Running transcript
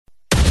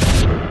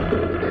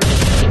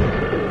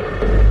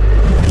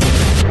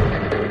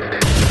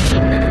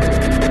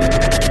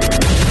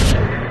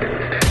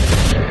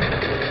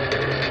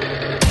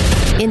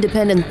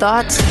Independent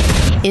thoughts,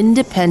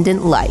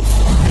 independent life.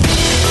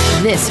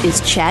 This is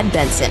Chad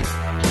Benson.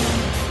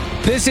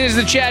 This is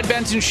the Chad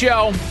Benson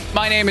Show.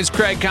 My name is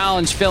Craig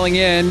Collins, filling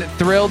in.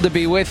 Thrilled to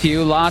be with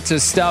you. Lots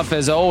of stuff,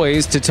 as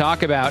always, to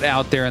talk about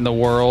out there in the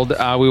world.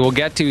 We will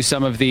get to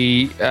some of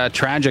the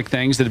tragic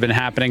things that have been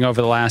happening over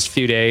the last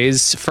few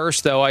days.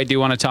 First, though, I do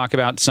want to talk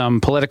about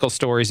some political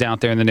stories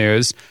out there in the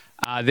news.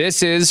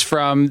 This is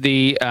from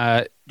the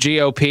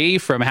GOP,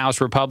 from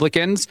House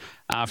Republicans,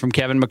 from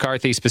Kevin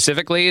McCarthy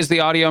specifically, is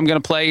the audio I'm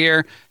going to play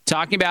here,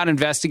 talking about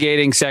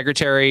investigating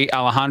Secretary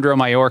Alejandro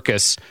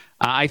Mayorkas.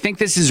 I think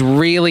this is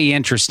really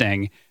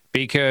interesting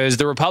because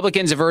the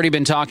Republicans have already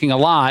been talking a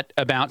lot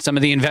about some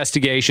of the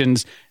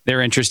investigations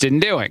they're interested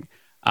in doing.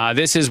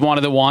 This is one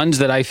of the ones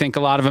that I think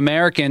a lot of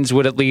Americans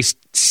would at least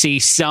see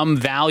some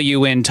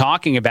value in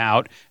talking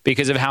about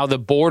because of how the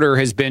border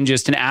has been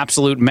just an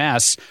absolute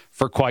mess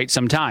for quite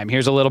some time.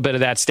 Here's a little bit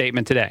of that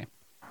statement today.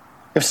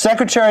 If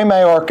Secretary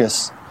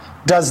Mayorkas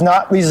does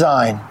not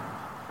resign,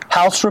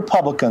 House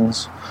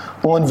Republicans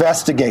will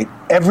investigate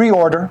every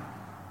order,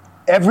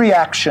 every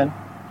action,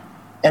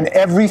 and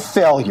every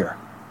failure.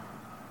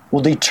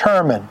 Will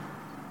determine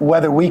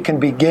whether we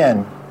can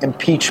begin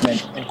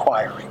impeachment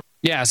inquiry.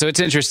 Yeah, so it's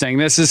interesting.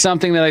 This is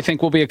something that I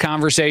think will be a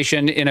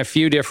conversation in a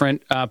few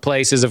different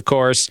places, of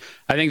course.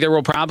 I think there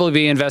will probably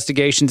be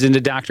investigations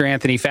into Dr.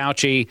 Anthony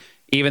Fauci,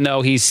 even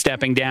though he's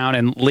stepping down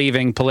and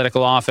leaving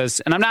political office.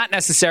 And I'm not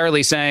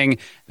necessarily saying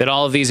that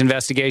all of these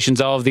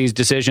investigations, all of these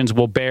decisions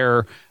will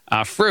bear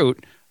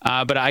fruit.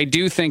 But I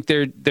do think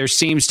there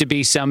seems to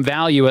be some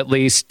value, at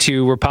least,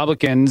 to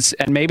Republicans.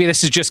 And maybe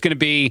this is just going to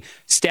be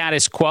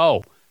status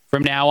quo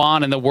from now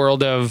on in the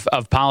world of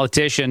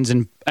politicians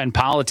and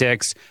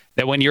politics,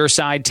 that when your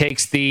side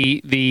takes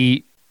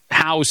the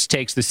House,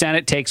 takes the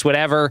Senate, takes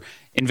whatever,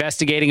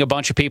 investigating a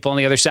bunch of people on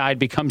the other side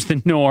becomes the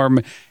norm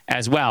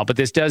as well. But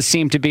this does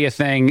seem to be a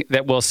thing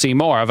that we'll see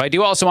more of. I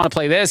do also want to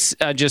play this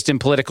just in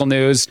political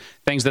news,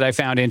 things that I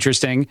found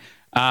interesting.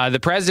 The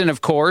president, of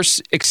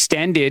course,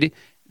 extended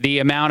the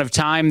amount of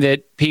time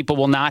that people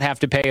will not have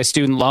to pay a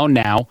student loan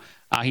now.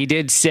 He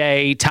did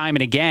say time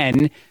and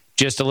again,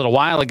 just a little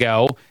while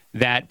ago,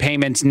 that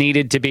payments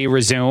needed to be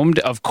resumed.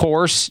 Of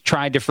course,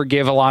 tried to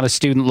forgive a lot of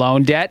student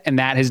loan debt, and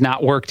that has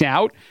not worked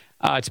out.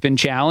 It's been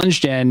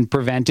challenged and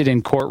prevented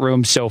in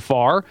courtrooms so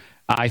far.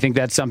 I think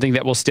that's something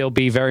that will still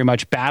be very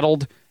much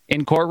battled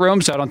in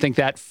courtrooms, so I don't think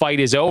that fight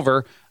is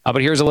over.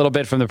 But here's a little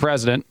bit from the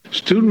president.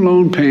 Student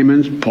loan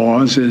payments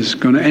pause is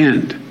going to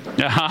end.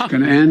 It's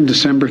going to end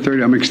December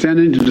 30th. I'm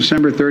extending to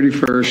December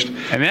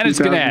 31st, and then it's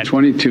going to end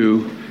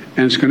 2022,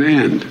 and it's going to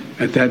end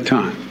at that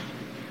time.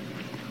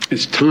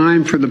 It's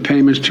time for the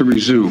payments to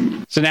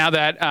resume. So now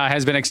that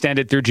has been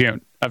extended through June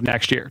of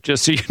next year,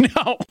 just so you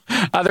know.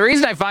 The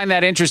reason I find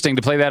that interesting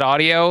to play that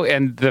audio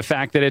and the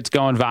fact that it's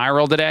going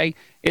viral today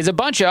is a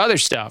bunch of other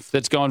stuff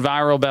that's going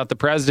viral about the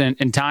president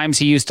and times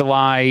he used to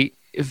lie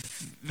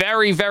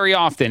very, very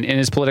often in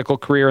his political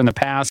career in the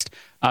past.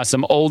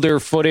 Some older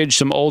footage,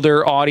 some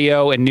older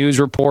audio and news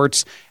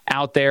reports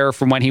out there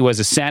from when he was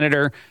a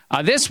senator.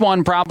 This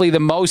one probably the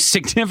most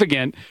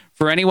significant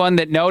for anyone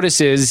that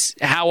notices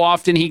how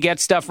often he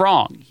gets stuff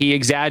wrong. He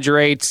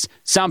exaggerates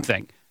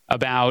something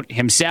about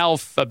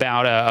himself,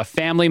 about a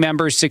family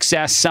member's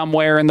success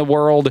somewhere in the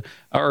world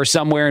or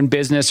somewhere in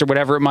business or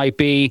whatever it might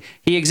be.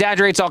 He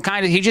exaggerates all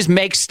kinds of, he just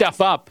makes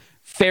stuff up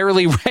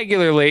fairly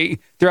regularly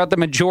throughout the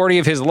majority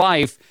of his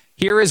life.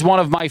 Here is one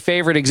of my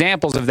favorite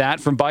examples of that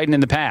from Biden in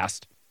the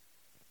past.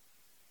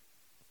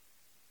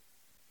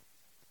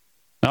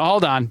 Now,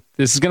 hold on.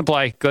 This is going to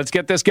play. Let's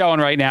get this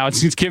going right now.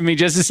 It's giving me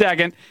just a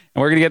second,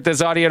 and we're going to get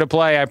this audio to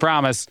play, I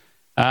promise.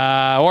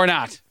 Or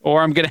not.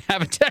 Or I'm going to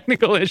have a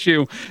technical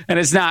issue, and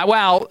it's not.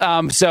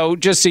 Well, so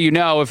just so you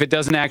know, if it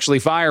doesn't actually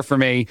fire for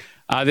me,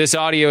 this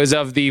audio is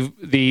of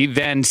the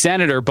then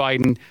Senator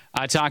Biden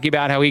talking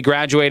about how he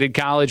graduated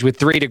college with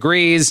 3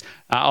 degrees,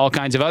 all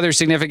kinds of other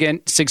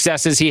significant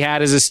successes he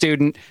had as a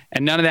student,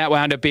 and none of that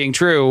wound up being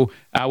true,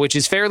 which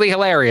is fairly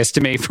hilarious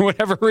to me for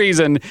whatever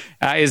reason,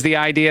 is the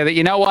idea that,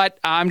 you know what,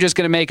 I'm just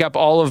going to make up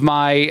all of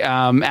my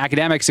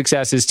academic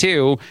successes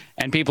too,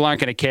 and people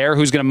aren't going to care.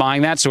 Who's going to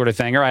mind that sort of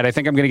thing? All right, I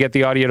think I'm going to get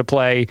the audio to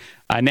play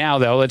now,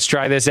 though. Let's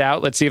try this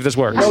out. Let's see if this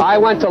works. I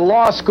went to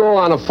law school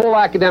on a full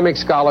academic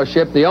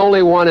scholarship, the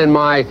only one in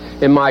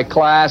my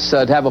class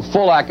to have a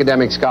full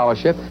academic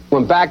scholarship.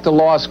 Went back to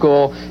law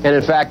school and,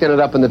 in fact, ended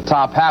up in the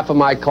top half of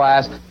my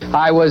class.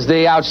 I was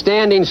the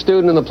outstanding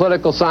student in the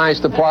political science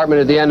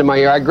department at the end of my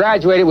year. I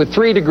graduated with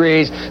 3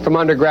 degrees from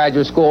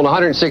undergraduate school and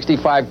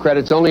 165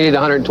 credits, only needed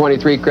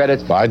 123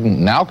 credits. Biden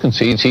now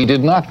concedes he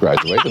did not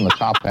graduate in the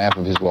top half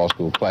of his law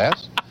school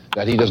class,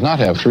 that he does not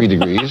have 3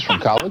 degrees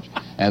from college,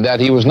 and that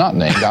he was not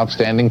named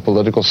outstanding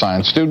political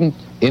science student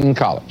in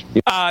college.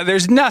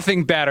 There's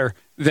nothing better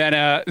than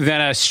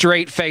a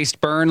straight-faced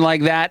burn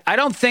like that. I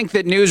don't think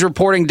that news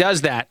reporting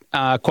does that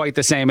quite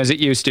the same as it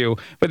used to.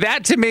 But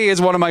that, to me,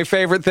 is one of my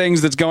favorite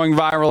things that's going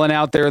viral and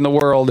out there in the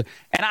world.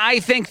 And I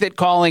think that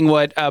calling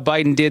what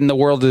Biden did in the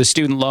world of the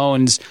student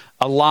loans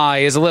a lie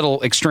is a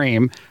little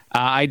extreme.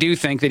 I do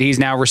think that he's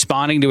now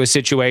responding to a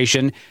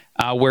situation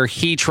where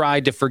he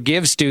tried to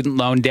forgive student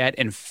loan debt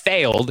and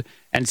failed.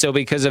 And so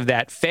because of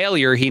that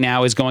failure, he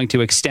now is going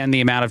to extend the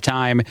amount of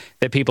time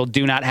that people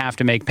do not have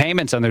to make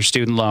payments on their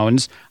student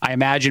loans. I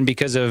imagine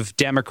because of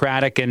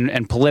democratic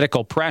and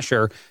political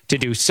pressure to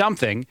do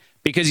something,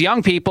 because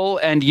young people,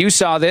 and you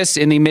saw this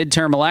in the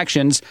midterm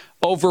elections,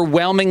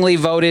 overwhelmingly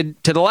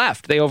voted to the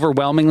left. They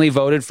overwhelmingly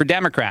voted for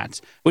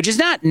Democrats, which is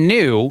not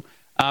new.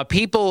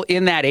 People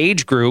in that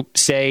age group,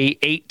 say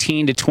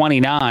 18 to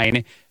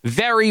 29,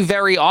 very,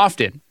 very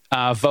often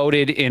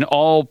voted in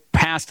all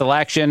past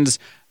elections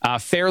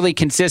fairly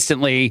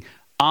consistently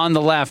on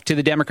the left to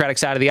the Democratic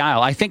side of the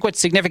aisle. I think what's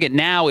significant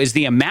now is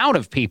the amount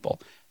of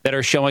people that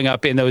are showing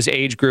up in those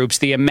age groups,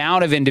 the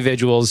amount of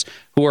individuals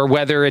who are,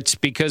 whether it's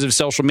because of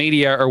social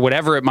media or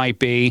whatever it might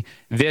be,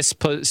 this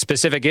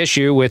specific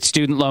issue with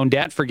student loan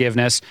debt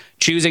forgiveness,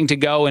 choosing to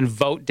go and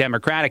vote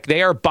Democratic.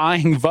 They are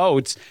buying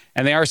votes,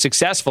 and they are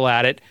successful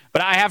at it.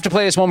 But I have to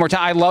play this one more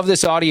time. I love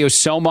this audio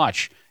so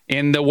much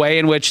in the way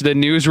in which the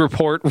news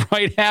report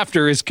right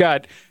after is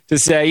cut to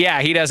say,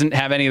 yeah, he doesn't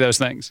have any of those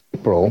things.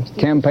 April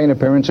campaign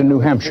appearance in New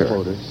Hampshire.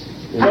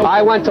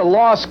 I went to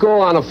law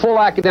school on a full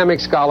academic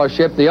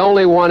scholarship, the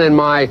only one in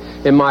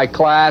my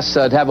class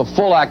to have a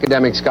full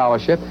academic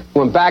scholarship.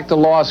 Went back to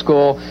law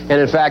school and,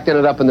 in fact,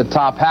 ended up in the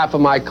top half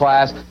of my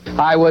class.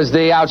 I was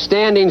the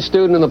outstanding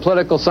student in the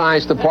political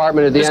science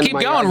department at the end of my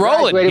year. Just keep going,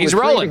 roll it. He's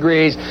rolling. 3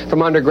 degrees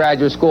from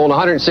undergraduate school and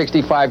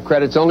 165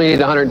 credits, only needed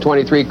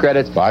 123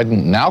 credits.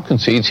 Biden now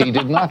concedes he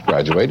did not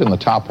graduate in the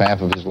top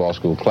half of his law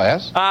school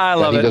class. I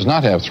love that he does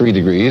not have 3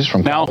 degrees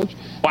from college.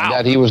 Wow. And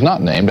that he was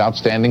not named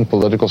outstanding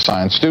political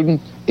science student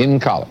in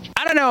college.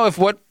 I don't know if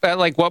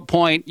what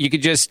point you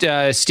could just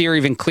steer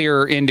even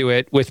clearer into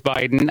it with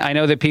Biden. I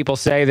know that people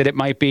say that it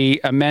might be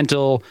a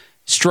mental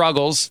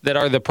struggles that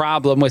are the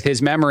problem with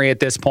his memory at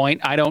this point.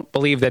 I don't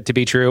believe that to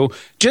be true.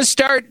 Just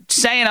start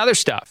saying other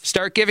stuff.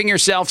 Start giving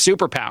yourself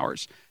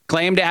superpowers.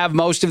 Claim to have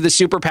most of the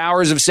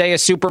superpowers of, say, a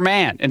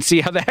Superman, and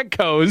see how that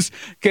goes.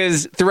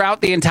 Because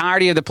throughout the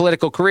entirety of the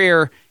political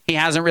career, he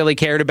hasn't really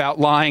cared about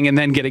lying and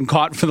then getting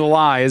caught for the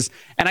lies.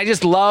 And I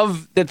just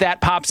love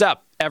that pops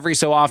up every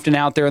so often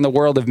out there in the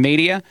world of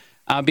media.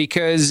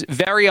 Because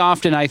very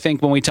often, I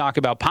think when we talk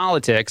about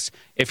politics,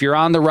 if you're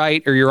on the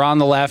right or you're on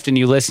the left and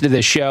you listen to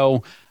this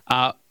show,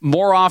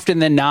 more often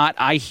than not,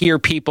 I hear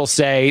people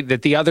say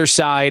that the other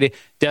side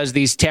does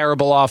these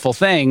terrible, awful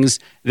things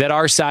that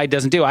our side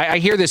doesn't do. I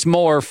hear this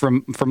more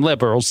from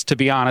liberals, to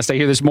be honest. I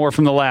hear this more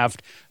from the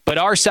left. But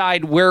our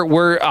side,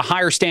 we're a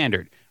higher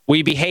standard.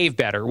 We behave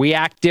better. We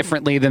act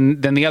differently than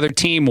the other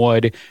team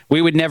would.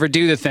 We would never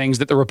do the things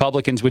that the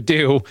Republicans would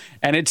do.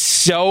 And it's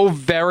so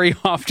very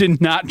often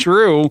not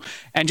true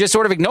and just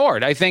sort of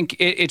ignored. I think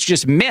it's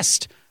just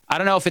missed. I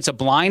don't know if it's a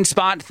blind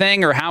spot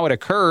thing or how it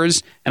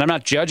occurs. And I'm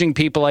not judging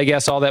people, I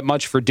guess, all that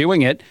much for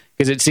doing it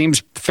because it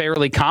seems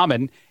fairly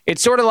common.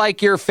 It's sort of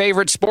like your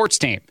favorite sports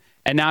team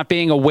and not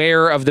being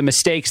aware of the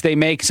mistakes they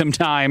make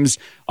sometimes.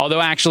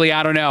 Although, actually,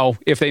 I don't know.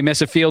 If they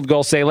miss a field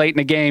goal, say, late in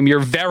a game, you're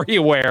very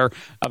aware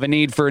of a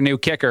need for a new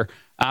kicker.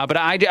 But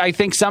I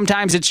think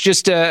sometimes it's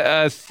just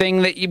a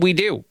thing that we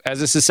do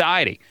as a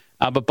society.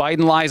 But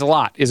Biden lies a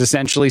lot is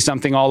essentially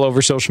something all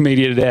over social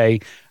media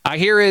today.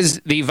 Here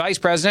is the Vice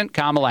President,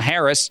 Kamala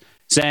Harris,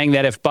 saying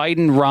that if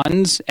Biden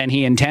runs, and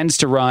he intends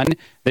to run,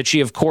 that she,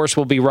 of course,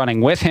 will be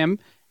running with him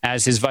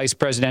as his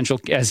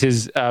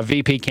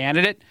VP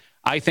candidate.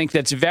 I think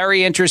that's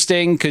very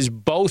interesting because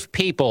both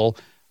people,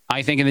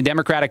 I think in the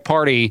Democratic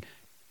Party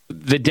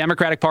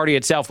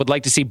itself would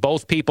like to see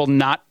both people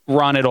not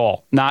run at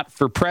all. Not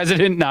for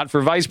president, not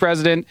for vice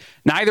president,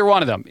 neither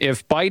one of them.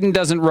 If Biden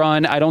doesn't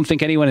run, I don't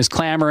think anyone is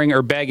clamoring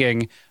or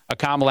begging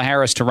Kamala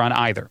Harris to run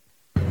either.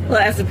 Well,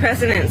 as the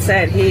president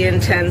said, he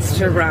intends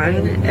to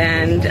run,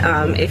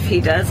 and if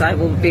he does, I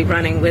will be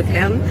running with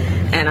him.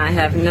 And I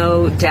have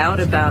no doubt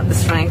about the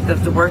strength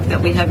of the work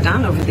that we have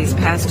done over these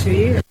past 2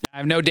 years. I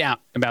have no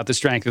doubt about the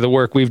strength of the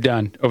work we've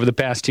done over the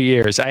past 2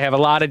 years. I have a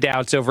lot of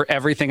doubts over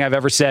everything I've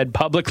ever said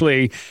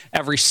publicly,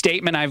 every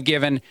statement I've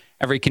given,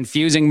 every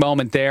confusing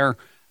moment there.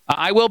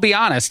 I will be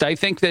honest. I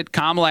think that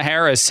Kamala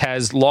Harris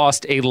has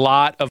lost a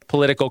lot of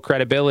political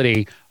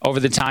credibility over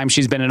the time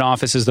she's been in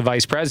office as the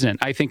vice president.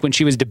 I think when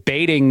she was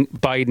debating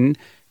Biden,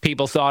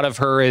 people thought of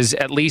her as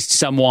at least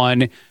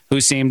someone who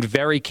seemed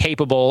very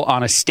capable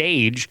on a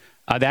stage.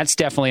 That's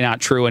definitely not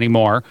true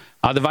anymore.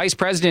 The vice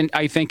president,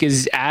 I think,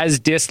 is as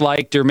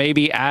disliked or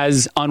maybe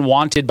as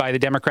unwanted by the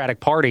Democratic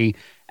Party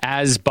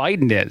as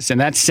Biden is. And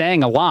that's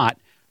saying a lot.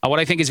 What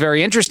I think is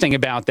very interesting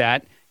about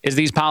that is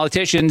these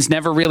politicians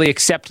never really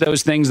accept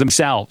those things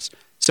themselves.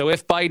 So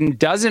if Biden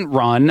doesn't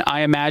run,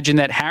 I imagine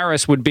that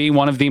Harris would be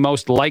one of the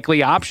most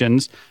likely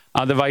options,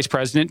 the vice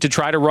president, to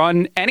try to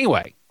run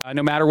anyway.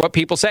 no matter what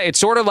people say. It's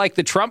sort of like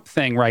the Trump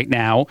thing right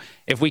now,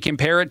 if we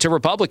compare it to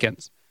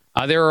Republicans.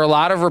 There are a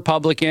lot of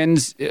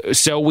Republicans,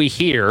 so we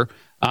hear,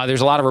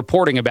 there's a lot of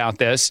reporting about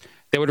this,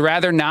 that would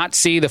rather not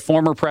see the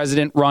former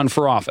president run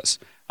for office.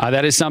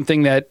 That is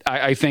something that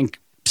I think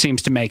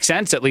seems to make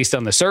sense, at least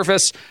on the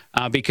surface,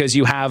 because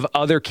you have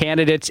other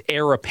candidates,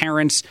 heir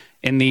apparents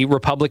in the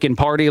Republican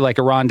Party, like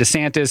Ron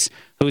DeSantis,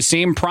 who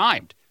seem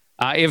primed.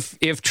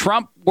 If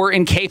Trump were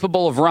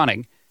incapable of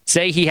running,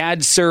 say he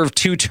had served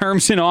 2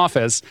 terms in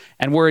office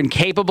and were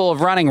incapable of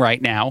running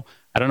right now,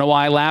 I don't know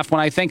why I laugh when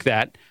I think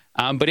that,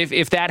 but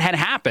if that had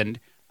happened,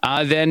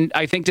 then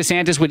I think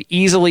DeSantis would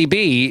easily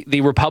be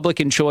the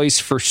Republican choice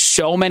for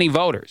so many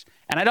voters.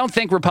 And I don't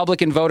think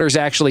Republican voters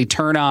actually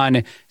turn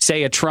on,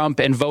 say, a Trump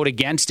and vote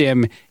against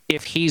him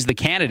if he's the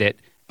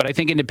candidate. But I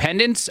think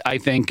independents, I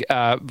think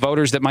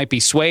voters that might be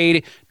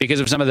swayed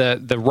because of some of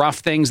the rough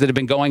things that have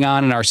been going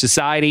on in our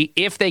society,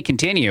 if they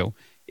continue,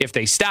 if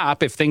they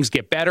stop, if things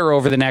get better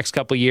over the next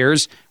couple of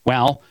years,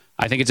 well,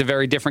 I think it's a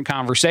very different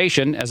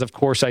conversation, as of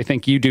course I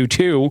think you do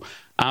too.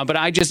 But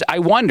I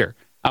wonder,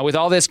 with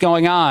all this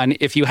going on,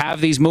 if you have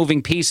these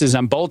moving pieces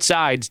on both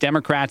sides,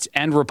 Democrats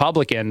and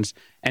Republicans,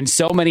 and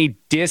so many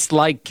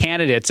disliked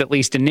candidates, at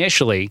least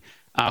initially,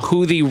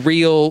 who the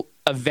real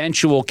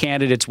eventual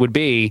candidates would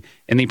be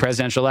in the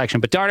presidential election.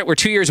 But darn it, we're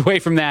 2 years away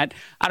from that.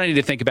 I don't need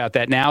to think about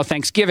that now.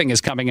 Thanksgiving is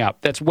coming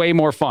up. That's way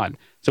more fun.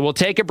 So we'll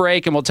take a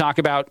break and we'll talk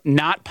about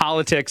not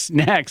politics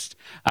next.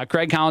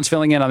 Craig Collins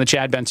filling in on the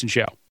Chad Benson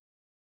Show.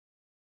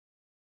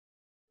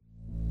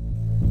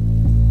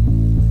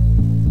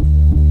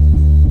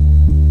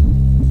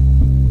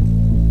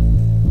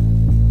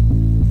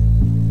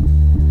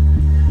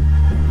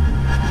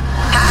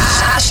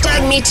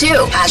 Hashtag me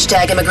too.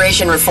 Hashtag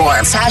immigration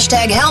reforms.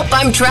 Hashtag help.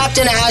 I'm trapped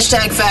in a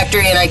hashtag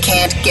factory and I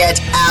can't get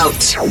out.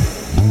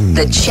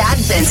 The Chad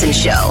Benson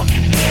Show.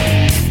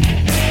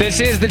 This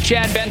is the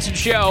Chad Benson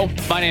Show.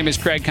 My name is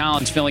Craig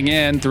Collins filling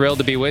in. Thrilled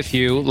to be with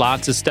you.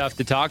 Lots of stuff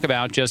to talk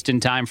about just in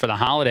time for the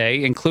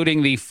holiday,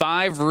 including the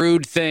 5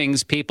 rude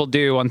things people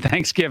do on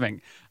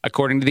Thanksgiving,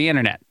 according to the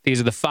internet.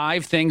 These are the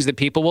 5 things that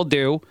people will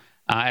do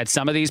at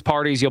some of these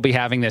parties you'll be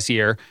having this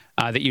year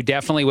that you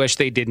definitely wish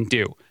they didn't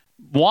do.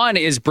 One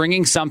is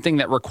bringing something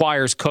that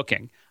requires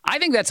cooking. I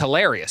think that's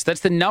hilarious. That's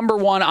the number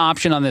one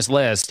option on this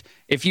list.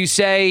 If you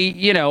say,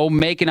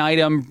 make an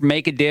item,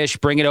 make a dish,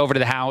 bring it over to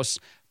the house,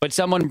 but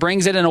someone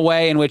brings it in a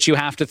way in which you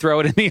have to throw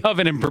it in the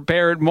oven and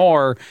prepare it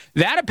more,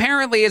 that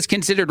apparently is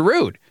considered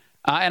rude.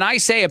 And I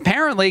say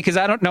apparently because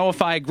I don't know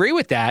if I agree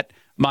with that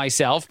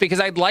myself, because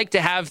I'd like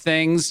to have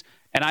things,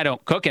 and I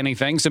don't cook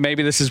anything, so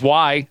maybe this is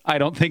why I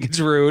don't think it's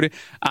rude.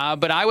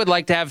 But I would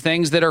like to have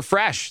things that are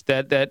fresh,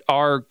 that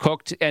are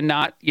cooked and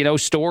not,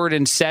 stored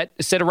and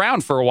sit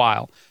around for a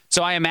while.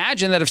 So I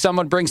imagine that if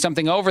someone brings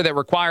something over that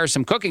requires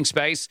some cooking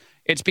space,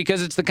 it's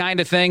because it's the kind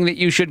of thing that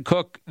you should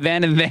cook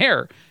then and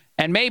there.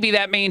 And maybe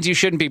that means you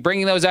shouldn't be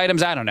bringing those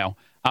items. I don't know.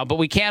 But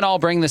we can't all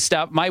bring the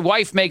stuff. My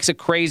wife makes a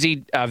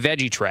crazy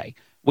veggie tray.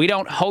 We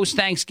don't host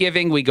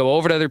Thanksgiving. We go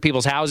over to other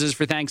people's houses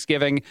for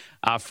Thanksgiving,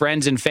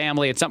 friends and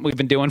family. It's something we've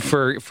been doing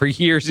for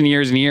years and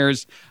years and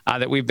years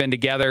that we've been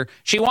together.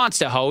 She wants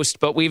to host,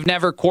 but we've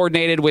never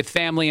coordinated with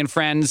family and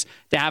friends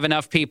to have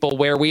enough people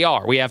where we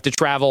are. We have to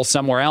travel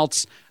somewhere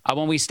else.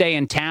 When we stay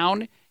in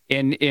town,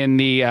 in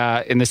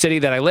the city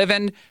that I live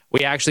in,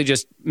 we actually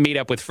just meet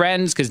up with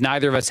friends because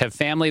neither of us have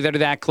family that are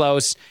that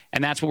close,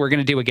 and that's what we're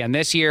going to do again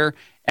this year.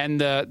 And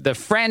the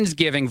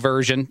Friendsgiving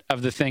version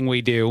of the thing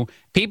we do,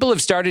 people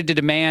have started to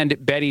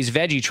demand Betty's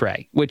veggie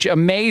tray, which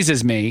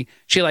amazes me.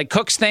 She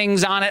cooks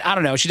things on it. I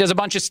don't know. She does a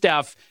bunch of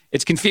stuff.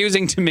 It's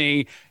confusing to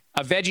me.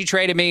 A veggie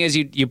tray to me is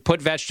you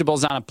put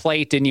vegetables on a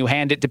plate and you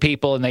hand it to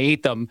people and they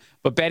eat them.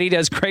 But Betty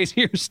does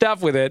crazier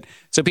stuff with it.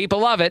 So people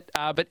love it.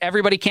 But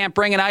everybody can't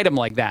bring an item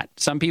like that.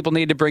 Some people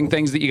need to bring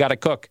things that you got to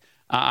cook,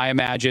 I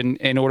imagine,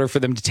 in order for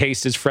them to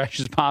taste as fresh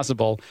as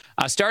possible.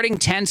 Starting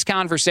tense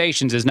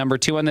conversations is number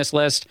 2 on this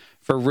list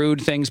for rude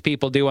things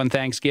people do on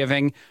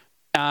Thanksgiving.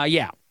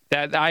 I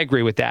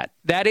agree with that.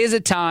 That is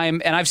a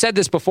time, and I've said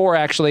this before,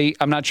 actually.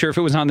 I'm not sure if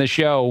it was on the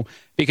show,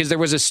 because there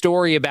was a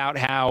story about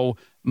how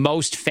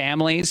most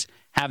families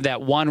have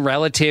that one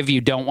relative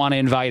you don't want to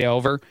invite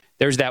over.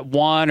 There's that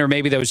one or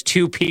maybe those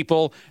 2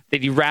 people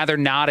that you'd rather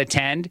not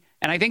attend.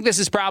 And I think this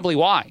is probably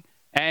why.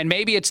 And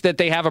maybe it's that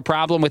they have a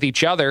problem with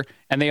each other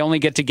and they only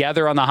get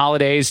together on the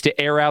holidays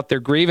to air out their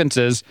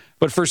grievances.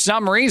 But for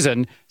some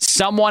reason,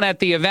 someone at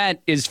the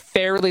event is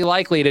fairly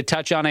likely to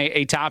touch on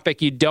a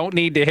topic you don't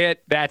need to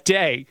hit that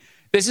day.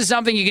 This is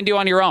something you can do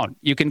on your own.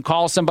 You can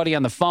call somebody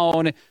on the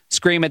phone,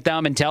 scream at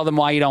them, and tell them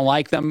why you don't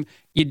like them.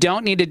 You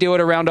don't need to do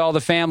it around all the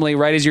family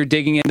right as you're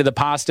digging into the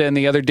pasta and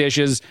the other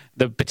dishes,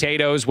 the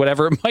potatoes,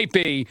 whatever it might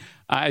be.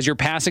 As you're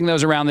passing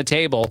those around the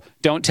table,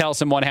 don't tell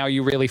someone how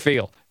you really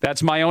feel.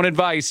 That's my own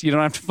advice. You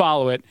don't have to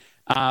follow it.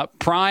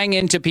 Prying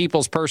into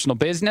people's personal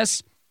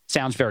business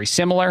sounds very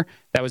similar.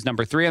 That was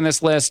number 3 on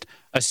this list.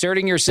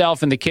 Asserting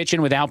yourself in the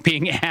kitchen without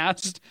being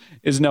asked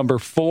is number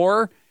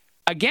 4.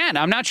 Again,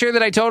 I'm not sure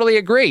that I totally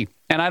agree,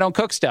 and I don't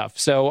cook stuff,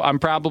 so I'm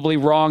probably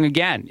wrong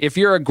again. If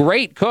you're a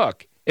great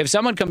cook, if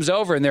someone comes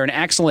over and they're an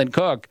excellent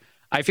cook,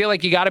 I feel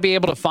like you got to be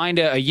able to find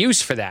a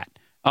use for that.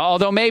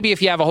 Although maybe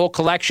if you have a whole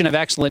collection of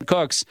excellent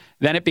cooks,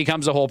 then it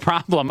becomes a whole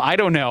problem. I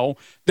don't know.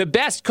 The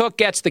best cook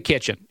gets the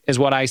kitchen, is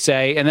what I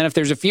say. And then if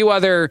there's a few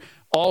other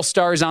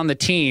all-stars on the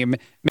team,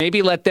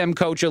 maybe let them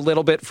coach a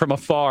little bit from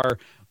afar.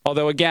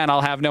 Although, again,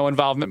 I'll have no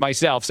involvement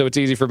myself, so it's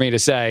easy for me to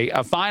say.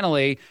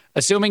 Finally,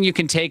 assuming you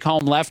can take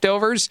home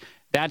leftovers,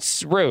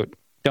 that's rude.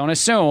 Don't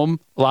assume.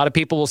 A lot of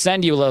people will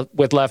send you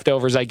with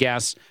leftovers, I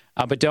guess.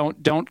 But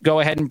don't go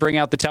ahead and bring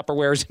out the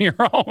Tupperwares in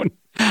your own.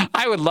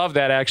 I would love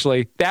that,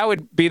 actually. That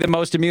would be the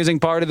most amusing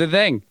part of the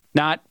thing.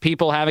 Not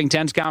people having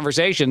tense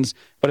conversations,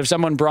 but if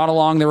someone brought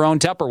along their own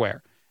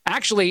Tupperware.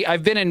 Actually,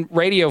 I've been in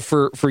radio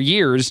for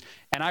years,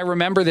 and I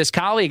remember this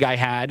colleague I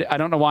had, I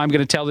don't know why I'm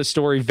going to tell this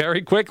story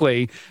very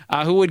quickly,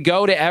 who would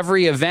go to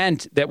every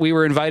event that we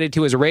were invited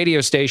to as a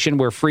radio station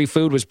where free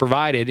food was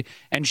provided,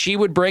 and she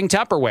would bring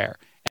Tupperware.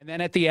 And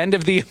then at the end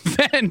of the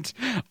event,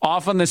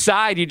 off on the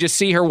side, you just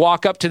see her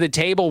walk up to the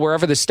table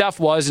wherever the stuff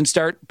was and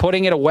start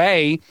putting it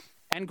away.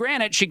 And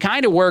granted, she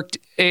kind of worked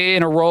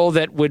in a role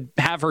that would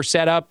have her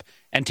set up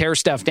and tear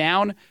stuff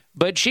down,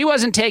 but she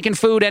wasn't taking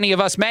food any of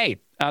us made.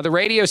 The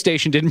radio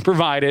station didn't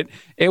provide it.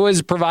 It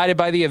was provided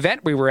by the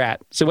event we were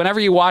at. So whenever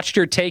you watched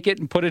her take it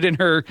and put it in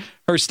her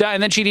stuff,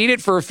 and then she'd eat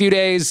it for a few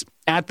days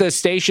at the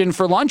station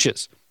for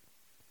lunches.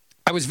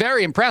 I was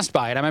very impressed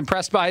by it. I'm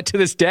impressed by it to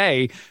this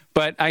day,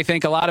 but I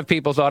think a lot of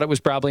people thought it was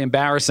probably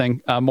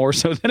embarrassing, more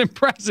so than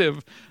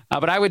impressive.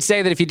 But I would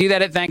say that if you do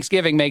that at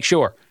Thanksgiving, make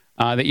sure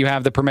that you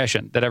have the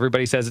permission, that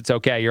everybody says it's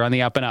okay. You're on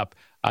the up and up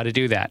to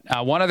do that.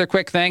 One other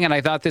quick thing, and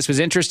I thought this was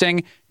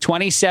interesting.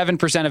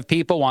 27% of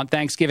people want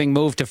Thanksgiving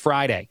moved to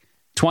Friday.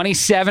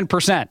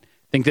 27%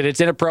 think that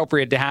it's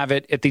inappropriate to have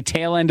it at the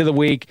tail end of the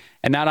week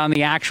and not on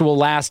the actual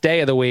last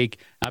day of the week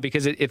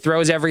because it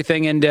throws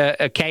everything into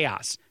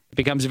chaos. It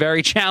becomes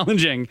very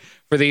challenging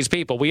for these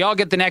people. We all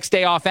get the next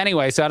day off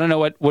anyway, so I don't know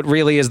what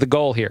really is the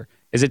goal here.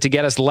 Is it to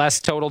get us less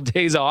total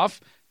days off?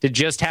 To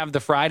just have the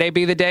Friday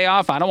be the day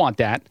off? I don't want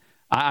that.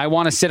 I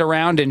want to sit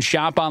around and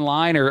shop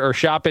online or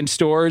shop in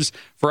stores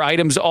for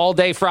items all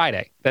day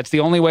Friday. That's the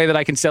only way that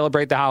I can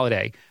celebrate the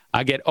holiday.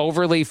 I get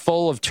overly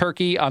full of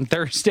turkey on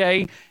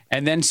Thursday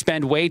and then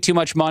spend way too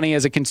much money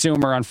as a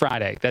consumer on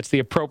Friday. That's the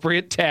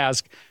appropriate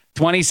task.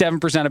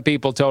 27% of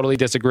people totally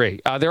disagree.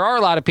 There are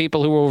a lot of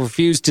people who will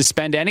refuse to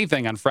spend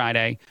anything on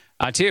Friday,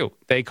 too.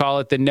 They call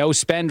it the No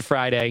Spend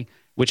Friday,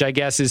 which I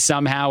guess is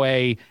somehow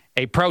a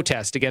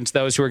protest against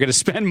those who are going to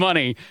spend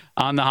money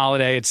on the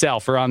holiday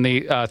itself or on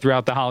the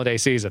throughout the holiday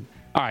season.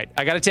 All right,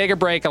 I got to take a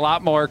break. A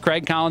lot more.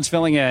 Craig Collins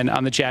filling in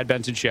on the Chad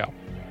Benson Show.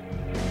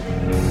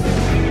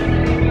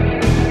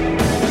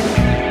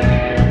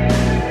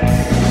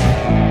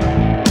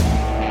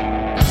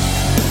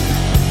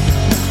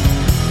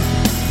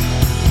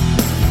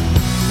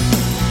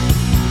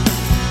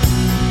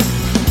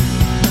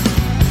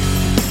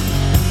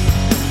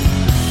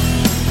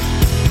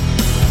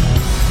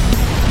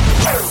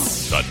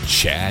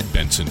 Chad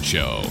Benson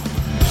Show.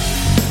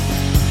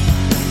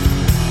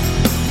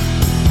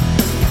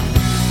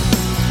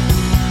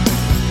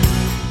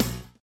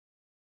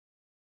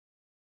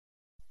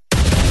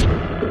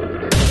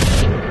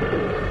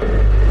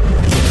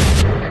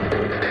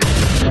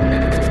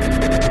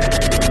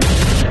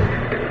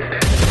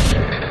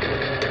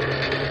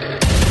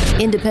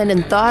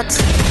 Independent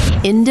thoughts,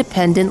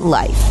 independent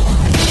life.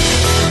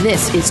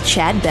 This is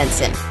Chad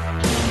Benson.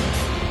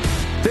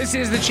 This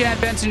is the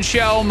Chad Benson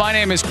Show. My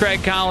name is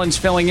Craig Collins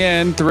filling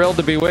in. Thrilled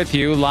to be with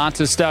you. Lots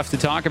of stuff to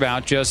talk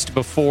about just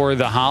before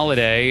the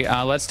holiday.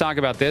 Let's talk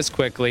about this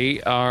quickly.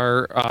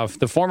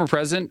 The former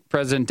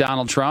President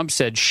Donald Trump,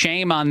 said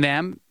shame on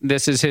them.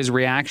 This is his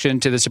reaction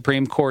to the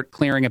Supreme Court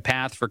clearing a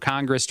path for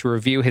Congress to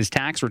review his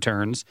tax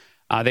returns.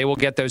 They will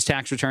get those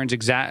tax returns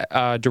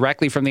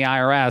directly from the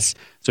IRS,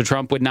 so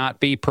Trump would not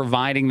be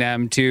providing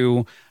them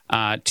to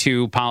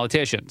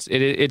politicians.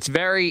 It's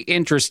very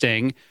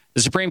interesting.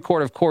 The Supreme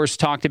Court, of course,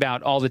 talked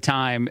about all the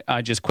time,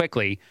 just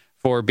quickly,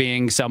 for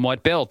being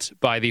somewhat built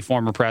by the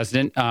former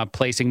president,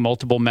 placing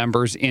multiple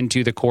members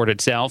into the court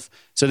itself.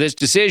 So this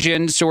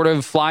decision sort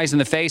of flies in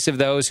the face of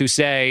those who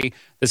say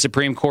the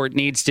Supreme Court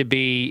needs to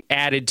be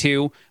added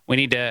to. We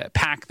need to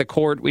pack the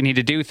court. We need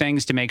to do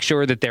things to make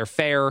sure that they're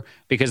fair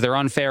because they're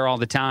unfair all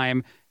the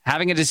time.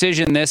 Having a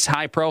decision this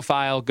high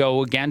profile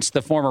go against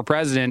the former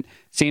president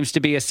seems to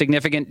be a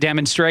significant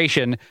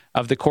demonstration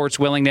of the court's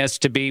willingness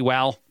to be,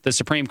 well, the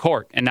Supreme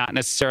Court and not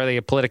necessarily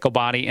a political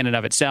body in and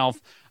of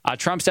itself.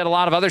 Trump said a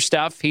lot of other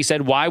stuff. He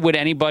said, why would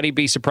anybody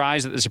be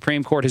surprised that the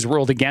Supreme Court has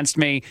ruled against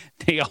me?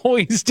 They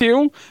always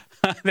do.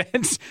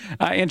 That's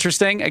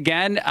interesting.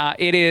 Again,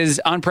 it is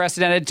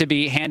unprecedented to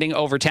be handing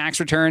over tax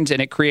returns, and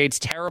it creates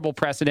terrible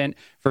precedent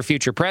for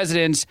future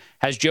presidents.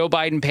 Has Joe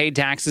Biden paid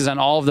taxes on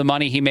all of the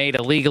money he made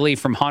illegally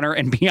from Hunter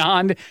and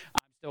beyond?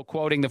 I'm still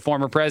quoting the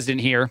former president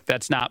here.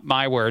 That's not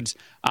my words.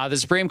 The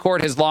Supreme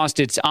Court has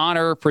lost its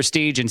honor,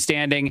 prestige, and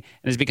standing, and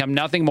has become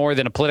nothing more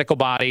than a political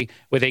body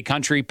with a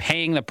country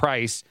paying the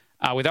price.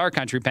 With our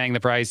country paying the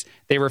price.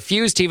 They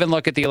refused to even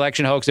look at the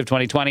election hoax of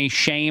 2020.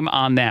 Shame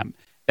on them.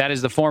 That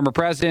is the former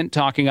president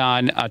talking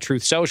on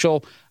Truth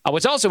Social.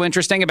 What's also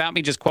interesting about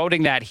me just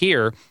quoting that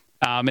here,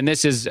 and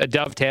this is a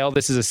dovetail,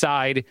 this is a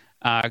side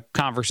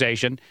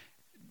conversation,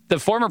 the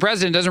former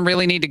president doesn't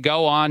really need to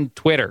go on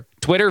Twitter.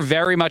 Twitter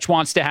very much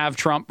wants to have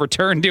Trump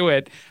return to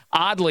it.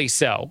 Oddly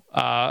so.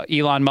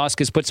 Elon Musk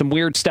has put some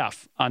weird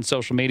stuff on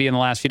social media in the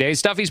last few days.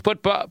 Stuff he's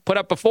put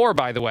up before,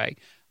 by the way.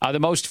 The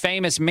most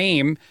famous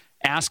meme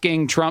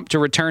asking Trump to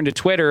return to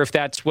Twitter, if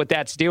that's what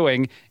that's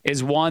doing,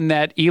 is one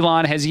that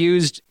Elon has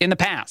used in the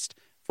past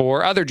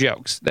for other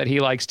jokes that he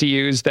likes to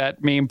use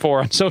that meme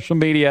for on social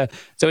media.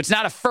 So it's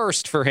not a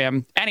first for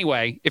him.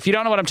 Anyway, if you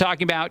don't know what I'm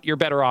talking about, you're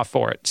better off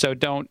for it. So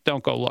don't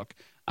go look.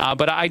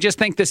 But I just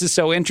think this is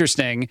so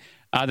interesting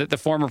that the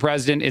former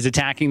president is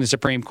attacking the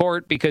Supreme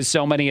Court, because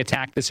so many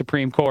attack the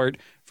Supreme Court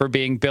for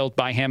being built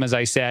by him, as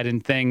I said,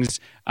 and things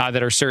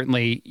that are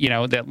certainly,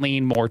 that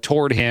lean more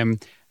toward him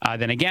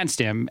than against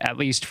him, at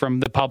least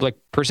from the public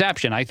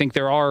perception. I think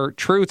there are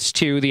truths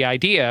to the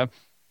idea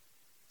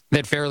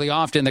that fairly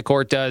often the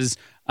court does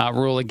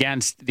rule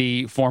against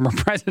the former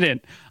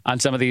president on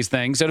some of these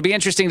things. So it'll be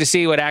interesting to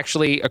see what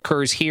actually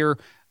occurs here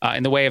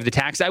in the way of the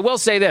tax. I will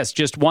say this,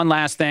 just one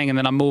last thing, and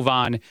then I'll move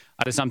on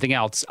to something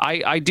else.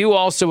 I do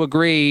also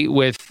agree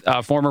with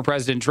former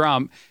President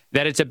Trump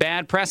that it's a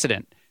bad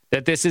precedent,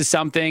 that this is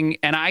something,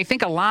 and I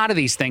think a lot of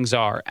these things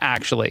are,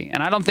 actually,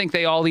 and I don't think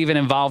they all even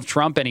involve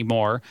Trump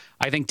anymore.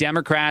 I think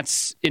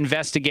Democrats'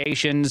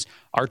 investigations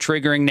are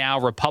triggering now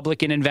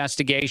Republican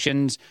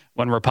investigations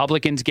when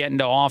Republicans get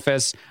into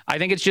office. I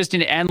think it's just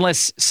an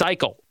endless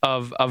cycle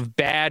of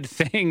bad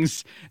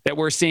things that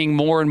we're seeing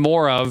more and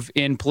more of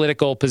in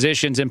political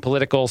positions and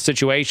political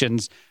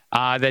situations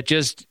that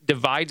just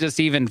divides us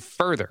even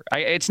further.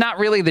 It's not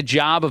really the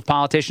job of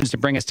politicians to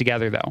bring us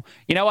together, though.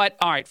 You know what?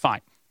 All right,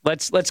 fine.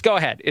 Let's go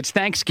ahead. It's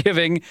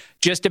Thanksgiving,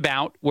 just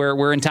about.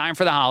 We're in time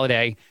for the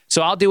holiday.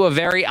 So I'll do a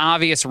very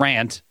obvious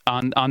rant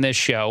on this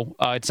show.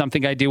 It's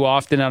something I do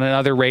often on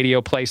another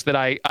radio place that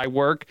I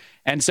work.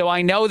 And so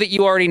I know that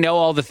you already know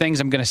all the things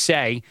I'm going to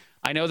say.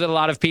 I know that a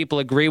lot of people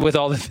agree with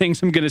all the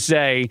things I'm going to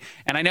say.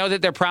 And I know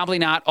that they're probably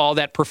not all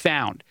that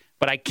profound.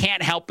 But I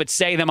can't help but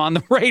say them on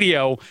the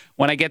radio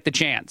when I get the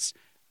chance.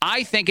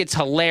 I think it's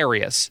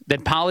hilarious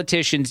that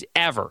politicians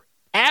ever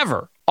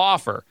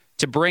offer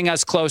to bring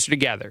us closer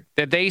together,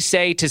 that they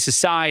say to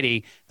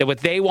society that what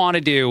they want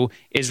to do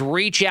is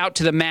reach out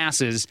to the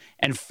masses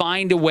and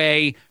find a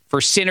way for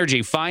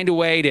synergy, find a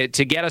way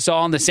to get us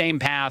all on the same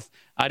path,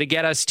 to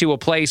get us to a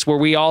place where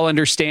we all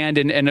understand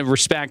and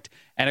respect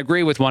and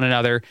agree with one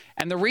another.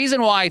 And the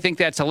reason why I think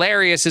that's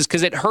hilarious is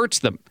because it hurts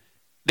them.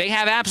 They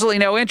have absolutely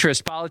no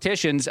interest,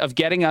 politicians, of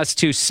getting us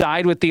to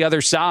side with the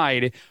other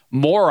side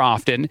more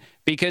often,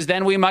 because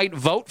then we might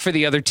vote for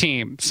the other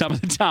team some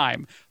of the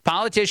time.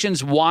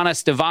 Politicians want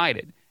us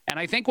divided. And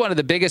I think one of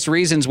the biggest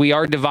reasons we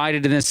are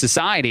divided in this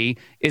society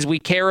is we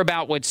care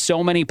about what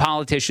so many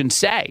politicians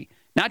say.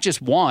 Not just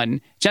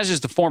one, it's not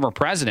just the former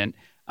president.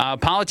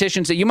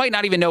 Politicians that you might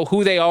not even know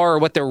who they are or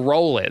what their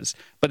role is,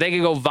 but they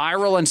can go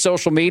viral on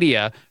social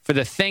media for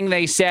the thing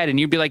they said, and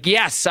you'd be like,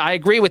 yes, I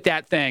agree with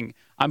that thing.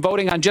 I'm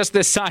voting on just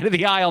this side of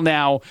the aisle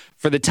now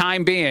for the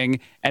time being.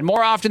 And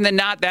more often than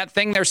not, that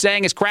thing they're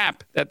saying is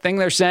crap. That thing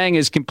they're saying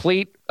is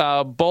complete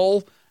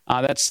bull.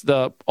 That's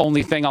the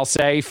only thing I'll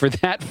say for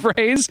that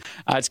phrase.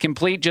 It's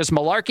complete just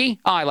malarkey.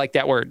 Oh, I like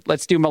that word.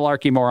 Let's do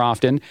malarkey more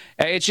often.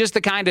 It's just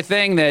the kind of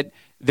thing that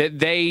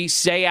they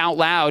say out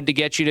loud to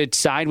get you to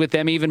side with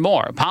them even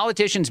more.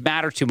 Politicians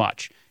matter too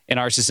much in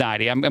our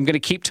society. I'm going to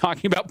keep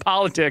talking about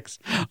politics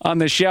on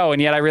the show,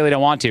 and yet I really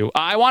don't want to.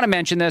 I want to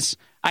mention this.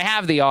 I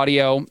have the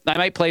audio. I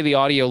might play the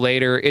audio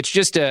later. It's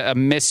just a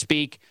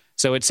misspeak,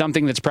 so it's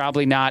something that's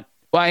probably not.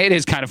 Well, it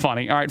is kind of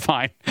funny. All right,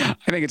 fine. I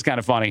think it's kind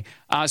of funny.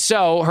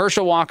 So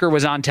Herschel Walker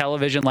was on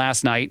television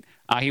last night.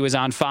 He was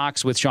on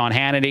Fox with Sean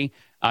Hannity.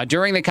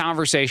 During the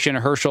conversation,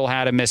 Herschel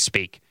had a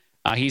misspeak.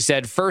 He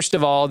said, first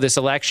of all, this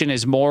election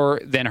is more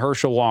than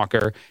Herschel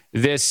Walker.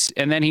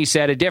 And then he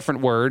said a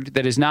different word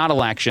that is not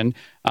election,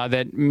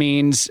 that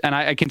means, and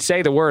I can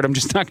say the word, I'm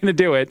just not going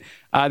to do it,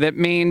 that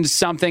means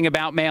something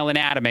about male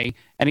anatomy.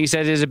 And he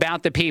said it is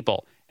about the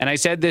people. And I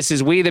said, this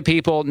is we the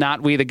people,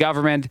 not we the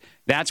government.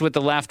 That's what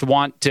the left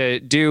want to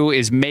do,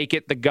 is make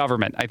it the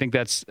government. I think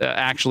that's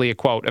actually a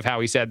quote of how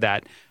he said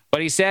that.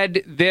 But he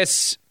said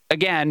this,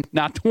 again,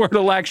 not the word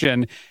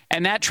election,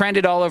 and that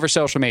trended all over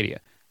social media.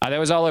 That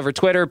was all over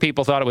Twitter.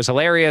 People thought it was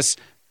hilarious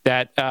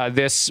that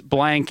this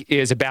blank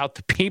is about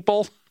the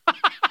people.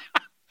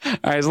 All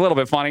right, it's a little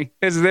bit funny.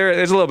 It's a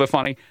little bit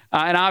funny.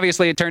 And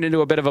obviously it turned into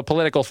a bit of a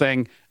political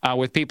thing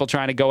with people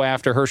trying to go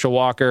after Herschel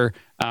Walker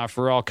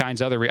for all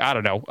kinds of other I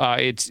don't know.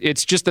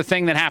 It's just the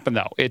thing that happened,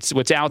 though. It's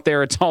what's out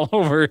there. It's all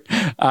over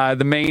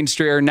the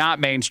mainstream, or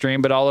not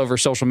mainstream, but all over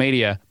social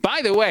media.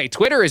 By the way,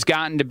 Twitter has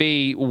gotten to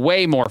be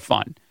way more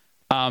fun.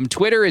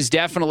 Twitter is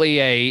definitely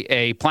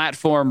a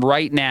platform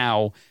right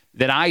now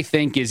that I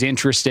think is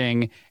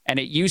interesting, and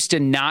it used to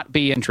not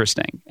be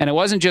interesting. And it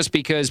wasn't just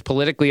because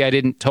politically I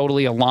didn't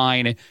totally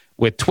align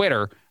with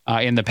Twitter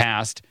in the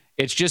past.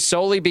 It's just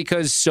solely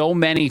because so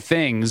many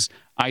things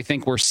I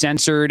think were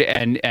censored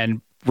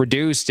and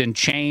reduced and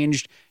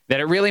changed that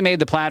it really made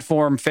the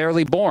platform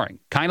fairly boring,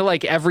 kind of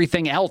like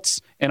everything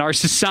else in our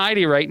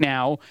society right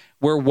now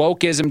where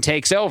wokeism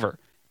takes over.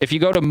 If you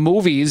go to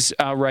movies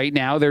right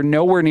now, they're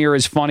nowhere near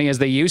as funny as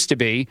they used to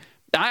be.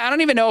 I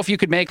don't even know if you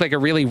could make like a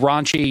really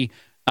raunchy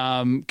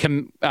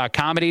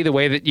comedy the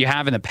way that you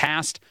have in the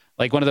past,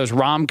 like one of those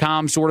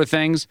rom-com sort of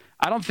things.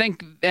 I don't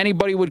think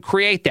anybody would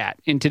create that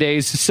in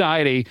today's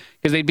society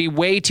because they'd be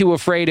way too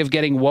afraid of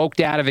getting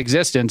woked out of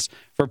existence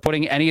for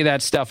putting any of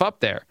that stuff up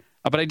there.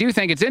 But I do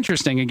think it's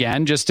interesting,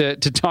 again, just to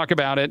talk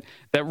about it,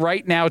 that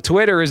right now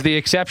Twitter is the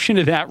exception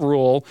to that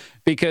rule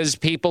because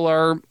people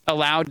are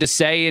allowed to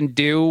say and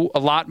do a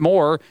lot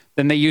more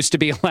than they used to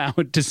be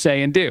allowed to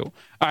say and do.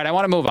 All right, I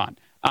want to move on.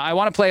 I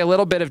want to play a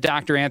little bit of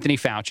Dr. Anthony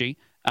Fauci.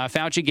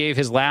 Fauci gave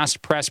his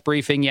last press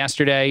briefing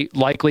yesterday,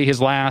 likely his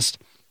last.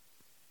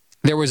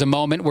 There was a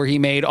moment where he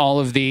made all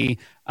of the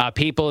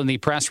people in the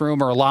press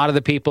room, or a lot of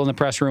the people in the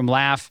press room,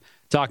 laugh,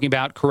 talking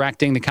about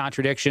correcting the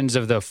contradictions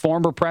of the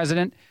former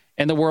president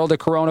in the world of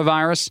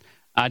coronavirus.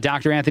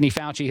 Dr. Anthony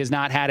Fauci has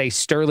not had a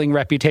sterling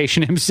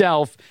reputation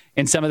himself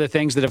in some of the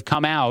things that have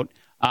come out.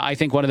 I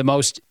think one of the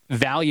most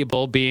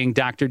valuable being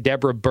Dr.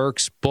 Deborah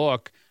Birx's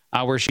book,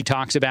 where she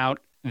talks about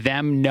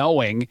them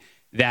knowing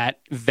that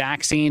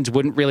vaccines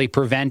wouldn't really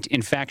prevent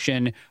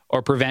infection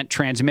or prevent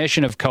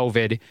transmission of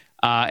COVID.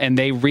 And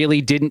they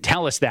really didn't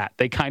tell us that.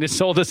 They kind of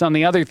sold us on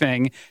the other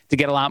thing to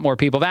get a lot more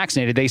people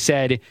vaccinated. They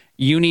said,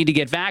 you need to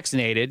get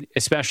vaccinated,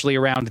 especially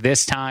around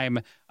this time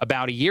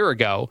about a year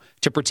ago,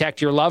 to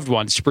protect your loved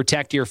ones, to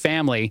protect your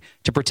family,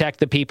 to protect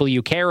the people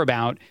you care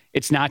about.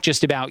 It's not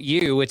just about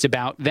you, it's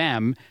about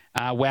them.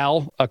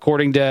 Well,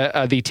 according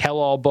to the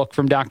tell-all book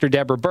from Dr.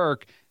 Deborah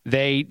Birx,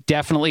 they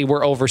definitely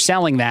were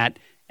overselling that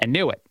and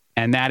knew it.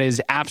 And that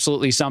is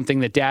absolutely something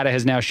that data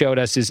has now showed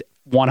us is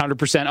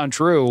 100%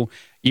 untrue.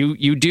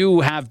 You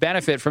do have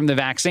benefit from the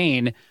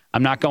vaccine.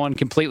 I'm not going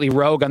completely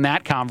rogue on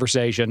that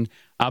conversation,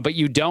 but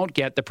you don't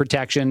get the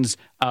protections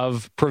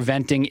of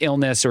preventing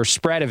illness or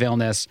spread of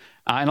illness.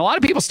 And a lot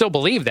of people still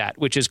believe that,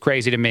 which is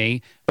crazy to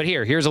me. But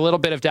here's a little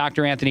bit of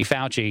Dr. Anthony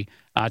Fauci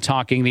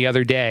talking the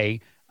other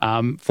day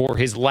for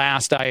his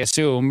last, I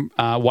assume,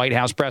 White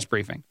House press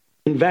briefing.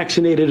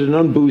 Vaccinated and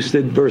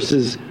unboosted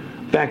versus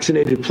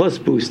vaccinated plus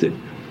boosted.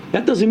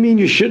 That doesn't mean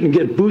you shouldn't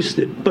get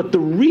boosted, but the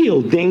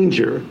real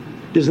danger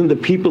is in the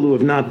people who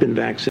have not been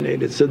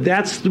vaccinated. So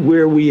that's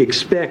where we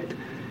expect,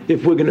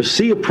 if we're going to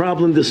see a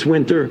problem this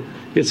winter,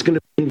 it's going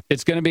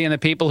to be in the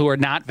people who are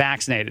not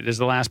vaccinated, is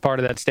the last part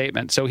of that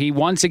statement. So he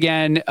once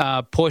again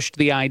pushed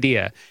the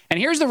idea. And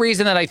here's the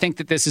reason that I think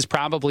that this is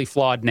probably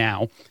flawed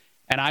now.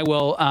 And I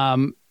will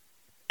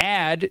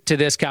add to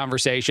this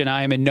conversation,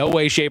 I am in no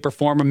way, shape, or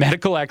form a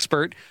medical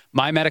expert.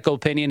 My medical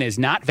opinion is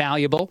not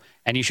valuable,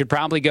 and you should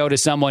probably go to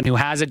someone who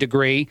has a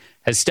degree,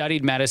 has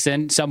studied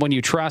medicine, someone you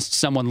trust,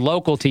 someone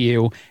local to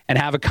you, and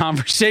have a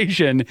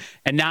conversation,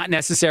 and not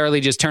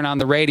necessarily just turn on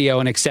the radio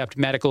and accept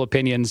medical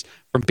opinions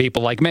from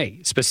people like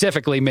me,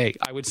 specifically me,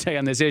 I would say,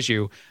 on this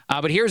issue.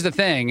 But here's the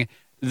thing.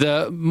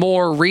 The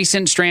more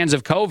recent strands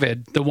of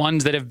COVID, the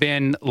ones that have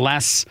been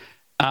less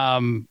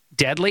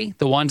deadly,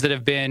 the ones that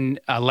have been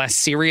less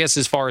serious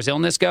as far as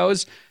illness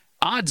goes,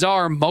 odds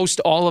are most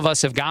all of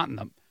us have gotten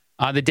them.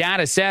 The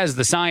data says,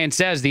 the science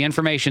says, the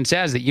information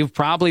says that you've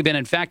probably been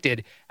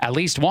infected at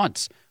least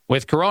once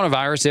with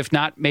coronavirus, if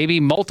not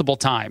maybe multiple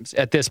times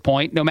at this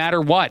point, no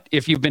matter what,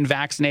 if you've been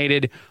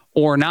vaccinated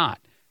or not.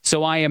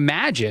 So I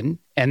imagine,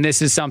 and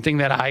this is something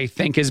that I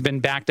think has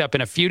been backed up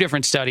in a few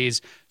different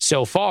studies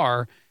so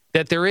far,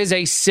 that there is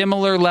a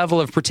similar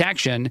level of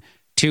protection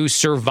to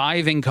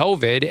surviving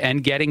COVID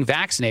and getting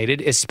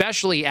vaccinated,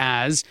 especially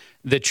as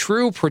the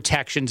true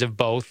protections of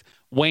both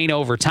wane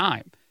over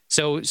time.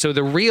 So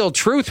the real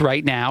truth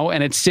right now,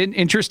 and it's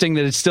interesting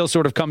that it still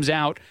sort of comes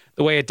out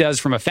the way it does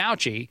from a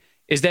Fauci,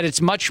 is that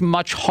it's much,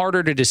 much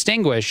harder to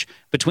distinguish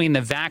between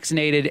the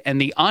vaccinated and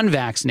the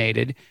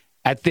unvaccinated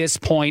at this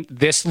point,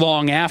 this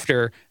long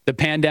after the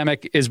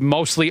pandemic is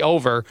mostly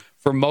over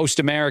for most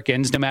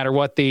Americans, no matter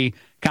what the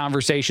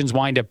conversations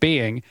wind up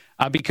being.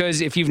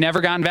 Because if you've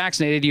never gotten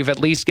vaccinated, you've at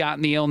least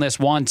gotten the illness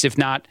once, if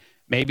not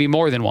maybe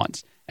more than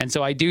once. And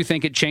so I do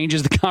think it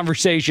changes the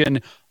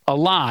conversation a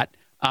lot.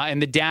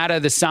 And the data,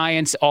 the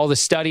science, all the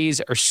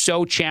studies are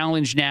so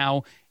challenged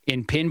now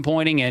in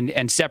pinpointing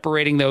and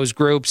separating those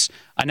groups,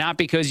 not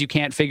because you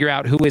can't figure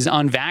out who is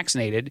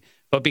unvaccinated,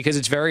 but because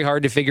it's very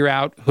hard to figure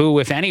out who,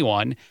 if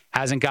anyone,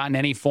 hasn't gotten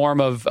any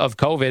form of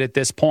COVID at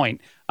this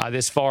point,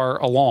 this far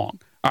along.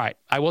 All right,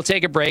 I will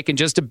take a break in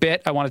just a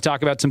bit. I want to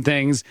talk about some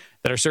things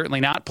that are certainly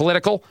not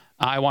political.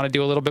 I want to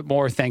do a little bit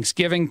more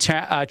Thanksgiving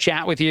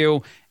chat with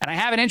you. And I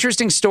have an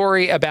interesting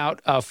story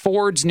about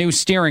Ford's new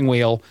steering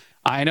wheel.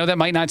 I know that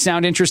might not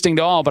sound interesting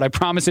to all, but I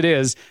promise it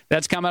is.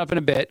 That's coming up in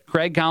a bit.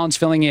 Craig Collins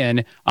filling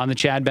in on The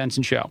Chad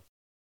Benson Show.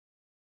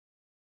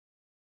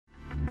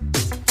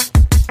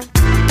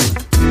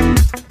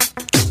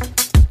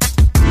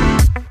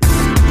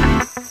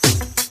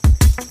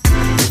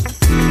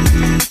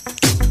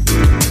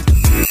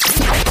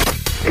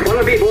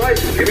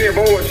 Boys, give me a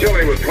bowl of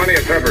chili with plenty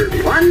of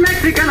peppers. One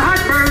Mexican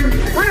heartburn.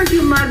 Why don't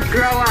you mugs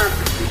grow up?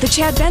 The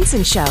Chad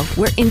Benson Show,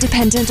 where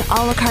independent a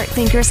la carte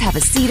thinkers have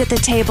a seat at the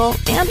table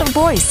and a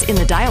voice in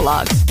the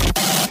dialogue.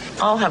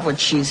 I'll have what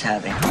she's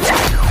having.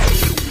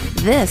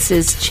 This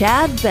is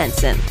Chad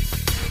Benson.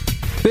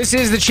 This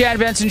is the Chad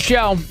Benson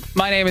Show.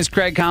 My name is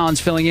Craig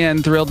Collins, filling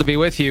in. Thrilled to be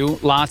with you.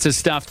 Lots of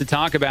stuff to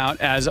talk about,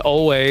 as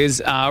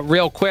always.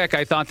 Real quick,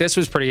 I thought this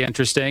was pretty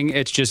interesting.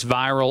 It's just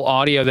viral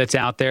audio that's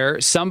out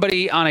there.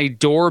 Somebody on a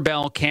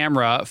doorbell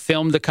camera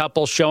filmed a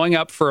couple showing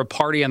up for a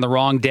party on the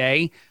wrong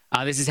day.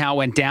 This is how it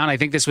went down. I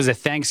think this was a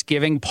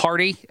Thanksgiving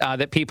party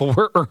that people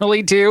were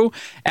early to.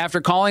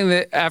 After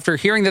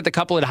hearing that the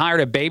couple had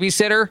hired a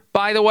babysitter,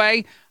 by the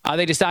way,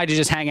 they decided to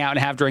just hang out and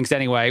have drinks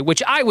anyway,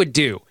 which I would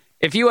do.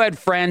 If you had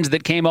friends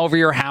that came over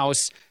your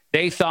house,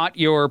 they thought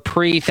your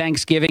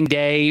pre-Thanksgiving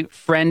Day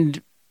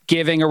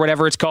friend-giving or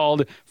whatever it's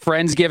called,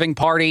 Friendsgiving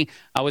party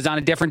was on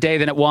a different day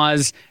than it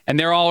was, and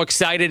they're all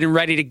excited and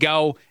ready to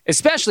go,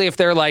 especially if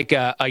they're like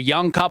a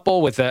young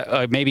couple with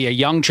maybe a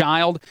young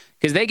child,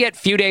 because they get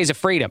few days of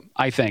freedom,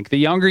 I think. The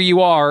younger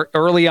you are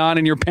early on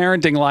in your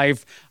parenting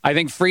life, I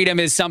think freedom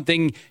is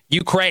something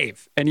you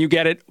crave, and you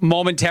get it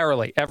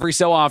momentarily every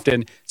so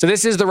often. So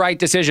this is the right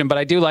decision, but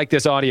I do like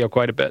this audio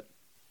quite a bit.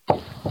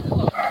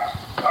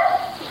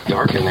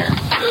 Dark in there.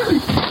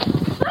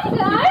 Hi,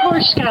 guys. Of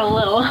course, got a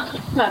little.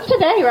 Not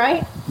today,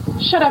 right?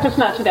 Shut up, it's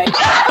not today. No,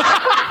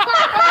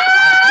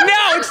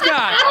 it's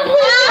not.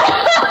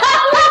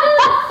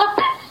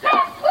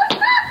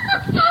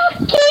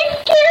 Keep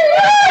scaring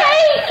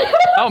me.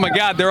 Oh, my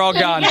God, they're all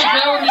gone. All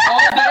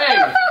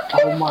day.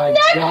 Oh, my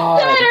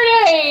God.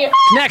 Saturday.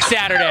 Next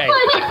Saturday,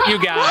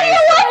 you guys.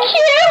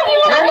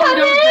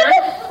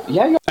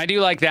 Yeah, I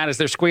do like that as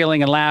they're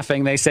squealing and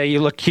laughing. They say, you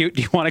look cute.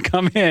 Do you want to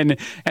come in?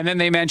 And then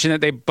they mention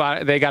that they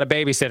got a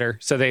babysitter,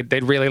 so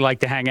they'd really like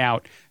to hang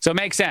out. So it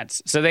makes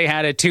sense. So they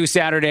had a 2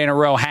 Saturday in a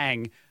row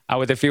hang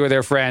with a few of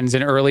their friends,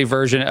 an early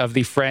version of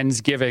the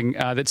Friendsgiving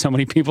that so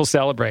many people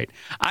celebrate.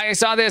 I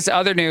saw this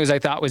other news I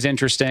thought was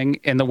interesting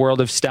in the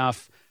world of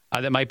stuff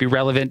that might be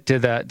relevant to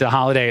the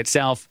holiday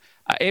itself.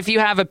 If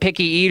you have a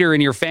picky eater in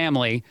your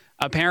family,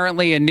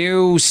 apparently a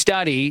new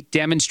study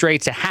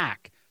demonstrates a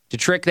hack to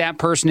trick that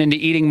person into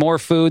eating more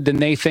food than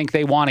they think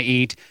they want to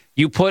eat.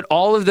 You put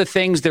all of the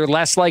things they're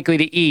less likely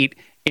to eat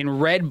in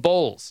red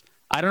bowls.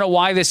 I don't know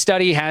why this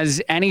study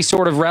has any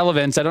sort of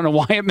relevance. I don't know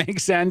why it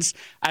makes sense.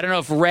 I don't know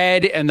if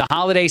red and the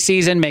holiday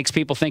season makes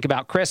people think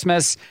about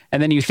Christmas,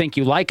 and then you think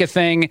you like a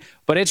thing,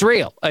 but it's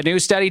real. A new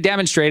study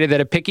demonstrated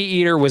that a picky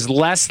eater was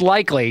less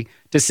likely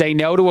to say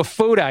no to a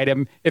food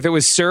item if it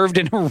was served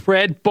in a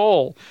red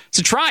bowl.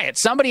 So try it.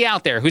 Somebody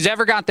out there who's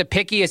ever got the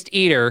pickiest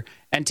eater,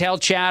 and tell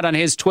Chad on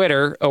his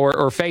Twitter or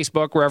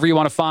Facebook, wherever you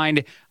want to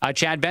find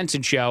Chad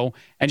Benson Show,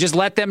 and just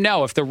let them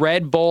know if the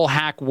red bowl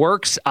hack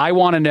works. I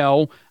want to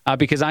know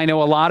because I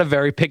know a lot of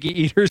very picky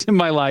eaters in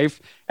my life.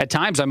 At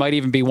times, I might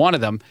even be one of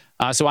them.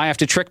 So I have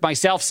to trick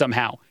myself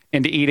somehow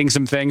into eating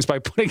some things by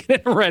putting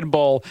it in a red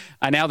bowl.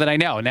 Now that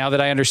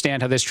I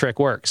understand how this trick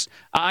works.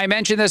 I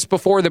mentioned this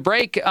before the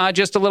break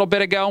just a little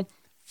bit ago.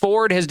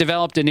 Ford has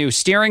developed a new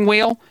steering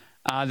wheel.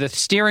 The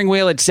steering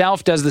wheel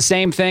itself does the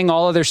same thing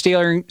all other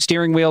steering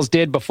wheels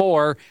did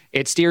before.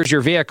 It steers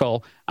your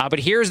vehicle. But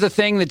here's the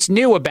thing that's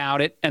new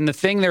about it, and the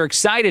thing they're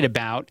excited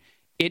about.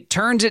 It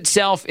turns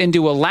itself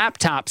into a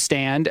laptop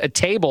stand, a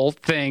table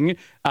thing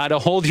to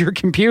hold your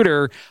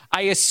computer.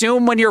 I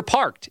assume when you're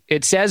parked.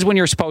 It says when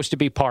you're supposed to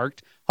be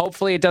parked.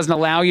 Hopefully it doesn't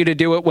allow you to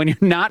do it when you're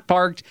not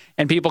parked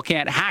and people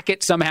can't hack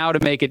it somehow to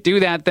make it do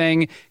that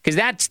thing, because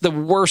that's the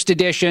worst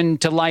addition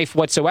to life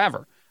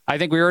whatsoever. I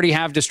think we already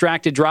have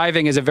distracted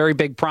driving as a very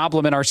big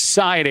problem in our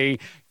society.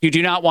 You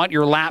do not want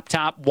your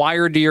laptop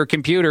wired to your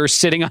computer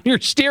sitting on your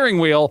steering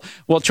wheel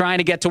while trying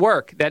to get to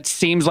work. That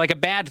seems like a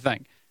bad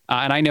thing.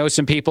 And I know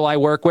some people I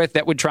work with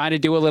that would try to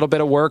do a little bit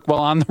of work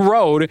while on the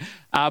road.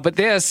 But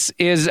this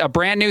is a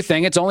brand new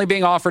thing. It's only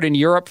being offered in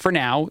Europe for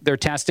now. They're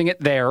testing it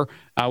there,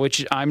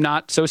 which I'm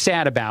not so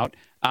sad about.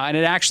 And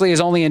it actually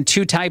is only in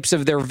 2 types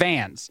of their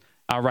vans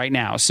right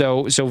now.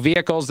 So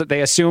vehicles that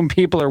they assume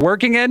people are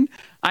working in,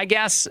 I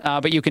guess.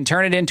 But you can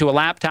turn it into a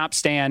laptop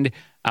stand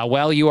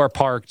while you are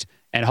parked.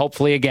 And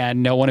hopefully,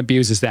 again, no one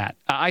abuses that.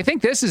 I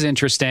think this is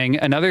interesting.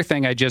 Another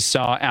thing I just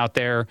saw out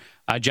there,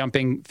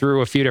 jumping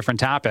through a few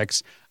different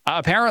topics.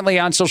 Apparently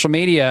on social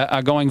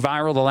media, going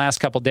viral the last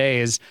couple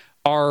days,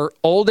 our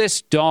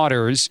oldest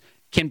daughters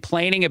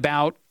complaining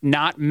about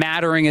not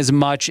mattering as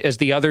much as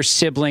the other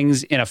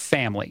siblings in a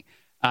family.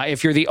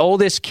 If you're the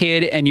oldest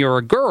kid and you're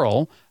a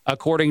girl,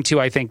 according to,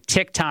 I think,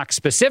 TikTok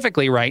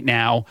specifically right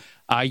now,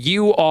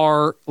 you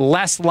are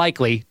less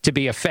likely to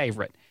be a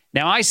favorite.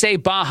 Now, I say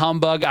bah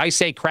humbug, I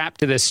say crap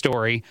to this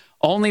story,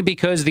 only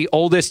because the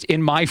oldest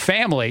in my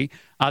family,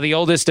 the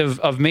oldest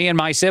of me and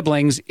my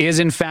siblings, is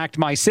in fact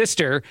my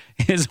sister,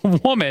 is a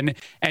woman,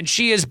 and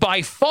she is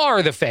by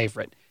far the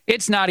favorite.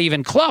 It's not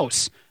even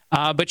close.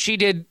 But she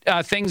did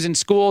things in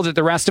school that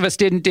the rest of us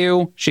didn't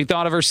do. She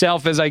thought of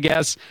herself as, I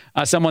guess,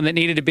 someone that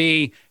needed to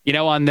be,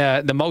 on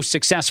the most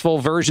successful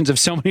versions of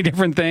so many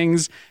different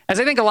things, as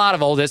I think a lot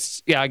of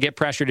oldists get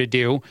pressure to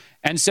do.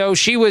 And so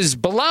she was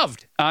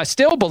beloved,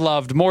 still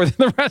beloved more than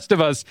the rest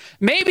of us.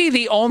 Maybe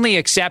the only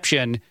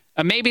exception,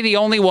 maybe the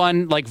only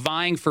one like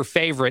vying for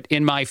favorite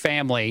in my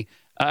family,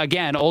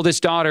 again,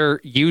 oldest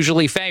daughter,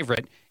 usually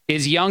favorite,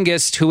 is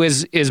youngest, who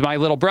is my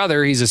little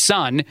brother. He's a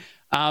son.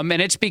 And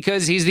it's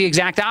because he's the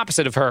exact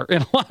opposite of her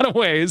in a lot of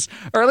ways,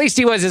 or at least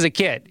he was as a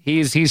kid.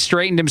 He's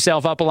straightened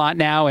himself up a lot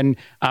now and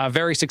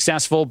very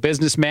successful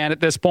businessman at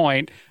this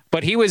point.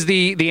 But he was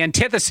the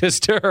antithesis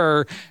to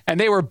her, and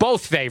they were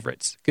both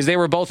favorites because they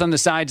were both on the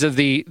sides of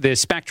the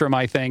spectrum,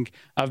 I think,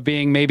 of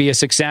being maybe a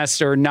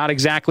success or not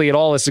exactly at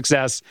all a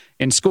success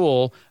in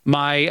school.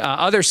 My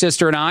other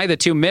sister and I, the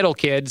two middle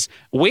kids,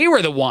 we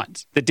were the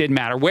ones that didn't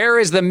matter. Where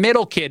is the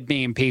middle kid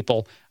meme,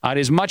 people? It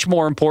is much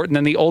more important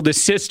than the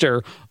oldest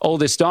sister,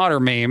 oldest daughter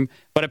meme.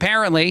 But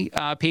apparently,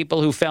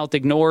 people who felt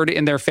ignored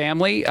in their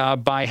family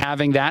by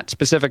having that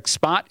specific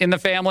spot in the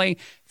family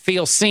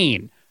feel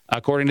seen.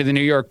 According to the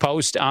New York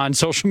Post on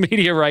social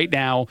media right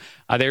now,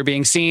 they're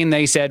being seen,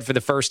 they said, for the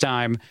first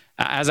time.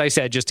 As I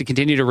said, just to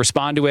continue to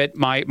respond to it,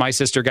 my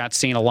sister got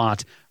seen a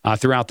lot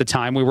throughout the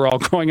time we were all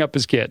growing up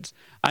as kids.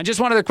 Just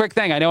one other quick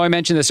thing. I know I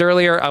mentioned this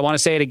earlier. I want to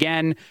say it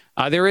again.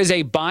 There is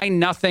a Buy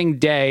Nothing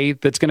Day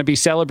that's going to be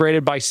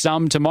celebrated by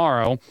some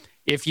tomorrow.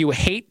 If you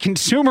hate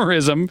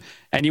consumerism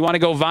and you want to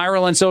go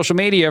viral on social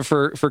media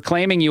for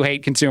claiming you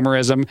hate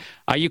consumerism,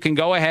 you can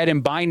go ahead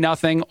and buy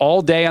nothing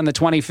all day on the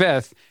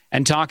 25th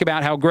and talk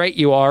about how great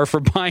you are for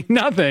buying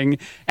nothing.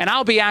 And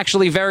I'll be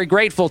actually very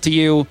grateful to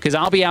you because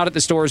I'll be out at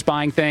the stores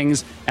buying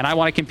things and I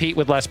want to compete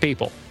with less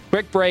people.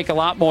 Quick break, a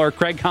lot more.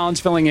 Craig Collins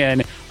filling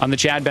in on The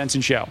Chad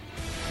Benson Show.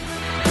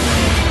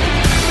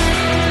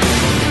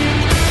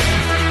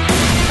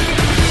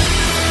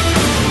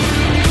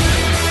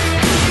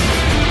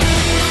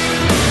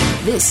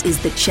 This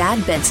is The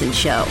Chad Benson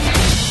Show.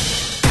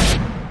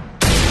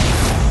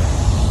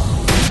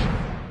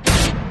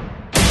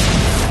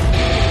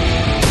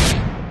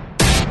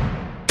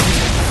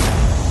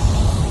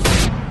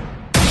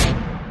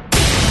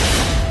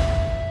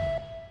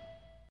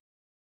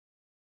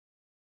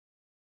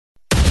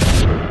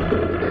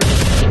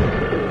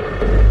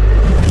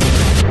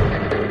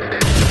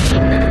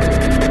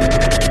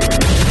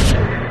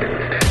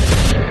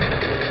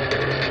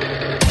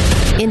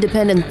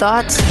 Independent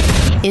thoughts,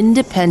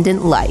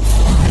 independent life.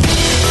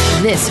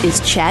 This is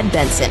Chad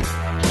Benson.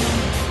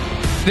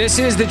 This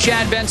is the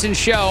Chad Benson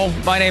Show.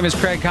 My name is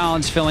Craig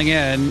Collins filling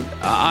in.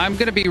 I'm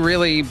going to be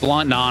really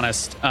blunt and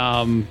honest.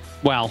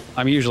 Well,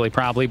 I'm usually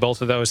probably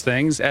both of those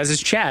things, as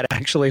is Chad,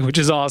 actually, which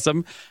is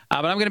awesome.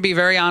 But I'm going to be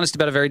very honest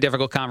about a very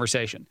difficult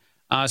conversation.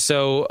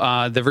 So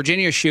the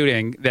Virginia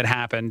shooting that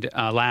happened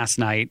last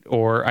night,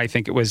 or I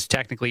think it was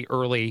technically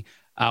early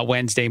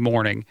Wednesday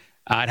morning.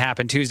 It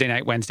happened Tuesday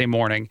night, Wednesday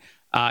morning.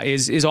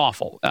 Is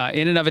awful.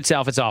 In and of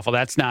itself, it's awful.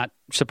 That's not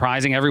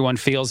surprising. Everyone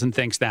feels and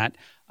thinks that.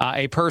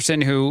 A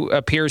person who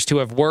appears to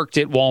have worked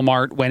at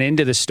Walmart went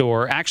into the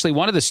store. Actually,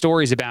 one of the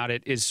stories about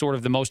it is sort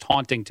of the most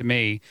haunting to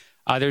me.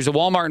 There's a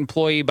Walmart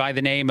employee by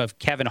the name of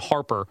Kevin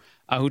Harper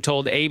who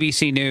told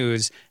ABC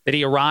News that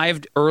he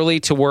arrived early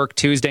to work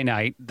Tuesday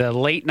night. The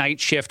late night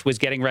shift was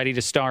getting ready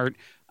to start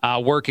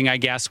working, I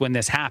guess, when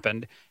this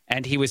happened.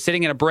 And he was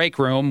sitting in a break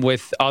room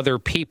with other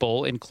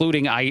people,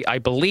 including, I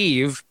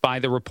believe, by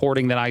the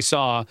reporting that I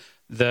saw,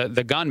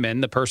 the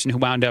gunman, the person who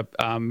wound up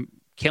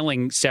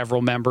killing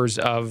several members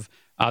of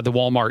the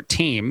Walmart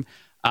team,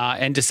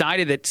 and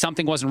decided that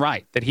something wasn't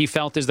right, that he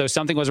felt as though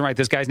something wasn't right.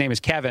 This guy's name is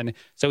Kevin.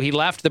 So he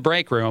left the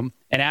break room,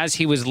 and as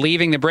he was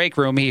leaving the break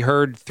room, he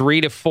heard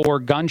 3 to 4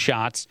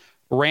 gunshots,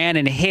 ran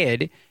and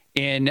hid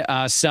in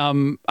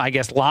some, I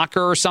guess,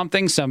 locker or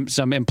something,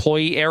 some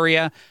employee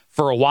area.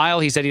 For a while,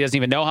 he said he doesn't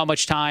even know how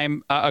much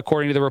time,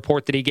 according to the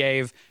report that he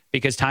gave,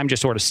 because time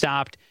just sort of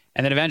stopped.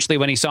 And then eventually,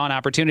 when he saw an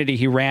opportunity,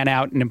 he ran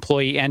out an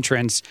employee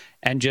entrance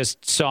and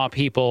just saw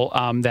people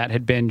that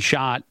had been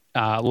shot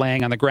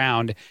laying on the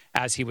ground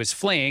as he was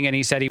fleeing. And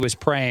he said he was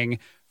praying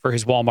for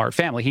his Walmart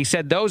family. He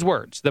said those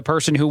words. The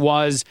person who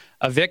was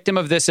a victim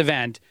of this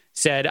event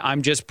said,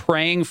 "I'm just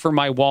praying for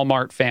my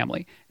Walmart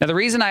family." Now, the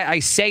reason I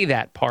say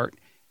that part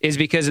is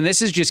because, and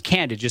this is just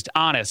candid, just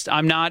honest,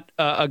 I'm not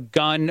a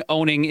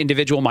gun-owning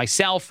individual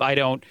myself. I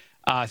don't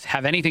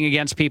have anything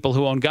against people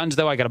who own guns,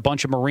 though. I got a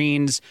bunch of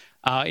Marines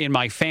in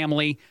my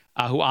family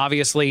who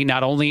obviously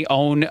not only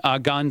own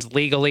guns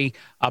legally,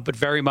 but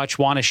very much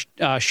want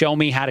to show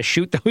me how to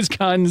shoot those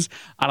guns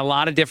on a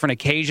lot of different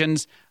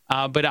occasions.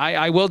 But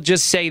I will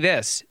just say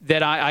this,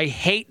 that I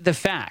hate the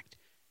fact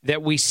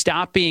that we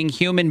stop being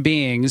human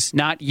beings,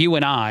 not you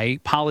and I,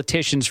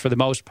 politicians for the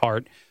most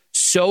part,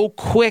 so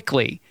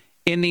quickly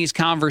in these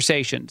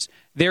conversations.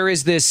 There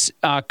is this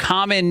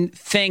common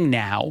thing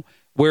now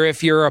where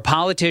if you're a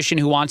politician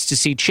who wants to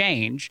see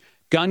change,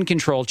 gun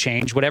control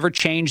change, whatever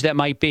change that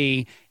might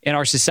be in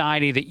our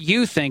society that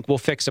you think will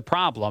fix a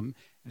problem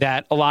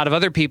that a lot of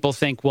other people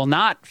think will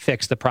not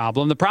fix the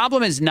problem. The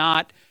problem is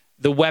not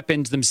the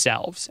weapons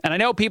themselves. And I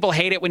know people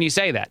hate it when you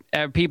say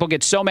that. People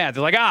get so mad.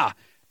 They're like,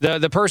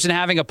 the person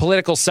having a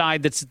political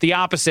side that's the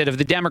opposite of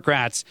the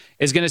Democrats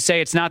is going to say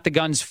it's not the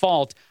gun's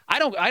fault.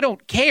 I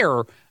don't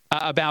care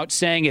about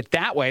saying it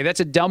that way. That's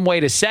a dumb way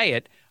to say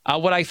it.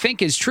 What I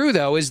think is true,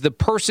 though, is the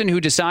person who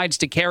decides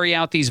to carry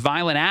out these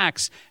violent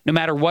acts, no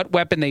matter what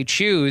weapon they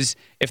choose,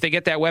 if they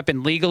get that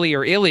weapon legally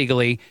or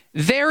illegally,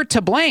 they're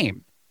to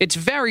blame. It's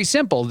very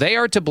simple. They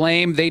are to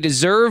blame. They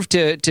deserve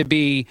to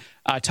be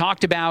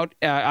talked about.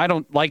 I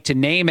don't like to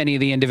name any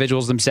of the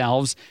individuals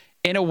themselves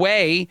in a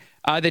way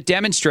that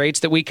demonstrates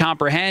that we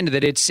comprehend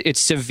that it's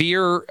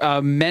severe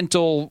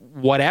mental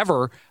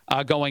whatever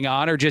going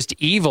on, or just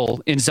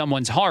evil in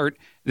someone's heart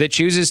that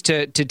chooses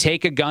to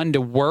take a gun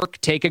to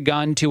work, take a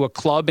gun to a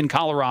club in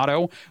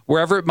Colorado,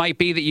 wherever it might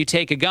be that you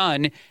take a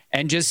gun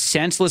and just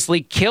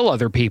senselessly kill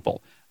other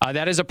people.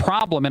 That is a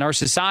problem in our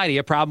society,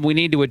 a problem we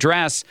need to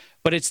address,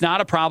 but it's not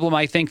a problem,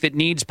 I think, that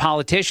needs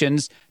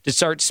politicians to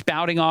start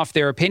spouting off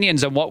their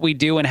opinions on what we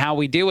do and how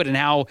we do it and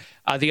how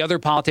the other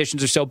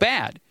politicians are so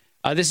bad.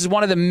 This is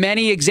one of the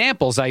many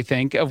examples, I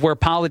think, of where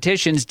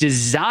politicians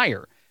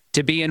desire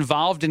to be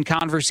involved in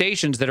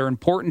conversations that are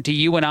important to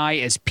you and I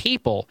as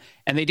people,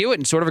 and they do it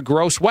in sort of a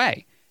gross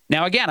way.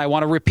 Now, again, I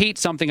want to repeat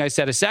something I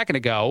said a second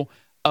ago.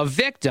 A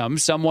victim,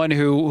 someone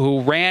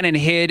who ran and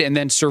hid and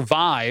then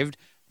survived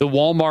the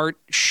Walmart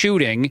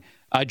shooting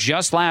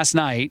just last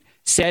night,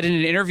 said in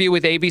an interview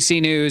with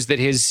ABC News that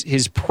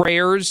his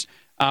prayers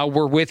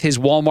were with his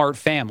Walmart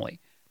family.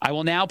 I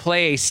will now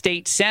play a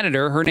state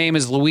senator. Her name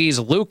is Louise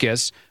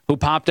Lucas, who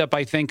popped up,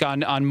 I think,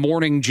 on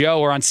Morning Joe,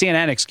 or on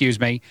CNN, excuse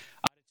me,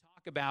 to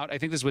talk about, I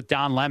think this is with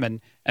Don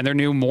Lemon and their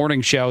new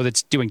morning show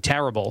that's doing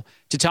terrible,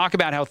 to talk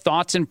about how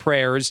thoughts and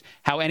prayers,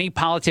 how any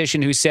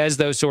politician who says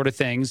those sort of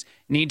things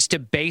needs to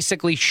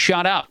basically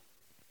shut up.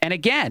 And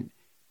again,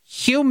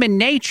 human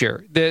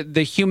nature,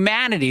 the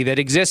humanity that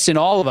exists in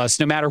all of us,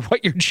 no matter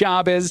what your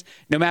job is,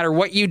 no matter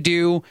what you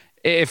do.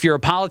 If you're a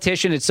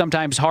politician, it's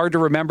sometimes hard to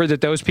remember that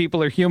those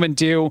people are human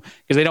too,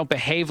 because they don't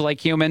behave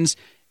like humans.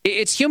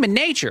 It's human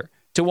nature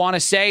to want to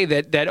say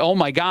that, oh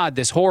my God,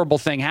 this horrible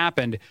thing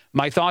happened.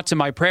 My thoughts and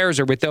my prayers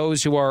are with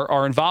those who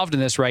are involved in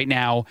this right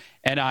now.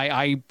 And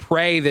I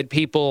pray that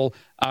people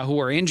who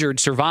are injured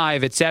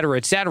survive, et cetera,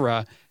 et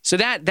cetera. So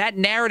that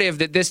narrative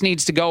that this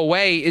needs to go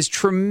away is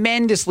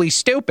tremendously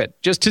stupid,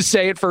 just to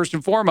say it first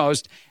and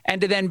foremost,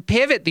 and to then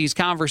pivot these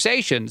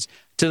conversations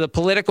to the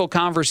political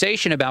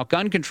conversation about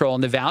gun control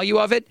and the value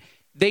of it.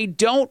 They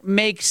don't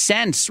make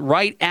sense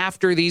right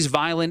after these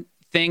violent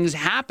things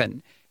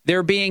happen.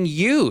 They're being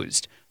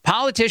used.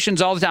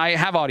 Politicians all the time, I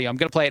have audio, I'm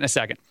going to play it in a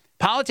second.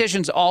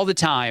 Politicians all the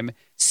time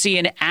see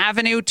an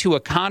avenue to a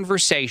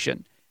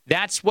conversation.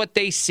 That's what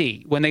they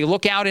see. When they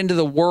look out into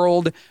the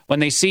world, when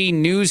they see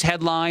news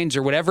headlines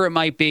or whatever it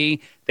might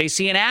be, they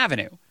see an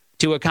avenue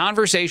to a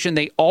conversation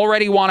they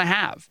already want to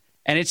have.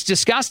 And it's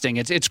disgusting.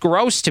 It's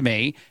gross to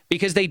me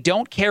because they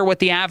don't care what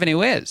the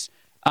avenue is.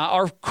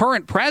 Our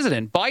current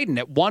president, Biden,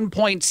 at one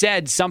point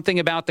said something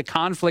about the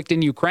conflict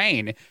in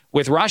Ukraine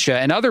with Russia,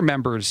 and other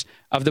members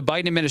of the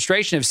Biden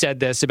administration have said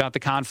this about the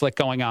conflict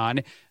going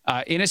on.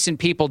 Innocent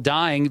people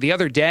dying. The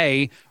other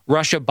day,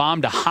 Russia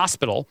bombed a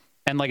hospital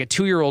and like a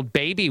 2-year-old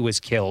baby was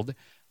killed.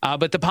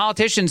 But the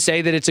politicians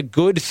say that it's a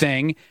good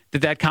thing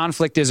that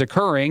conflict is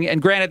occurring.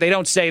 And granted, they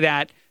don't say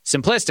that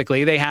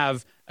simplistically. They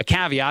have a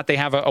caveat. They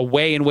have a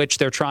way in which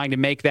they're trying to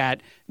make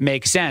that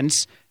make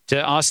sense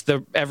to us,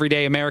 the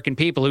everyday American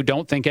people who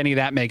don't think any of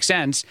that makes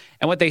sense.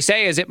 And what they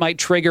say is it might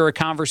trigger a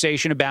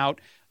conversation about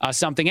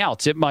something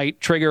else. It might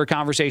trigger a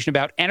conversation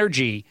about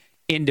energy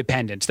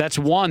independence. That's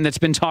one that's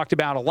been talked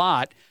about a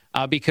lot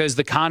because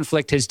the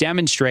conflict has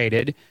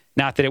demonstrated,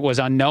 not that it was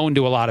unknown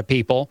to a lot of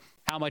people,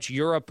 how much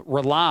Europe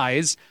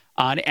relies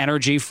on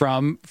energy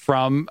from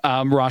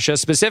Russia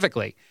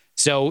specifically.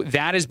 So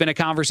that has been a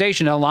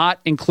conversation. A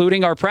lot,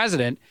 including our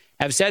president,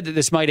 have said that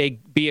this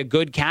might be a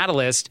good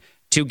catalyst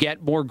to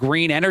get more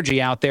green energy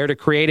out there to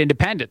create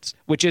independence,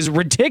 which is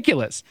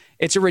ridiculous.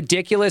 It's a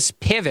ridiculous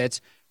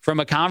pivot from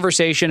a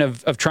conversation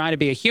of trying to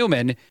be a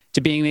human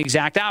to being the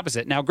exact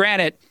opposite. Now,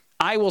 granted,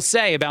 I will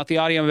say about the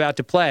audio I'm about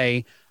to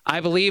play,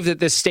 I believe that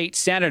this state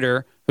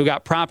senator who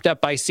got propped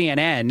up by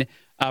CNN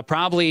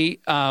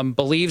probably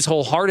believes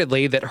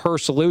wholeheartedly that her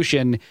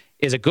solution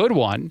is a good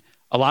one.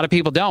 A lot of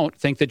people don't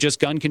think that just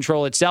gun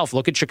control itself.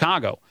 Look at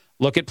Chicago.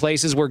 Look at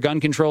places where gun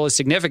control is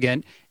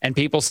significant and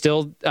people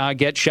still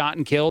get shot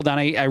and killed on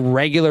a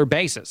regular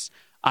basis.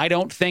 I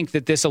don't think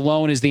that this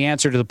alone is the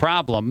answer to the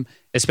problem,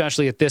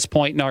 especially at this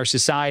point in our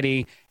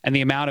society and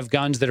the amount of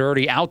guns that are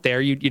already out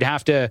there. You'd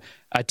have to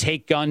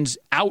take guns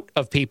out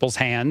of people's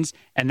hands,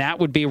 and that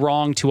would be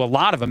wrong to a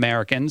lot of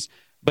Americans.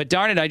 But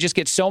darn it, I just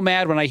get so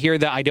mad when I hear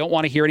that. I don't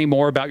want to hear any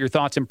more about your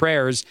thoughts and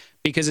prayers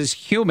because as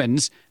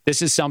humans,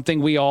 this is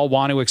something we all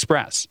want to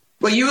express.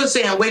 Well, you were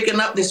saying waking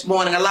up this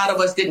morning, a lot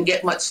of us didn't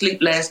get much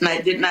sleep last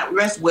night, did not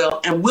rest well,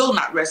 and will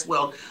not rest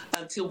well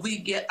until we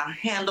get a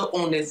handle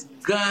on this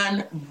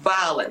gun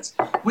violence.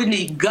 We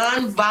need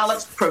gun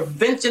violence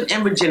prevention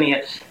in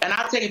Virginia. And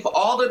I'll tell you, for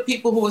all the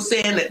people who are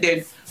saying that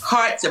their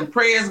hearts and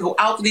prayers go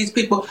out to these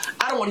people,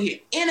 I don't want to hear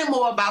any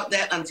more about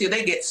that until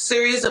they get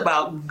serious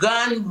about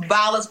gun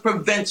violence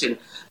prevention.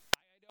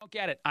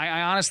 Get it.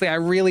 I honestly, I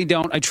really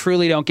don't. I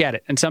truly don't get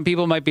it. And some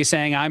people might be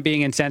saying I'm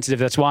being insensitive.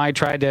 That's why I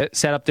tried to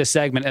set up this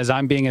segment as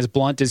I'm being as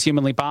blunt as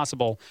humanly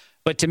possible.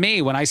 But to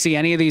me, when I see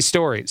any of these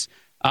stories,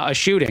 a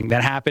shooting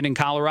that happened in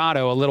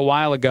Colorado a little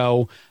while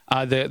ago,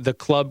 the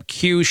Club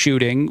Q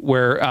shooting,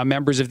 where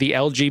members of the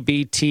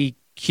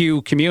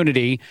LGBTQ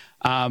community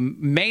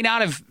may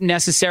not have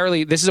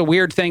necessarily, this is a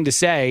weird thing to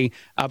say,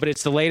 but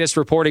it's the latest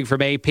reporting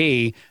from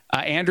AP.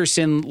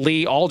 Anderson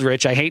Lee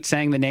Aldrich, I hate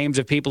saying the names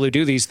of people who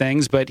do these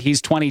things, but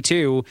he's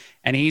 22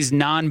 and he's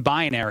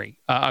non-binary,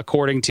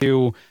 according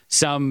to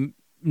some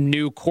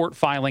new court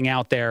filing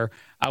out there,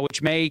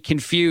 which may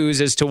confuse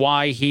as to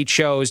why he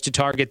chose to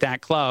target that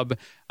club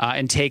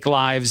and take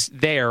lives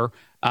there.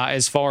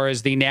 As far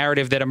as the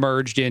narrative that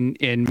emerged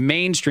in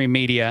mainstream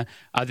media,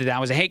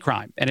 that was a hate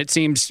crime. And it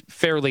seems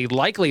fairly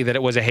likely that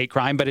it was a hate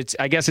crime, but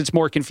I guess it's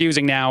more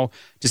confusing now,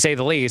 to say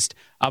the least.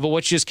 But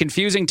what's just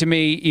confusing to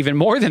me even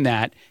more than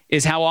that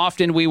is how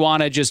often we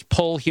want to just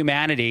pull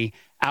humanity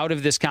out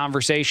of this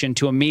conversation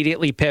to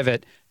immediately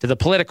pivot to the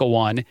political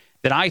one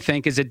that I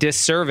think is a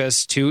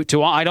disservice to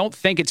all. I don't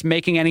think it's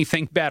making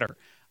anything better.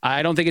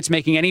 I don't think it's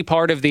making any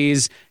part of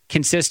these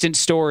consistent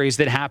stories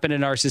that happen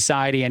in our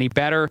society any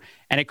better,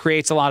 and it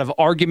creates a lot of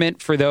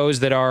argument for those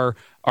that are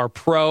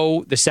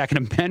pro the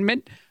Second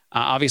Amendment.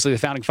 Obviously, the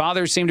Founding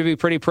Fathers seem to be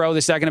pretty pro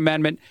the Second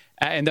Amendment,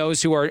 and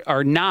those who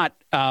are not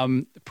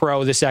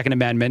pro the Second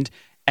Amendment.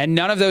 And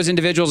none of those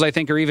individuals, I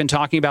think, are even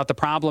talking about the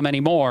problem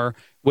anymore,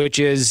 which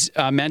is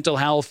mental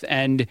health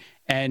and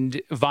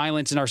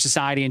violence in our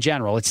society in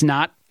general. It's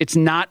not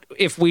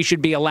if we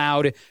should be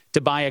allowed to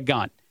buy a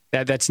gun.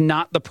 That's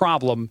not the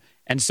problem,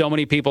 and so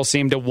many people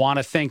seem to want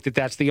to think that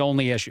that's the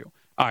only issue.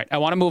 All right, I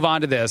want to move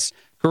on to this.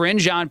 Karine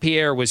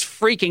Jean-Pierre was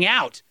freaking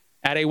out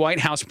at a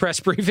White House press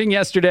briefing the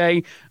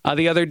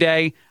other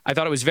day. I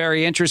thought it was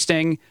very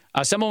interesting.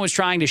 Someone was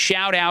trying to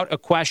shout out a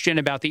question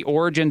about the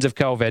origins of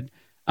COVID.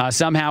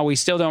 Somehow we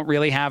still don't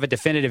really have a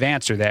definitive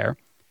answer there.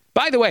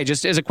 By the way,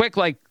 just as a quick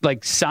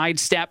like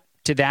sidestep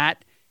to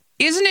that,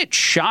 isn't it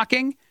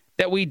shocking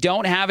that we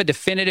don't have a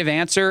definitive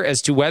answer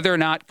as to whether or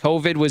not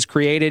COVID was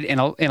created in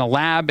a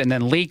lab and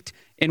then leaked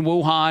in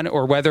Wuhan,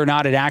 or whether or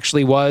not it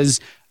actually was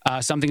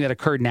something that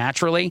occurred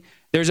naturally?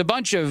 There's a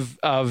bunch of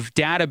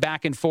data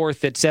back and forth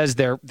that says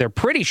they're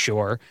pretty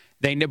sure,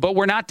 but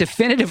we're not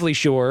definitively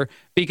sure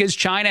because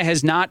China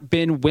has not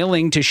been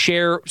willing to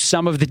share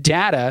some of the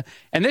data.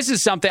 And this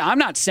is something, I'm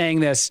not saying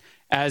this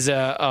as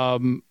a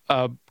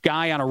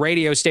guy on a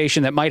radio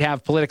station that might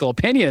have political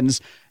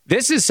opinions.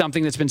 This is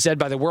something that's been said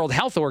by the World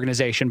Health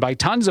Organization, by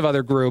tons of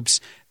other groups,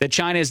 that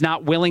China is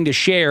not willing to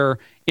share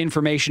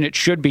information it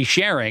should be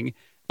sharing.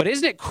 But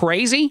isn't it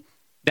crazy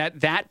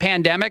that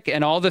pandemic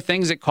and all the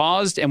things it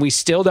caused, and we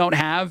still don't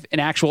have an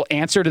actual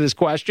answer to this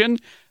question?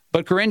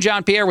 But Karine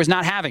Jean-Pierre was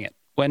not having it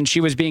when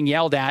she was being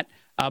yelled at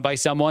by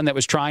someone that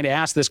was trying to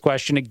ask this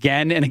question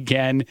again and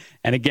again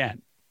and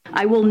again.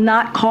 I will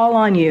not call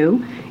on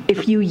you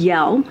if you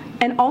yell.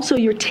 And also,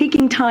 you're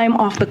taking time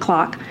off the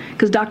clock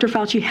because Dr.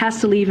 Fauci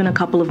has to leave in a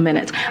couple of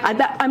minutes.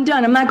 I'm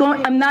done.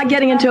 I'm not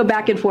getting into a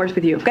back and forth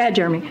with you. Go ahead,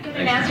 Jeremy.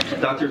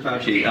 Dr.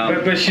 Fauci,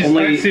 but she's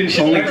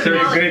only 30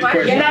 great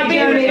questions. You're not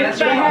being me. Go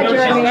ahead,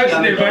 Jeremy.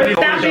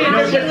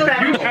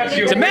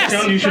 It's a mess.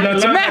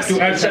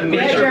 It's a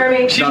mess.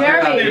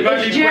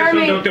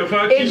 Jeremy.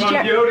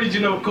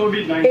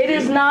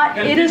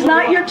 It is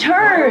not your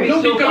turn.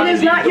 It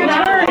is not your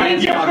turn.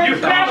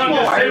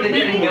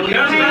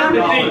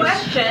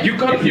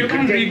 You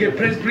can't read a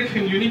press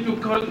briefing. You need to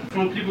call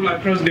from people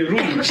across the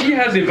room. She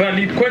has a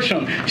valid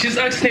question. She's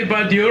asking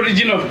about the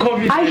origin of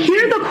COVID. I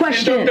hear the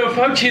question. Dr.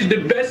 Fauci is the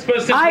best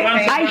person to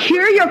answer. I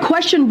hear your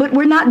question, but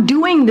we're not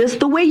doing this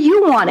the way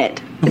you want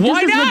it.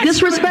 Why not? This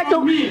is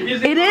disrespectful.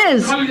 It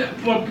is.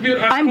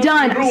 I'm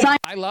done.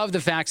 I love the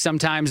fact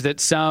sometimes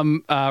that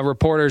some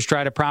reporters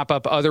try to prop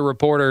up other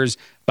reporters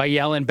by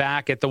yelling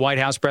back at the White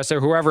House press or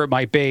whoever it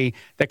might be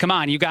that, come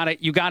on, you got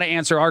to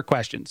answer our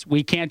questions.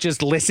 We can't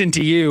just listen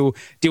to you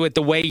do it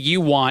the way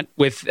you want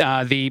with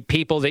the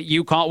people that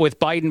you call, with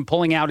Biden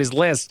pulling out his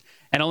list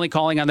and only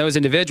calling on those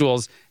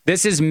individuals.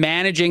 This is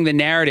managing the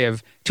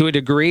narrative to a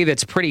degree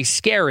that's pretty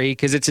scary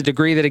because it's a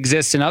degree that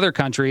exists in other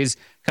countries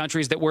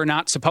that we're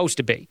not supposed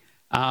to be.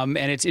 And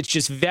it's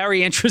just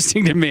very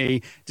interesting to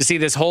me to see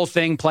this whole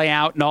thing play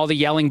out and all the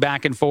yelling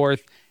back and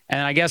forth.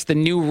 And I guess the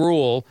new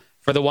rule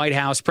for the White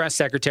House press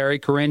secretary,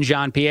 Karine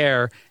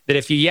Jean-Pierre, that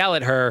if you yell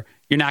at her,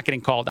 you're not getting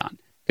called on.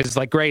 Because it's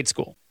like grade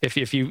school.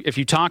 If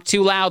you talk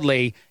too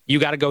loudly, you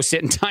got to go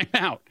sit in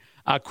timeout.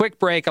 Quick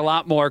break, a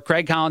lot more.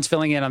 Craig Collins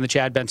filling in on the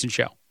Chad Benson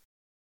Show.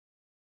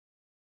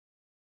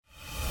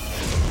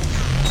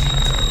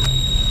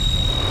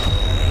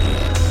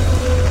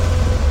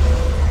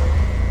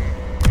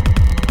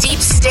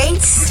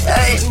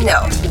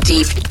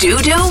 deep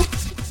doo-doo?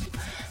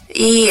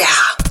 Yeah.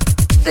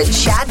 The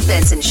Chad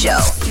Benson Show.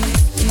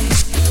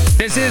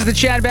 This is the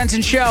Chad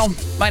Benson Show.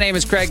 My name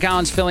is Craig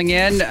Collins filling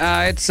in.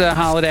 It's a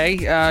holiday,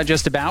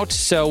 just about,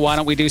 so why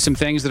don't we do some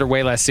things that are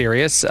way less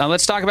serious?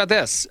 Let's talk about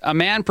this. A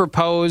man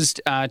proposed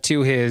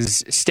to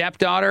his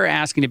stepdaughter,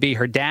 asking to be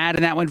her dad,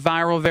 and that went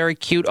viral. Very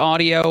cute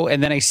audio.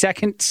 And then a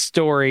second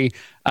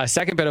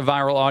bit of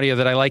viral audio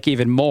that I like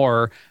even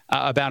more,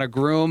 about a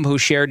groom who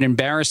shared an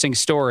embarrassing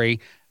story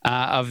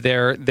of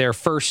their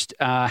first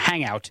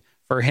hangout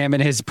for him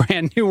and his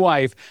brand new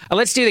wife.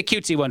 Let's do the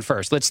cutesy one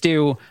first. Let's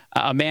do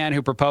a man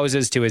who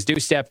proposes to his new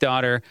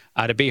stepdaughter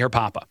to be her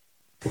papa.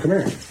 Well, come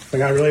here. I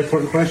got a really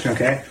important question,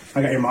 okay?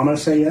 I got your mama to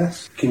say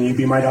yes. Can you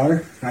be my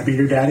daughter? Can I be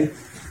your daddy?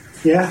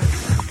 Yeah?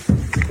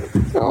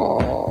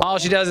 Aww. All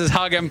she does is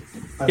hug him,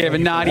 give a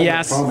nod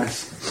yes.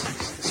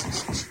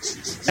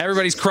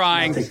 Everybody's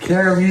crying. I'll take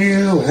care of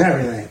you and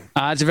everything.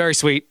 It's a very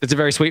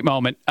sweet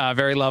moment,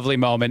 very lovely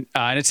moment.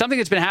 And it's something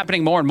that's been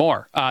happening more and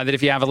more, that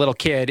if you have a little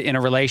kid in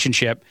a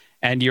relationship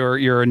and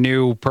you're a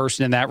new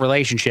person in that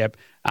relationship,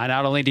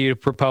 not only do you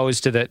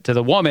propose to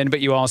the woman, but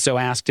you also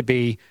ask to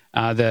be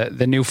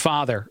the new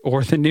father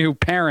or the new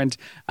parent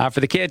for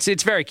the kids.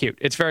 It's very cute.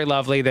 It's very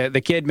lovely.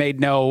 The kid made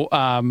no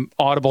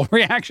audible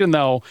reaction,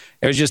 though.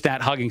 It was just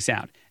that hugging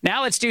sound.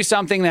 Now let's do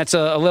something that's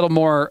a little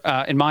more,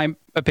 in my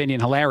opinion,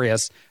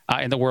 hilarious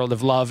in the world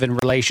of love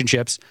and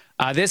relationships.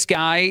 This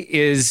guy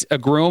is a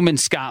groom in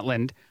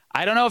Scotland.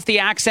 I don't know if the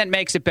accent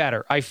makes it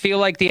better. I feel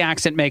like the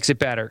accent makes it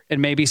better,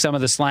 and maybe some of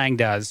the slang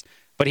does.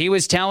 But he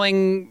was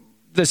telling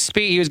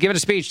he was giving a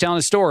speech, telling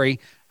a story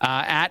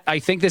I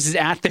think this is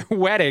at their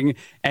wedding,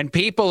 and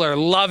people are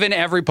loving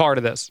every part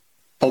of this.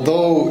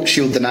 Although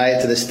she'll deny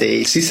it to this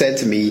day, she said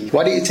to me,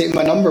 "Why don't you take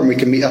my number and we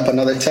can meet up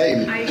another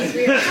time?"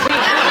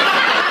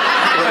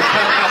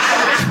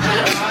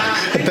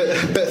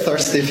 a bit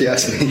thirsty, if you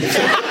ask me.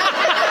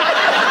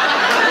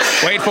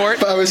 Wait for it.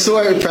 But I was so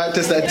out of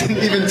practice that I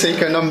didn't even take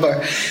her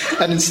number,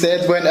 and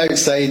instead went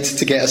outside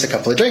to get us a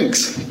couple of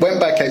drinks. Went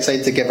back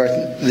outside to give her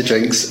the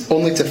drinks,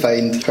 only to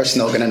find her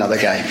snogging another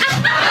guy.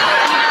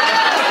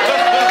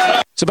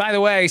 So, by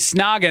the way,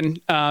 snogging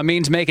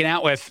means making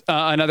out with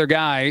another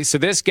guy. So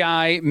this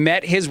guy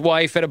met his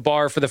wife at a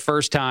bar for the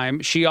first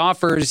time. She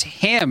offers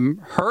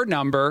him her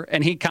number,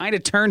 and he kind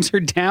of turns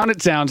her down,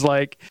 it sounds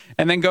like,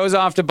 and then goes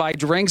off to buy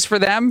drinks for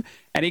them.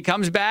 And he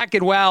comes back,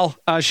 and, well,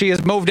 she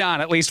has moved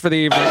on, at least for the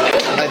evening.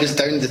 I just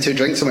downed the 2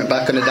 drinks and went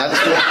back on the dance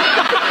floor.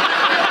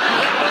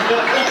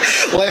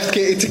 Left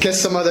Katie to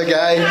kiss some other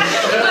guy.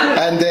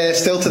 And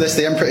still to this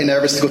day, I'm pretty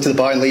nervous to go to the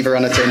bar and leave her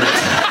unattended.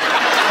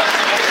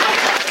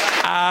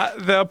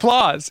 The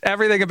applause,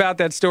 everything about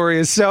that story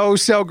is so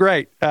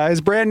great.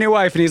 His brand new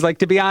wife, and he's like,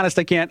 to be honest,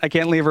 I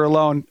can't leave her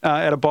alone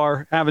at a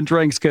bar having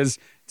drinks because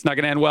it's not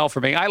going to end well for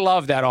me. I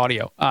love that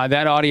audio.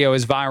 That audio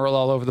is viral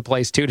all over the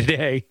place too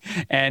today,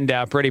 and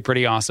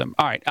pretty awesome.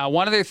 All right,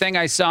 one other thing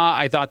I saw,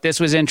 I thought this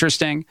was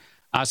interesting.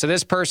 So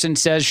this person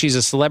says she's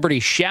a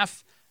celebrity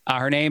chef.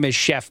 Her name is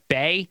Chef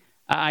Bay,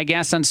 I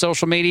guess, on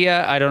social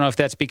media. I don't know if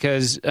that's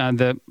because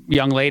the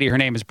young lady, her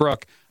name is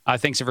Brooke,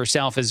 thinks of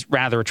herself as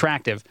rather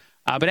attractive.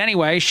 But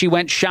anyway, she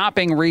went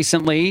shopping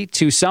recently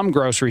to some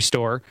grocery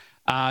store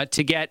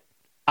to get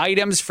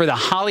items for the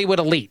Hollywood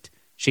elite.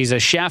 She's a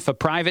chef, a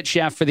private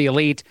chef for the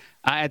elite.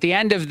 At the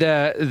end of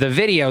the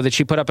video that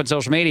she put up on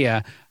social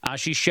media,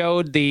 she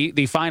showed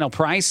the final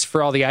price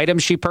for all the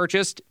items she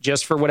purchased,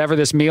 just for whatever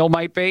this meal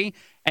might be.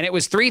 And it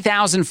was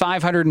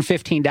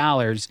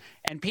 $3,515.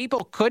 And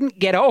people couldn't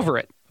get over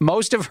it.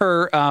 Most of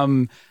her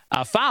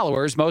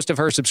followers, most of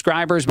her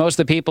subscribers, most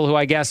of the people who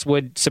I guess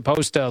would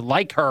supposed to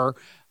like her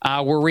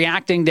were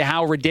reacting to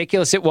how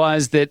ridiculous it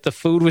was that the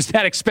food was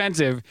that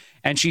expensive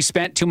and she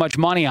spent too much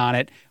money on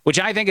it, which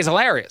I think is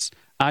hilarious.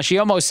 She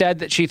almost said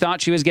that she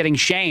thought she was getting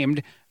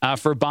shamed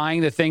for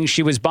buying the things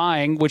she was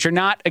buying, which are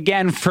not,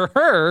 again, for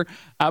her,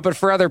 but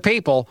for other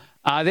people.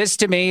 This,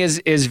 to me,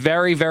 is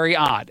very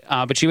odd.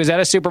 But she was at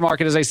a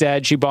supermarket, as I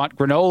said. She bought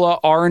granola,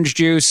 orange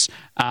juice,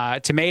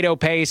 tomato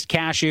paste,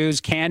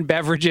 cashews, canned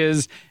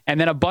beverages, and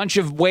then a bunch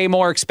of way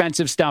more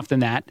expensive stuff than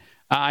that.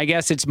 I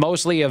guess it's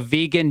mostly a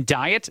vegan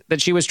diet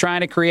that she was trying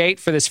to create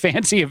for this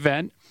fancy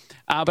event.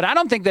 But I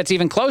don't think that's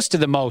even close to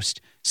the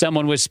most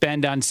someone would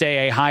spend on,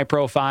 say, a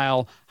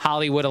high-profile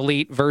Hollywood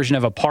elite version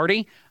of a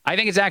party. I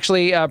think it's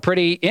actually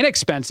pretty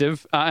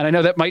inexpensive, and I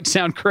know that might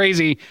sound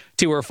crazy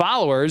to her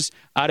followers,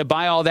 to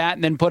buy all that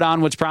and then put on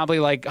what's probably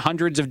like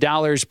hundreds of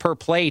dollars per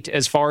plate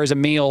as far as a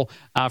meal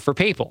for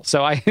people.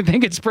 So I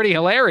think it's pretty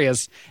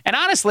hilarious. And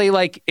honestly,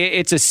 like,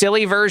 it's a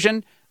silly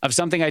version of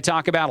something I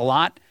talk about a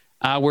lot,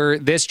 where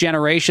this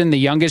generation, the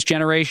youngest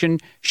generation,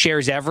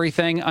 shares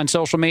everything on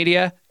social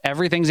media.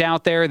 Everything's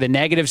out there, the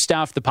negative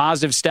stuff, the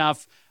positive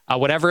stuff,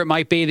 whatever it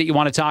might be that you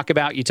want to talk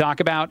about, you talk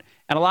about.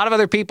 And a lot of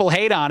other people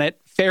hate on it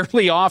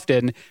fairly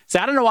often. So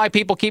I don't know why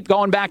people keep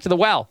going back to the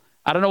well.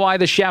 I don't know why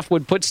the chef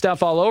would put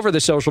stuff all over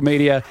the social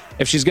media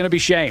if she's going to be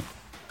shamed.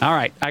 All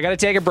right, I got to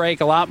take a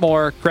break. A lot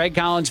more. Craig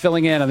Collins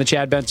filling in on the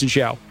Chad Benson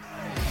Show.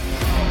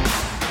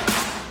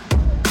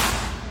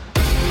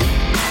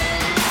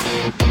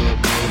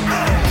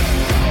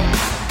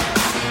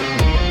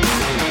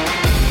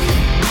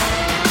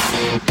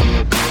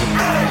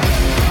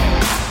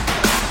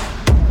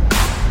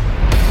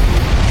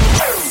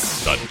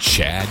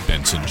 Chad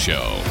Benson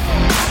Show.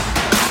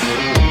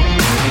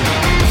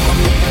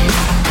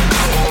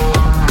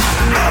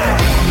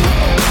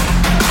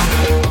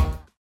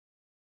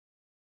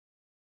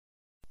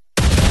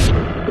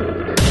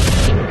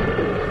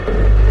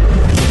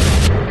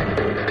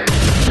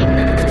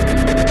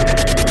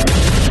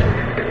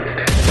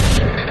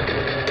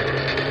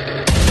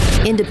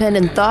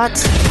 Independent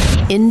thoughts,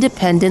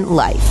 independent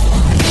life.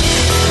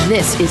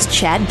 This is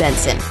Chad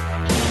Benson.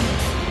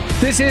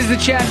 This is the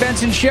Chad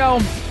Benson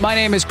Show. My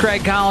name is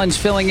Craig Collins,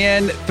 filling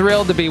in.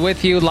 Thrilled to be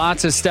with you.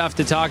 Lots of stuff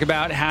to talk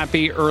about.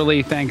 Happy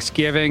early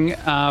Thanksgiving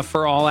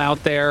for all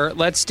out there.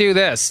 Let's do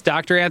this.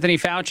 Dr. Anthony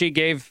Fauci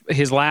gave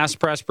his last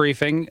press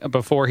briefing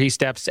before he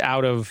steps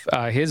out of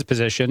his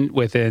position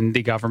within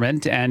the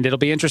government, and it'll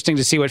be interesting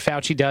to see what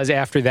Fauci does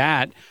after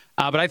that.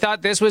 But I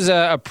thought this was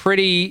a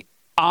pretty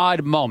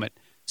odd moment.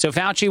 So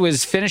Fauci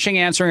was finishing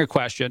answering a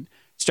question,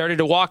 started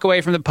to walk away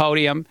from the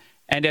podium,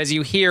 and as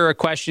you hear, a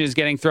question is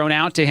getting thrown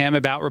out to him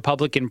about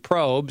Republican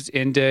probes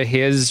into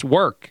his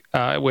work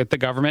with the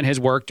government, his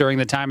work during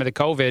the time of the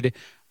COVID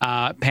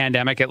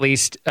pandemic, at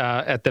least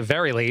at the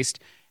very least.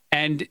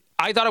 And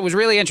I thought it was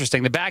really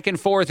interesting. The back and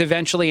forth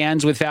eventually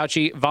ends with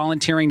Fauci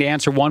volunteering to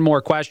answer one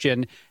more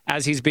question,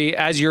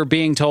 as you're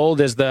being told,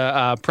 as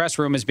the press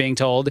room is being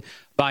told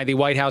by the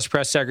White House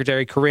press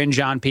secretary Karine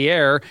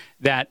Jean-Pierre,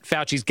 that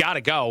Fauci's got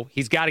to go.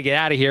 He's got to get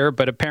out of here,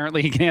 but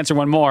apparently he can answer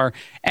one more.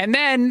 And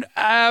then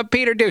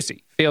Peter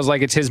Doocy feels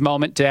like it's his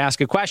moment to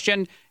ask a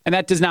question, and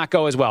that does not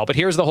go as well. But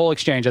here's the whole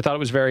exchange. I thought it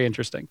was very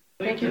interesting.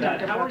 Thank you,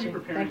 Dr. How are you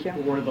preparing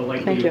for the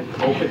likely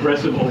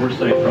aggressive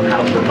oversight from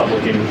House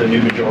Republicans, the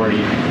new majority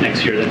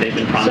next year that they've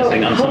been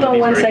promising? So, hold on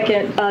one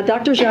second.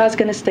 Dr. Jha is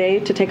going to stay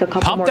to take a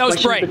couple more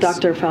questions, brakes. but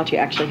Dr. Fauci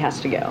actually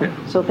has to go.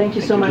 So thank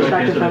you so much,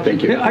 Dr. Fauci.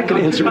 Thank you. I can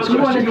answer his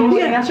question. You want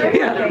to answer it?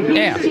 Yeah. Okay.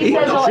 Yeah. He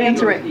says I'll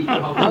answer it. Okay,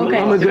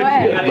 go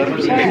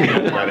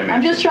ahead.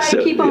 I'm just trying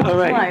to keep him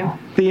on time.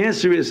 The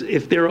answer is,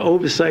 if there are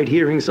oversight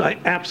hearings, I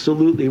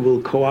absolutely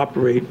will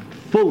cooperate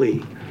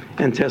fully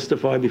and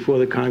testify before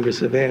the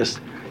Congress if asked.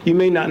 You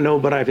may not know,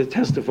 but I've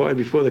testified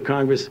before the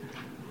Congress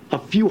a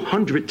few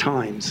hundred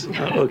times,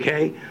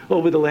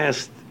 over the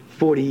last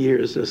 40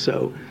 years or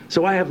so.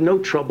 So I have no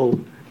trouble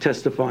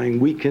testifying.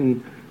 We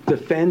can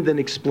defend and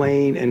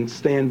explain and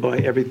stand by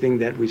everything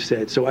that we've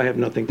said. So I have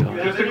nothing to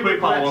hide. Just a quick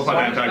follow-up on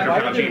that,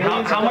 Dr. Fauci.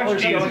 How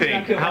much do you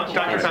think,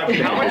 Dr.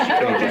 Fauci, how much,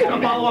 just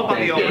a follow-up on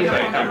the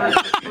oversight?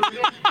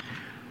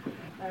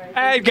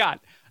 Hey, God.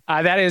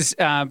 That is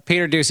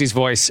Peter Doocy's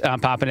voice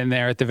popping in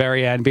there at the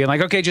very end, being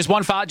like, "Okay, just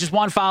one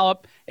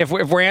follow-up. If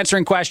we're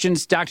answering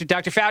questions,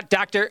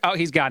 oh,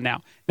 he's gone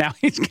now. Now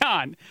he's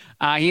gone.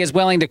 He is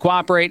willing to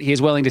cooperate. He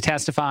is willing to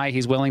testify.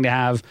 He's willing to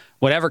have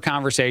whatever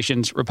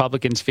conversations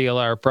Republicans feel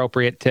are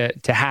appropriate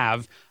to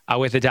have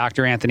with the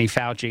Dr. Anthony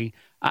Fauci.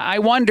 I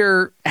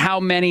wonder how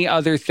many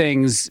other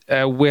things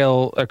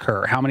will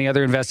occur. How many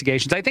other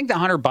investigations? I think the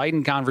Hunter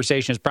Biden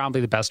conversation is probably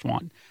the best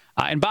one.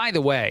 And by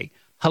the way,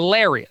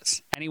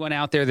 hilarious. Anyone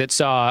out there that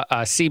saw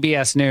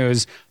CBS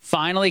News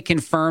finally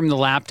confirm the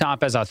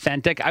laptop as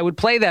authentic? I would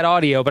play that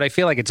audio, but I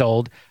feel like it's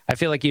old. I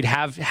feel like you'd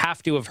have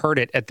to have heard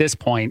it at this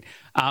point.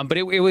 But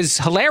it was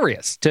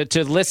hilarious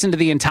to listen to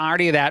the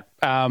entirety of that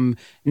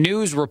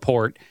news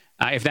report,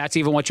 if that's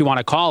even what you want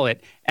to call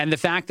it. And the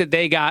fact that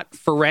they got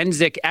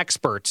forensic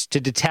experts to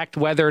detect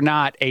whether or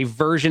not a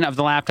version of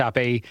the laptop,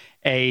 a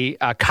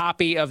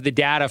copy of the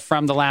data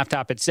from the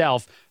laptop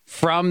itself,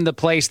 from the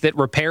place that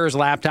repairs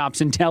laptops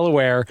in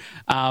Delaware,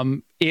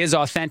 is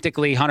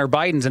authentically Hunter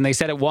Biden's. And they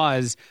said it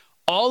was.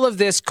 All of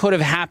this could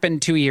have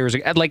happened 2 years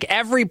ago. Like,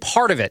 every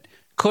part of it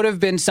could have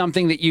been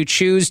something that you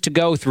choose to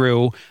go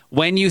through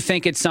when you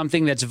think it's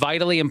something that's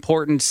vitally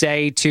important,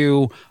 say,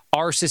 to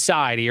our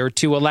society or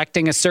to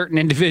electing a certain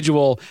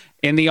individual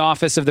in the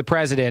office of the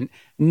president.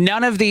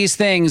 None of these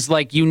things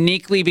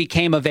uniquely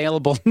became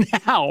available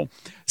now.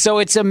 So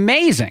it's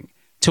amazing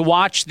to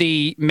watch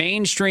the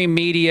mainstream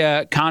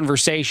media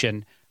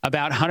conversation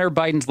about Hunter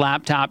Biden's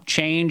laptop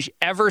change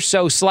ever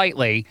so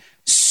slightly,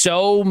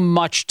 so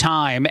much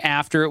time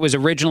after it was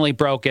originally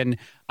broken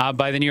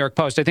by the New York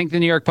Post. I think the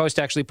New York Post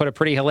actually put a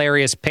pretty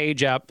hilarious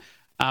page up,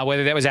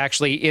 whether that was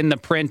actually in the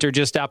print or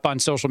just up on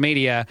social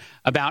media,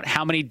 about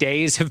how many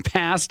days have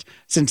passed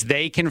since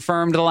they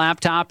confirmed the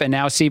laptop, and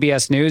now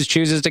CBS News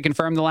chooses to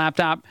confirm the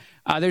laptop.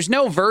 There's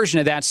no version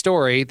of that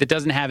story that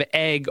doesn't have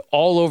egg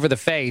all over the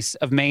face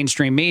of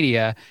mainstream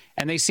media,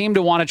 and they seem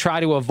to want to try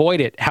to avoid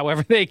it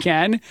however they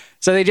can.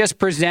 So they just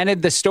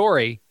presented the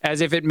story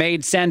as if it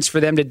made sense for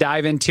them to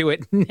dive into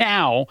it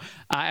now,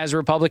 as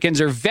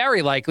Republicans are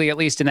very likely, at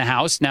least in the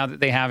House, now that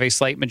they have a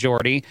slight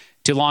majority,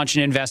 to launch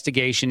an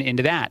investigation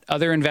into that.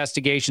 Other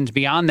investigations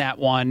beyond that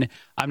one,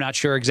 I'm not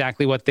sure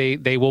exactly what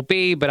they will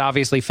be, but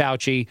obviously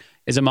Fauci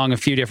is among a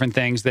few different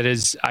things that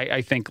is,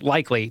 I think,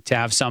 likely to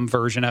have some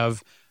version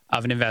of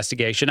an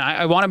investigation.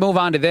 I want to move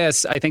on to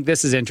this. I think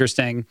this is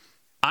interesting.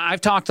 I've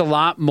talked a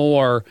lot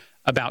more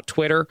about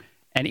Twitter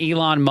and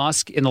Elon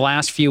Musk in the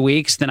last few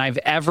weeks than I've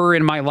ever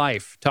in my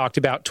life talked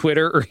about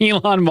Twitter or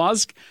Elon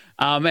Musk.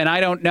 And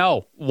I don't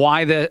know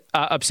why the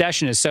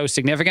obsession is so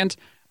significant.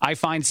 I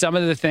find some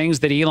of the things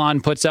that Elon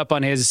puts up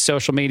on his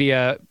social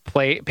media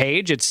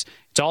page, it's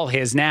all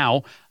his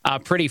now,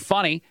 pretty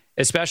funny,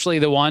 especially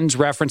the ones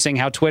referencing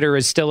how Twitter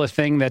is still a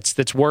thing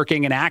that's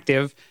working and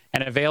active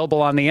and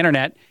available on the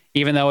internet,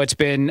 even though it's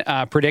been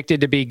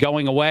predicted to be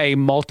going away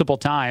multiple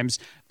times.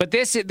 But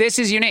this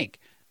is unique.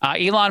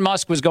 Elon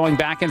Musk was going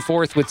back and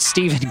forth with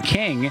Stephen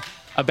King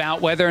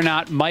about whether or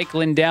not Mike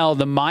Lindell,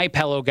 the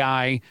MyPillow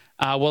guy,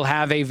 will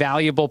have a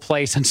valuable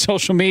place on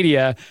social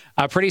media.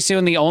 Pretty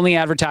soon, the only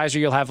advertiser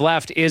you'll have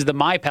left is the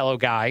MyPillow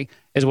guy,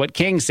 is what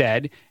King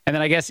said. And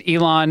then I guess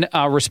Elon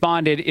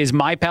responded, is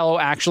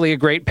MyPillow actually a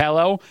great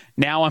pillow?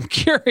 Now I'm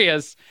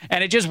curious.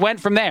 And it just went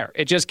from there.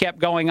 It just kept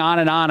going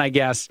on, I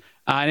guess.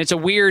 And it's a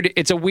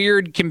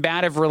weird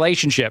combative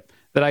relationship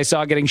that I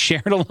saw getting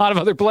shared a lot of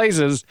other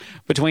places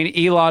between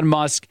Elon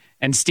Musk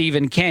and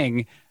Stephen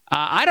King.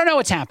 I don't know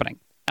what's happening.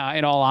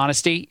 In all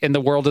honesty, in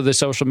the world of the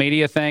social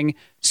media thing,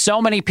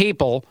 so many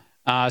people,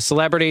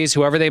 celebrities,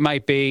 whoever they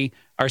might be,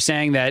 are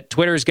saying that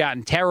Twitter's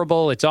gotten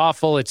terrible. It's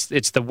awful.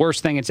 It's the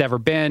worst thing it's ever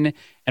been,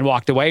 and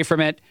walked away from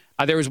it.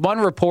 There was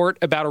one report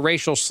about a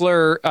racial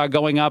slur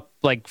going up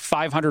like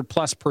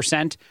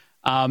 500+%.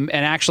 And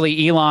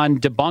actually,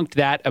 Elon debunked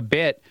that a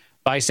bit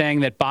by saying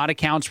that bot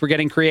accounts were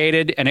getting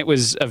created, and it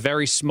was a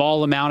very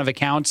small amount of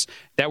accounts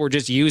that were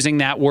just using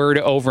that word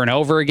over and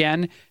over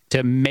again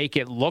to make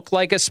it look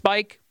like a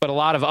spike. But a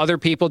lot of other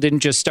people didn't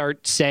just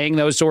start saying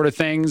those sort of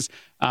things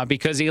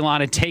because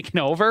Elon had taken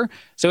over.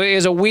 So it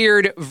is a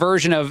weird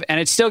version of, and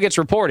it still gets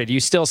reported.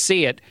 You still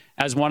see it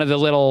as one of the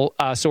little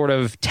sort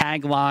of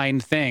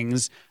tagline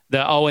things,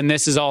 and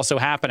this is also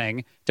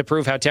happening to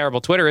prove how terrible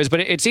Twitter is.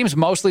 But it seems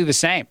mostly the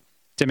same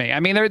to me. I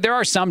mean, there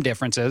are some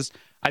differences.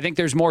 I think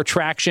there's more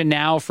traction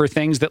now for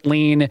things that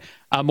lean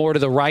more to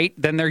the right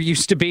than there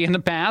used to be in the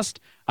past.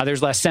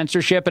 There's less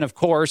censorship. And of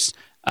course,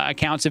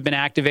 accounts have been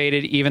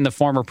activated. Even the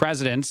former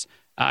president's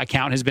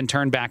account has been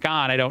turned back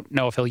on. I don't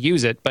know if he'll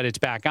use it, but it's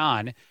back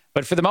on.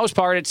 But for the most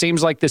part, it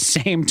seems like the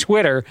same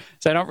Twitter.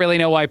 So I don't really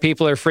know why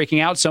people are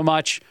freaking out so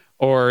much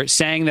or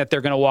saying that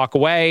they're going to walk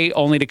away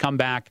only to come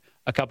back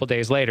a couple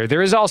days later.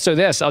 There is also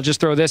this. I'll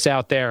just throw this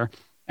out there,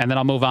 and then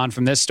I'll move on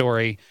from this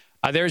story.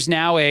 There's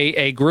now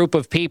a group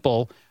of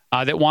people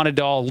that wanted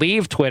to all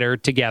leave Twitter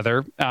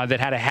together,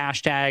 that had a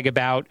hashtag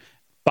about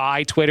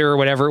buy Twitter or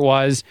whatever it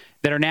was,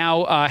 that are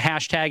now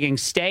hashtagging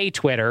stay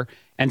Twitter.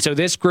 And so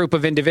this group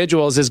of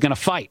individuals is going to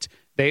fight.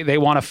 They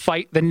want to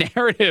fight the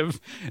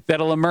narrative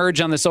that'll emerge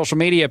on the social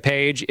media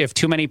page if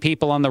too many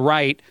people on the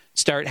right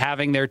start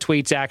having their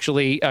tweets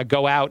actually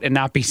go out and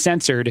not be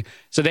censored.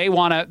 So they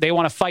want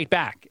to fight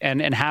back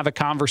and have a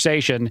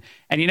conversation.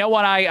 And you know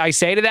what I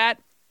say to that?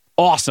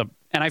 Awesome.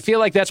 And I feel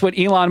like that's what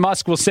Elon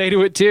Musk will say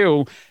to it,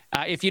 too.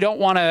 If you don't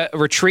want to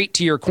retreat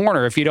to your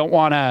corner, if you don't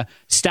want to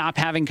stop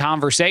having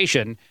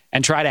conversation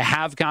and try to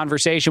have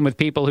conversation with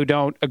people who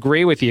don't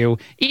agree with you,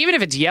 even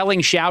if it's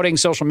yelling, shouting,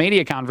 social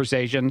media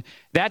conversation,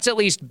 that's at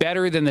least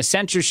better than the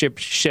censorship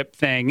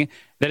thing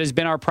that has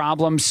been our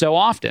problem so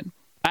often.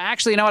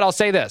 Actually, you know what? I'll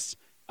say this.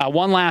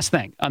 One last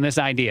thing on this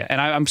idea.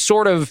 And I'm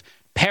sort of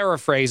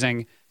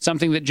paraphrasing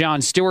something that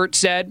Jon Stewart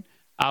said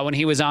when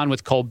he was on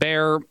with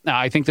Colbert.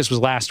 I think this was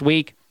last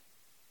week.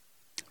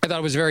 I thought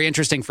it was very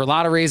interesting for a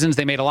lot of reasons.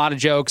 They made a lot of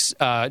jokes.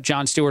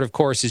 Jon Stewart, of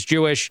course, is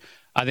Jewish.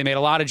 They made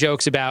a lot of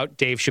jokes about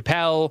Dave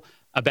Chappelle,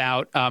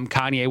 about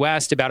Kanye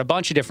West, about a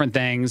bunch of different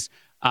things,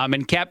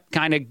 and kept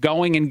kind of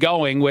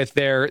going with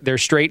their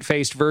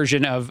straight-faced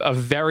version of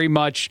very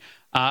much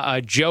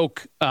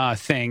joke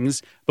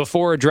things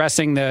before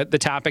addressing the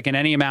topic in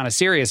any amount of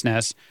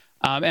seriousness.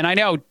 And I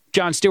know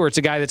Jon Stewart's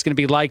a guy that's going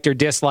to be liked or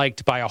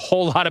disliked by a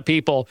whole lot of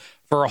people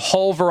for a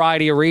whole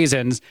variety of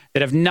reasons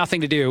that have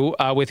nothing to do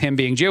with him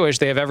being Jewish.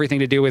 They have everything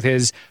to do with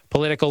his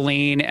political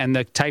lean and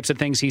the types of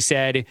things he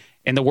said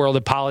in the world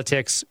of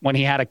politics when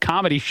he had a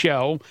comedy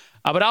show.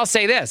 But I'll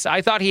say this.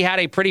 I thought he had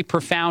a pretty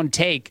profound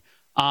take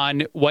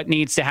on what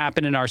needs to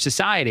happen in our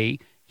society.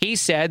 He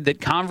said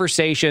that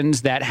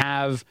conversations that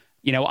have,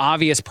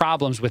 obvious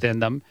problems within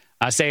them,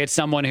 say it's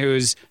someone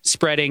who's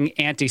spreading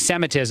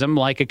anti-Semitism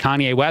like a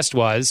Kanye West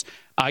was,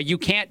 you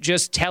can't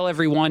just tell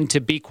everyone to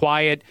be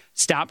quiet,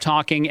 stop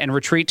talking, and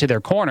retreat to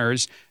their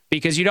corners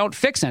because you don't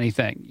fix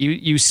anything.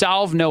 You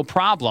solve no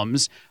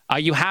problems.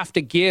 You have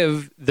to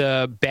give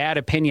the bad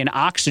opinion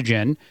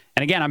oxygen.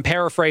 And again, I'm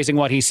paraphrasing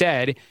what he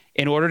said,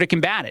 in order to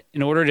combat it,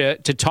 in order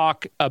to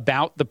talk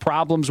about the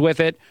problems with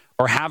it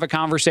or have a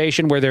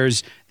conversation where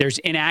there's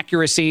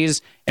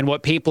inaccuracies in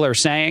what people are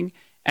saying.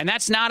 And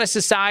that's not a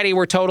society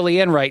we're totally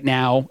in right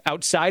now,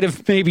 outside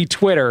of maybe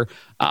Twitter.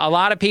 A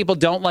lot of people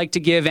don't like to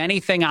give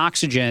anything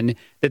oxygen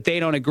that they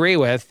don't agree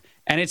with,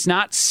 and it's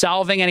not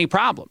solving any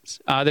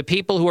problems. The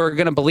people who are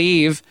going to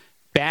believe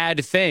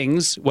bad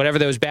things, whatever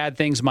those bad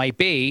things might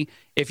be,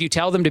 if you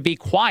tell them to be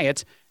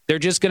quiet, they're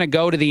just going to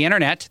go to the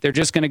internet. They're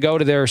just going to go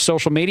to their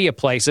social media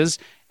places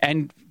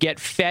and get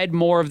fed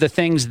more of the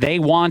things they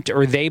want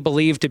or they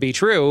believe to be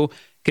true,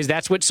 because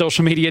that's what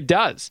social media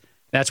does.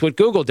 That's what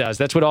Google does.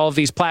 That's what all of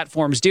these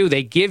platforms do.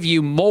 They give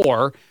you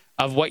more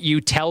of what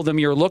you tell them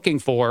you're looking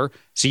for,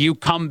 so you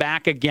come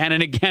back again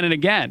and again and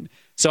again.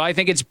 So I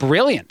think it's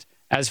brilliant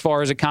as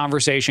far as a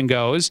conversation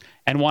goes,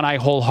 and one I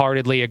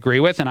wholeheartedly agree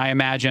with, and I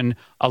imagine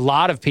a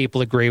lot of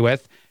people agree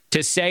with,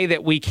 to say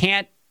that we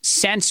can't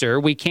censor,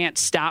 we can't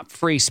stop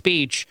free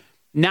speech,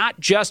 not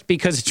just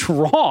because it's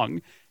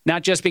wrong,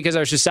 not just because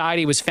our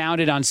society was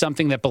founded on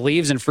something that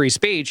believes in free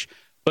speech,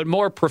 but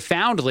more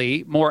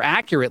profoundly, more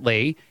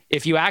accurately,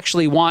 if you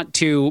actually want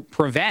to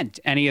prevent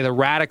any of the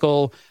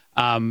radical,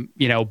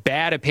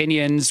 bad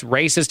opinions,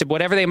 racist,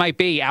 whatever they might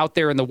be out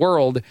there in the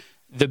world,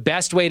 the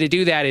best way to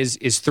do that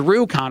is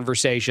through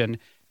conversation,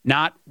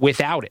 not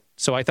without it.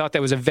 So I thought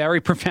that was a very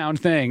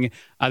profound thing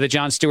that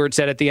Jon Stewart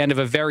said at the end of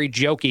a very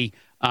jokey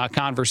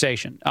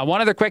conversation.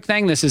 One other quick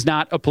thing. This is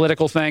not a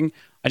political thing.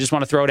 I just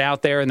want to throw it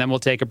out there, and then we'll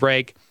take a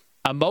break.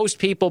 Most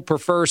people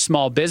prefer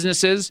small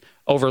businesses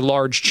over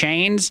large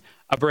chains.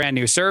 A brand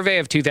new survey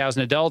of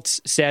 2,000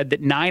 adults said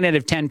that 9 out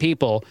of 10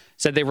 people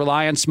said they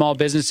rely on small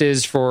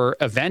businesses for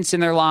events in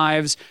their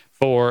lives,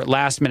 for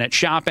last-minute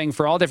shopping,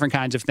 for all different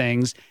kinds of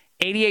things.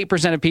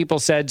 88% of people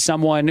said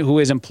someone who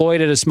is employed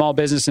at a small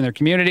business in their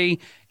community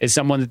is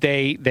someone that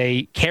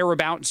they care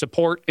about and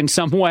support in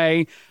some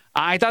way.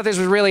 I thought this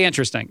was really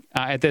interesting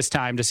at this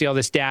time to see all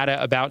this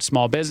data about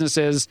small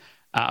businesses.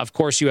 Of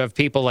course, you have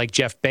people like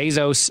Jeff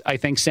Bezos, I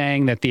think,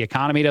 saying that the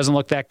economy doesn't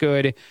look that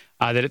good,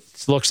 that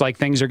it looks like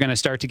things are going to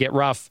start to get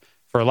rough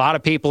for a lot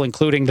of people,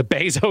 including the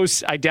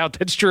Bezos. I doubt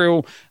that's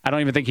true. I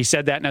don't even think he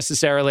said that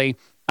necessarily.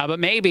 But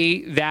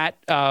maybe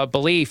that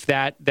belief,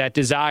 that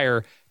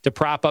desire to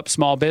prop up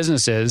small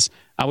businesses,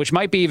 which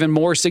might be even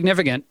more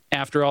significant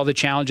after all the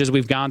challenges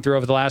we've gone through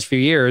over the last few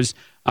years,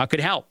 could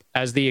help,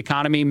 as the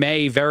economy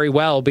may very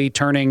well be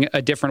turning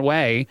a different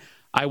way.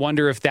 I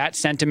wonder if that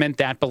sentiment,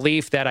 that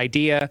belief, that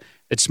idea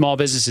that small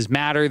businesses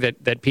matter,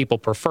 that people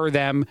prefer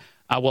them,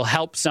 will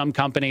help some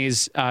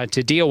companies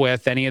to deal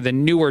with any of the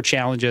newer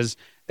challenges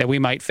that we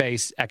might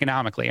face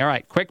economically. All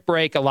right, quick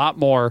break, a lot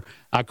more.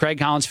 Craig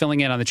Collins filling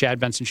in on the Chad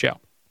Benson Show.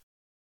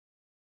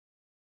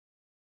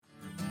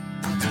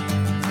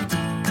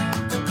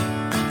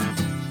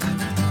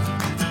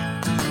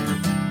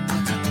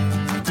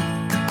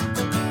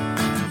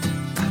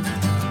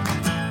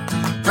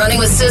 Running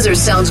with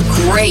scissors sounds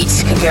great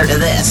compared to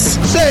this.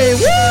 Say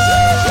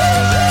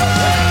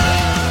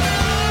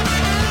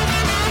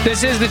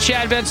This is the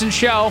Chad Benson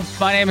Show.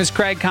 My name is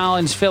Craig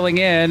Collins filling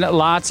in.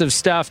 Lots of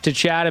stuff to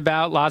chat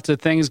about, lots of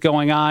things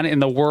going on in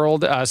the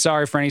world.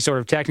 Sorry for any sort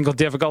of technical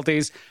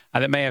difficulties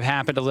that may have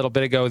happened a little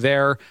bit ago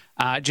there.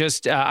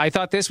 I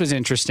thought this was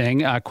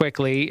interesting.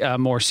 Quickly, a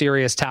more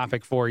serious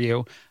topic for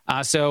you.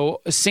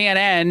 So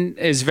CNN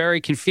is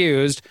very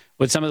confused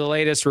with some of the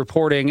latest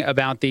reporting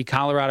about the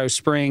Colorado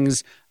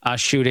Springs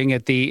shooting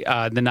at the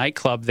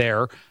nightclub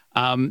there.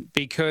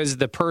 Because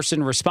the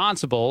person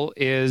responsible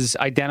is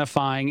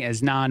identifying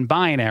as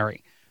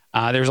non-binary.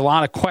 There's a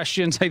lot of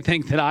questions, I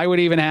think, that I would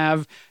even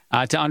have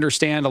to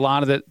understand a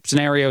lot of the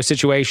scenario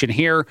situation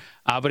here.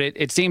 But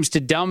it seems to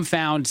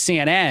dumbfound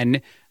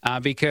CNN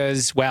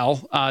because,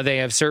 they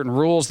have certain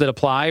rules that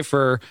apply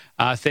for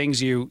things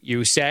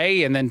you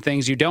say and then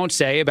things you don't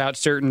say about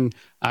certain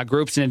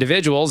groups and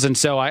individuals. And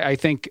so I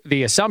think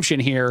the assumption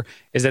here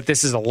is that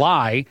this is a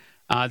lie.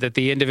 That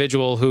the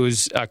individual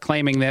who's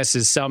claiming this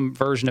is some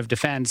version of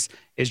defense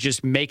is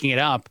just making it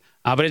up.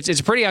 But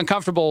it's a pretty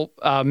uncomfortable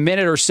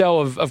minute or so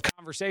of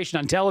conversation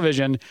on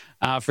television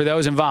for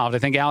those involved. I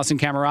think Allison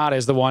Camerata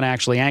is the one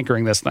actually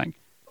anchoring this thing.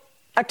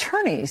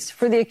 Attorneys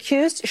for the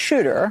accused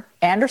shooter,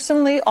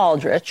 Anderson Lee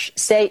Aldrich,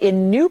 say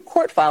in new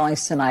court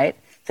filings tonight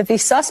that the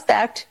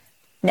suspect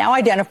now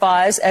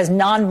identifies as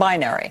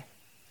non-binary.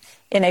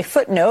 In a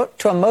footnote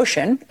to a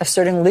motion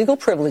asserting legal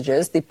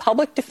privileges, the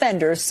public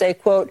defenders say,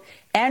 quote,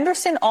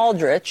 Anderson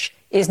Aldrich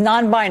is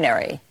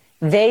non-binary.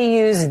 They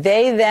use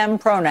they, them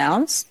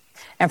pronouns,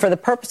 and for the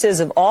purposes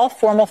of all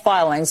formal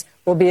filings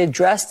will be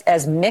addressed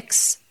as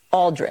Mix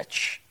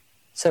Aldrich.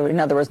 So in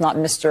other words, not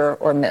Mr.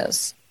 or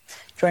Ms.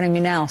 Joining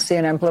me now,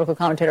 CNN political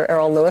commentator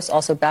Errol Lewis,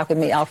 also back with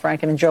me, Al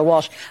Franken and Joe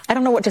Walsh. I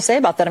don't know what to say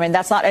about that. I mean,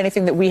 that's not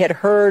anything that we had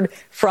heard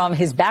from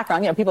his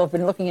background. You know, people have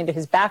been looking into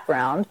his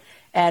background,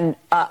 and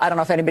I don't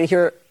know if anybody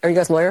here, are you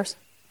guys lawyers?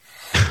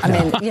 I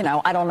mean,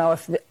 I don't know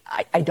if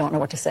I don't know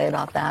what to say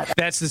about that.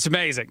 It's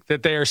amazing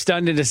that they are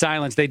stunned into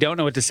silence. They don't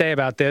know what to say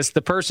about this.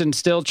 The person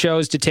still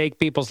chose to take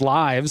people's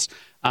lives,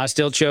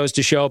 still chose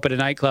to show up at a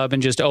nightclub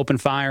and just open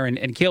fire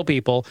and kill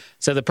people.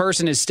 So the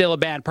person is still a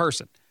bad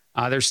person.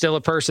 There's still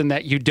a person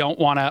that you don't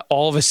want to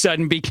all of a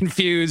sudden be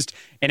confused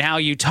in how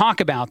you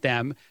talk about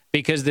them,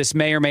 because this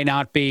may or may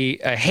not be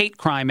a hate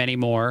crime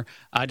anymore,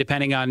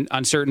 depending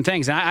on certain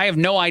things. And I have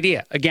no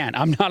idea. Again,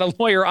 I'm not a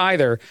lawyer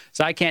either,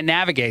 so I can't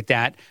navigate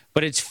that.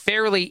 But it's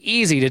fairly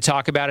easy to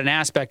talk about an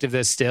aspect of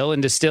this still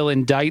and to still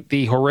indict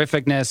the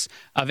horrificness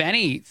of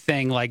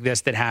anything like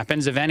this that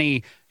happens, of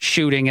any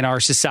shooting in our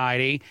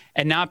society,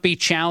 and not be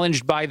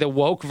challenged by the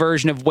woke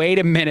version of, wait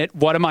a minute,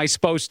 what am I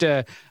supposed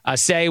to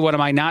say? What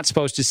am I not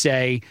supposed to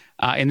say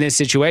in this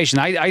situation?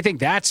 I think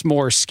that's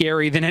more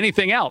scary than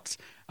anything else.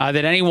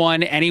 That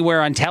anyone,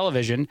 anywhere on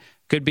television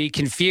could be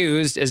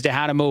confused as to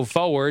how to move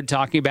forward,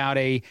 talking about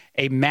a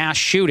mass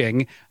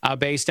shooting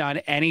based on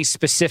any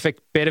specific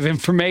bit of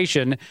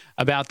information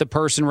about the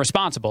person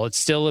responsible. It's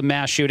still a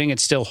mass shooting.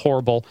 It's still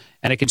horrible,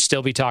 and it can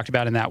still be talked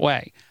about in that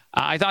way.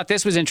 I thought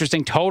this was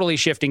interesting, totally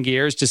shifting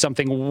gears to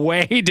something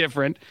way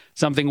different,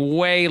 something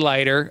way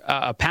lighter,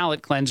 a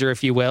palate cleanser,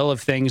 if you will,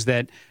 of things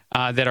that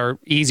are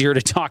easier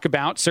to talk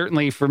about,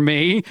 certainly for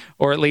me,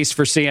 or at least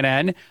for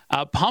CNN.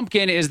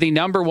 Pumpkin is the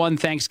number one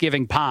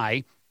Thanksgiving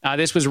pie.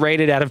 This was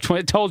rated out of,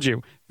 told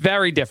you,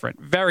 very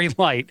different, very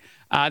light.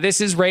 This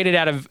is rated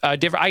out of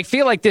different. I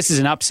feel like this is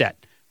an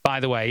upset, by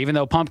the way, even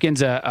though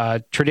pumpkin's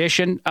a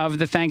tradition of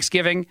the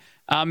Thanksgiving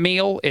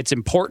meal. It's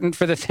important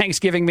for the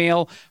Thanksgiving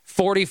meal.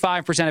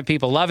 45% of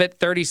people love it.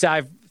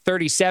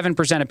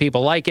 37% of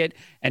people like it.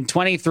 And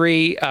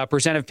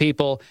 23% of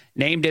people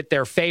named it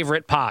their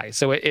favorite pie.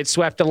 So it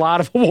swept a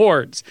lot of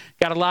awards.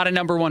 Got a lot of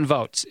number one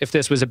votes if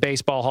this was a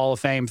baseball Hall of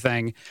Fame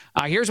thing.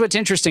 Here's what's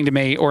interesting to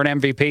me, or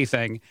an MVP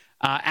thing.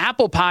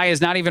 Apple pie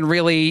is not even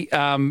really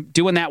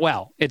doing that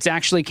well. It's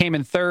actually came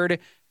in third.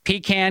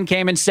 Pecan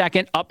came in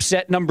second.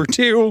 Upset number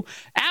 2.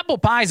 Apple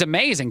pie is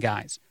amazing,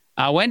 guys.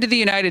 When did the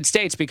United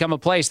States become a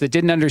place that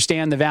didn't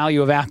understand the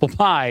value of apple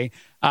pie?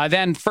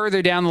 Then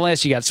further down the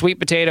list, you got sweet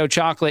potato,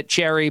 chocolate,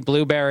 cherry,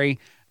 blueberry,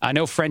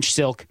 no French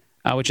silk,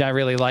 which I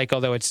really like,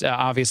 although it's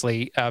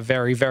obviously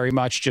very, very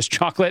much just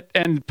chocolate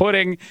and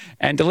pudding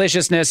and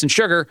deliciousness and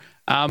sugar.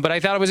 But I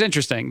thought it was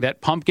interesting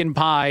that pumpkin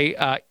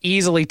pie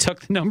easily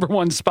took the number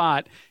one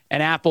spot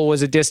and apple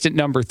was a distant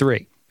number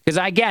 3. Because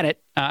I get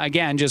it.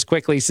 Again, just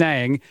quickly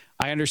saying,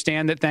 I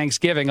understand that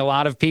Thanksgiving, a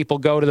lot of people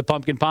go to the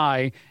pumpkin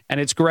pie, and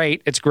it's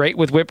great. It's great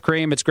with whipped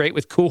cream. It's great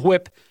with Cool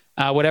Whip,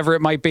 whatever it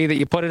might be that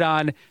you put it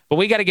on. But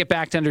we got to get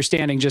back to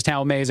understanding just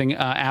how amazing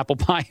apple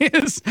pie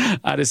is,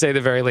 to say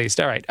the very least.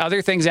 All right.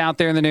 Other things out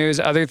there in the news,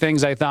 other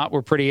things I thought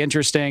were pretty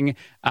interesting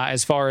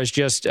as far as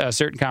just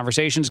certain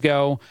conversations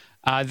go.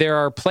 There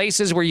are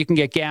places where you can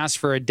get gas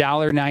for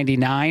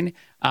 $1.99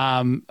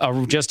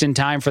 just in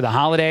time for the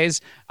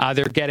holidays.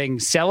 They're getting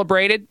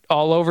celebrated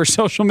all over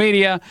social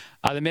media.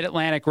 The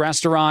Mid-Atlantic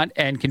restaurant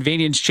and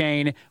convenience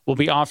chain will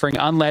be offering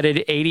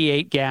unleaded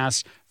 88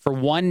 gas for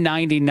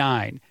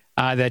 $1.99.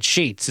 That's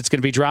Sheetz. It's going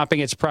to be dropping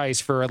its price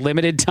for a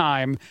limited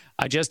time,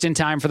 just in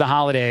time for the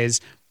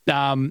holidays.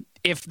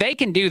 If they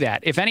can do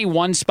that, if any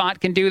one spot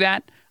can do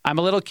that, I'm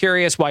a little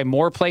curious why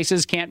more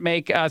places can't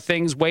make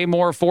things way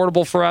more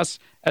affordable for us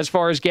as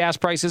far as gas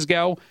prices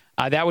go.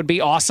 That would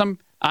be awesome.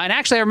 And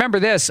actually, I remember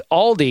this.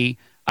 Aldi,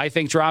 I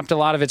think, dropped a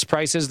lot of its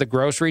prices, the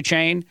grocery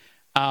chain,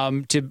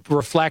 to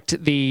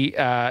reflect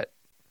the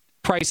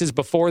prices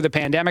before the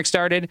pandemic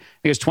started.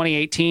 It was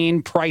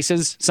 2018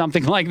 prices,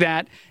 something like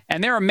that.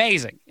 And they're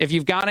amazing. If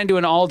you've gone into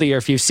an Aldi or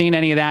if you've seen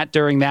any of that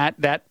during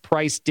that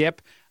price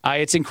dip,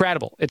 it's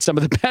incredible. It's some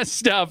of the best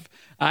stuff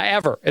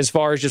ever as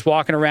far as just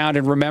walking around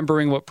and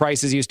remembering what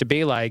prices used to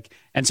be like.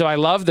 And so I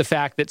love the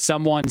fact that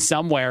someone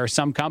somewhere,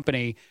 some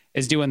company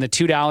is doing the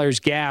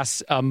 $2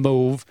 gas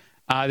move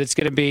that's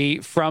going to be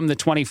from the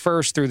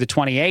 21st through the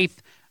 28th.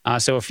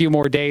 So a few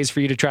more days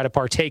for you to try to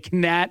partake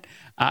in that.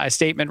 A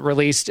statement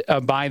released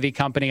by the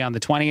company on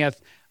the 20th.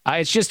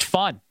 It's just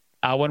fun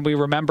when we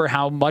remember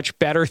how much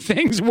better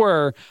things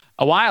were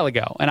a while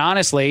ago. And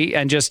honestly,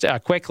 and just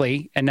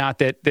quickly, and not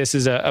that this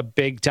is a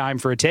big time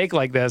for a take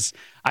like this,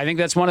 I think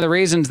that's one of the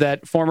reasons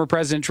that former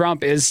President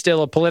Trump is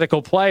still a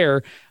political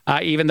player,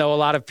 even though a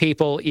lot of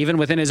people, even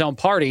within his own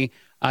party,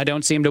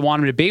 don't seem to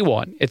want him to be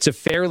one. It's a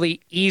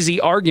fairly easy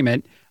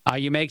argument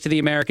you make to the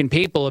American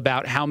people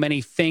about how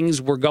many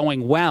things were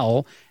going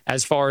well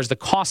as far as the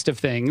cost of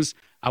things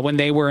when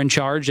they were in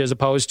charge as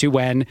opposed to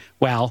when,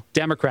 well,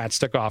 Democrats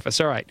took office.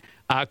 All right.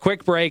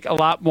 Quick break, a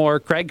lot more.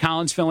 Craig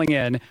Collins filling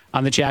in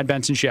on The Chad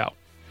Benson Show.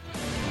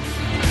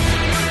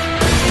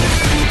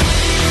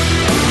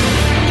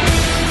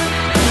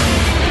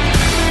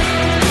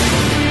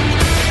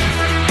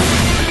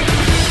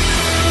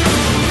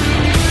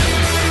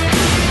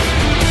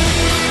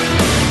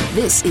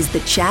 This is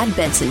The Chad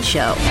Benson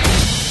Show.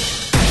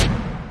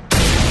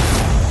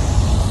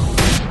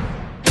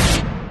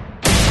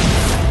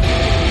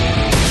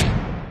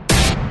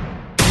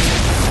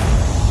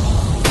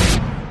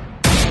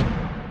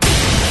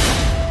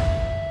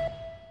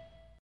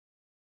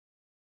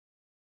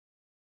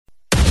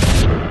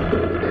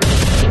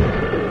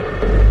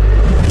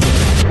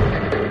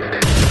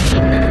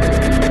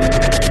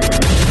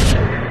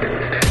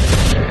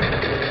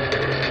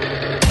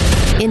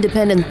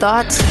 Independent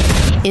thoughts,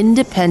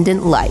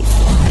 independent life.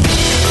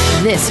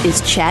 This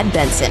is Chad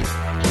Benson.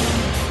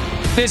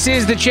 This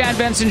is the Chad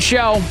Benson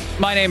Show.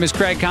 My name is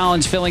Craig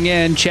Collins filling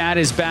in. Chad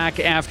is back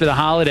after the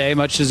holiday.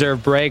 Much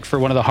deserved break for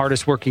one of the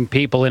hardest working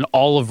people in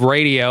all of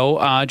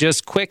radio.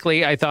 Just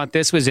quickly, I thought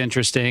this was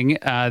interesting.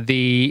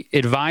 The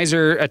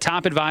advisor, a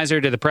top advisor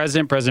to the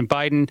president, President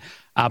Biden,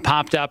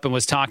 popped up and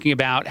was talking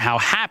about how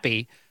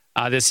happy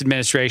this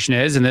administration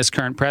is and this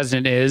current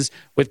president is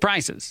with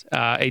prices.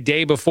 A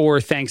day before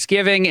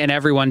Thanksgiving, and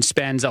everyone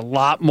spends a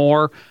lot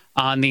more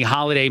on the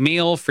holiday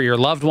meal for your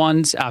loved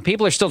ones.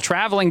 People are still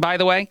traveling, by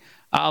the way.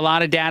 A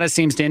lot of data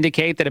seems to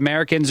indicate that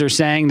Americans are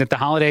saying that the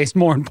holiday is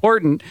more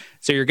important.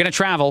 So you're going to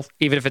travel,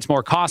 even if it's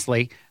more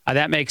costly.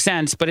 That makes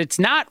sense. But it's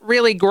not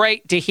really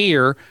great to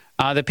hear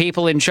the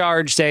people in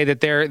charge say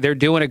that they're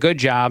doing a good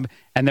job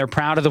and they're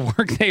proud of the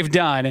work they've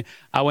done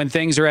when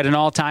things are at an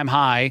all-time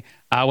high.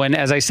 When,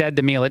 as I said,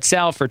 the meal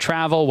itself or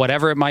travel,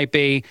 whatever it might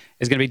be,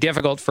 is going to be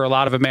difficult for a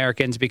lot of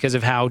Americans because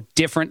of how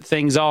different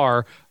things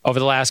are over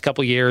the last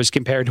couple of years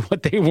compared to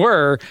what they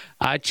were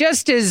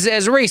just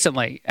as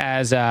recently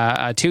as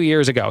 2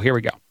 years ago. Here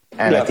we go.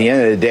 And at the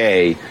end of the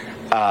day,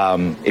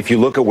 if you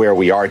look at where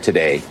we are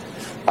today,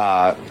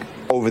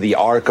 over the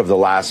arc of the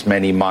last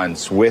many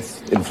months,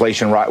 with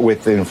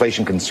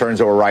inflation concerns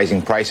that were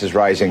rising, prices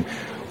rising,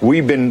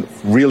 we've been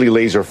really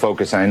laser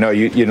focused. And I know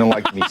you don't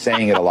like me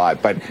saying it a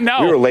lot, but we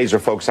were laser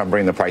focused on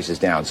bringing the prices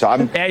down. So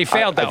you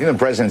failed, though. I think the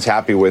president's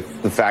happy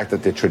with the fact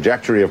that the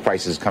trajectory of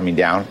prices is coming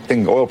down. I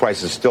think oil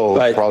prices still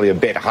probably a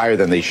bit higher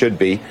than they should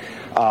be.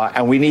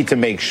 And we need to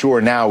make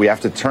sure now we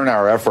have to turn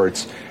our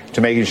efforts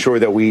to making sure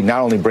that we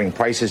not only bring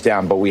prices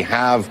down, but we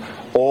have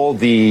all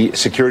the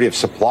security of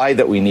supply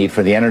that we need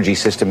for the energy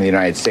system in the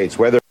United States.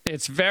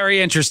 It's very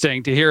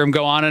interesting to hear him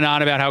go on and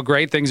on about how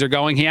great things are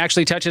going. He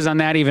actually touches on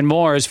that even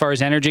more as far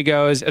as energy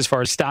goes, as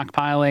far as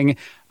stockpiling,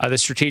 the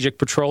Strategic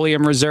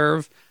Petroleum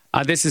Reserve.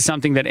 This is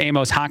something that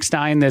Amos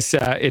Hochstein, this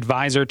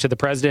advisor to the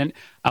president,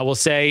 will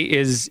say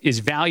is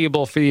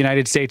valuable for the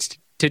United States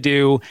to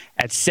do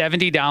at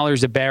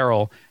 $70 a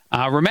barrel.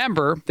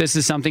 Remember, this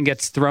is something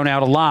gets thrown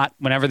out a lot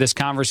whenever this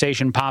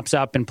conversation pops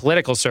up in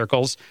political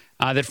circles,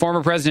 that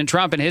former President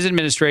Trump and his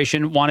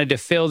administration wanted to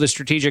fill the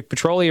Strategic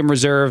Petroleum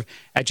Reserve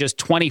at just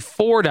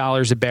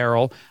 $24 a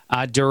barrel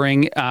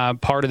during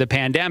part of the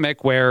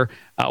pandemic where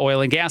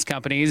oil and gas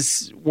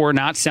companies were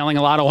not selling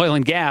a lot of oil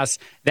and gas.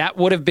 That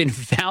would have been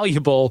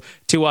valuable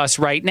to us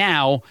right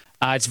now.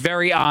 It's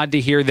very odd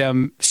to hear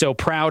them so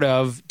proud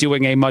of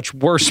doing a much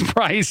worse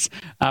price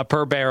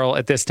per barrel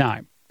at this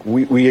time.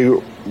 We've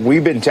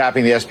been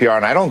tapping the SPR,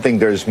 and I don't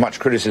think there's much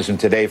criticism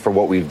today for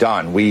what we've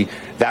done.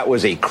 That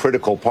was a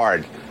critical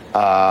part.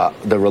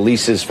 The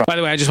releases from. By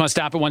the way, I just want to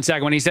stop it 1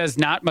 second. When he says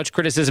not much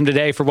criticism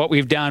today for what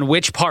we've done,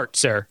 which part,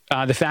 sir?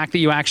 The fact that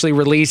you actually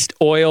released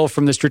oil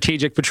from the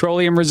Strategic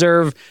Petroleum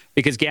Reserve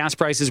because gas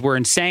prices were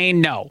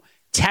insane? No.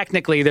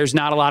 Technically, there's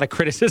not a lot of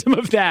criticism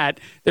of that.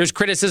 There's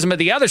criticism of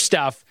the other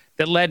stuff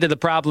that led to the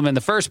problem in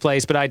the first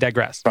place, but I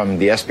digress. From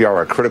the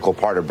SPR, a critical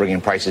part of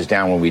bringing prices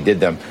down when we did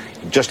them.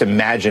 Just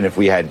imagine if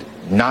we had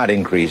not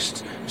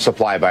increased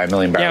supply by 1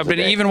 million barrels. Yeah, but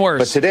even worse.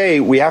 But today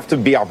we have to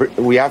be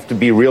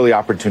really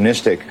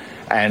opportunistic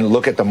and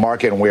look at the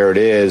market and where it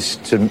is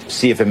to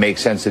see if it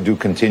makes sense to do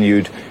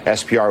continued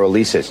SPR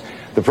releases.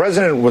 The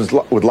president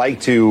would like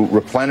to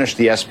replenish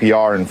the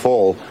SPR in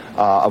full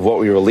of what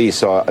we release,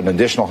 so an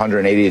additional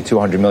 180 to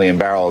 200 million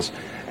barrels.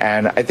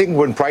 And I think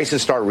when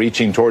prices start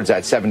reaching towards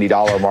that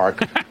 $70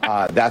 mark,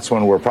 that's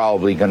when we're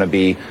probably going to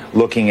be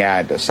looking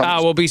at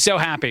some. We'll be so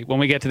happy when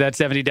we get to that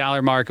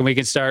 $70 mark and we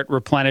can start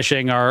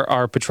replenishing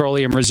our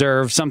petroleum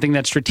reserve, something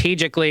that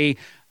strategically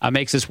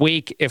makes us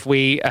weak if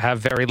we have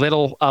very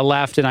little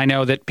left. And I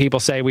know that people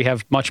say we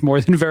have much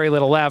more than very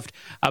little left.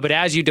 But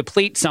as you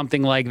deplete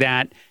something like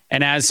that,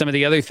 and as some of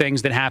the other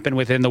things that happen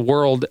within the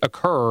world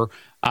occur,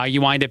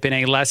 you wind up in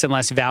a less and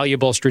less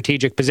valuable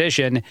strategic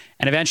position,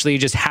 and eventually you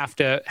just have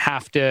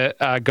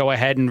to go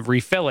ahead and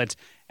refill it.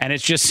 And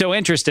it's just so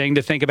interesting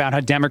to think about how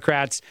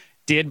Democrats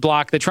did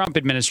block the Trump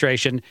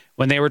administration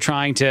when they were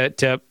trying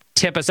to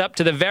tip us up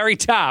to the very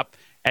top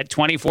at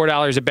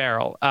 $24 a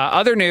barrel.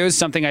 Other news,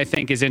 something I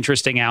think is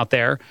interesting out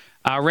there.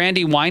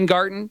 Randy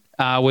Weingarten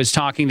was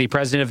talking, the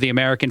president of the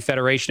American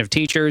Federation of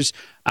Teachers,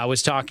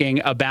 was talking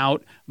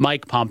about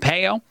Mike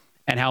Pompeo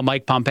and how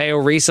Mike Pompeo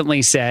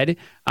recently said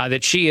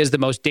that she is the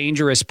most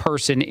dangerous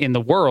person in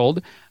the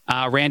world.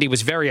 Randy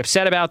was very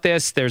upset about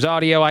this. There's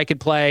audio I could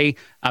play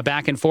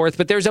back and forth,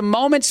 but there's a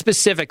moment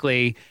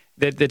specifically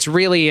that's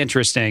really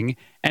interesting,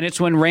 and it's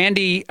when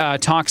Randy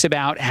talks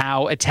about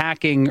how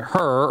attacking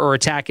her or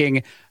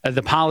attacking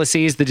the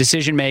policies, the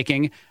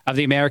decision-making of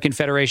the American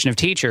Federation of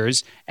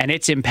Teachers and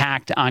its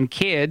impact on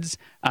kids,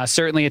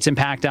 certainly its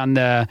impact on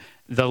the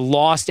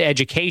lost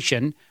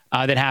education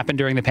that happened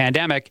during the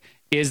pandemic,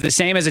 is the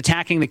same as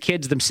attacking the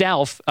kids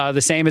themselves,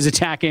 the same as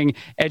attacking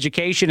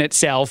education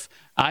itself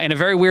in a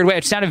very weird way.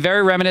 It sounded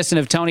very reminiscent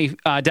of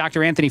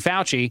Dr. Anthony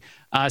Fauci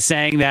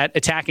saying that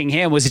attacking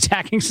him was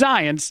attacking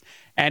science,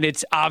 and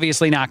it's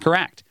obviously not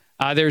correct.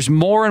 There's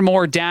more and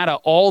more data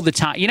all the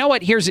time. You know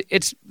what?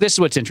 This is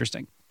what's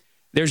interesting.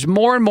 There's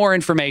more and more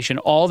information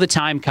all the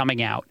time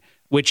coming out,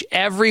 which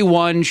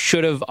everyone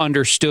should have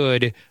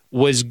understood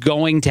was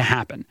going to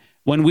happen.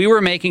 When we were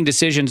making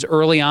decisions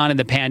early on in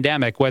the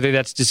pandemic, whether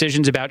that's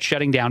decisions about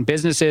shutting down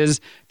businesses,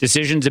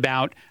 decisions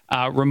about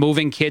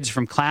removing kids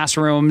from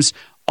classrooms,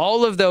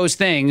 all of those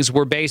things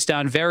were based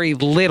on very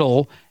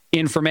little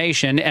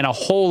information and a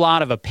whole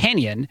lot of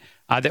opinion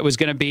that was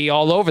going to be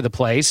all over the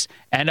place.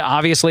 And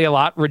obviously a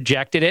lot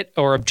rejected it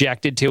or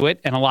objected to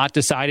it, and a lot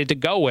decided to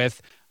go with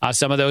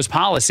some of those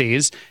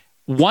policies.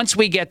 once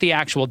we get the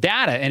actual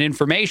data and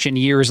information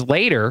years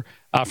later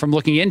from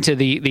looking into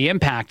the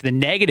impact, the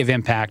negative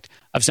impact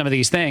of some of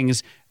these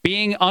things,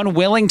 being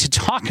unwilling to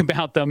talk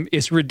about them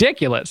is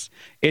ridiculous.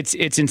 It's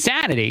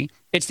insanity.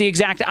 It's the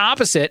exact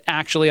opposite,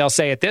 actually, I'll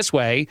say it this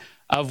way,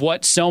 of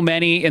what so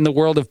many in the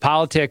world of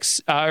politics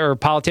or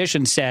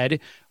politicians said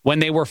when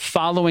they were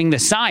following the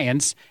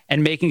science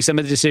and making some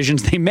of the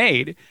decisions they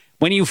made.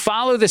 When you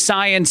follow the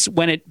science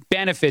when it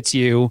benefits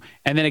you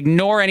and then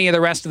ignore any of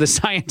the rest of the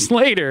science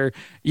later,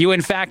 you,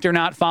 in fact, are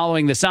not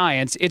following the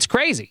science. It's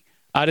crazy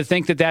to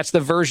think that that's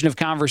the version of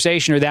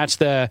conversation, or that's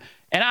the,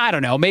 and I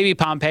don't know, maybe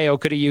Pompeo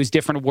could have used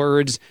different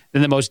words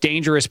than the most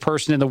dangerous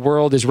person in the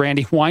world is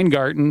Randy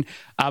Weingarten.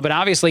 But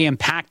obviously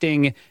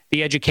impacting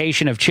the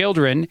education of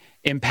children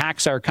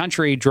impacts our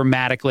country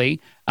dramatically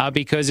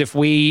because if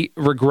we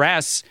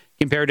regress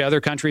compared to other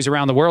countries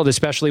around the world,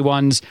 especially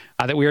ones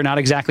that we are not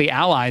exactly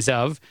allies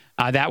of,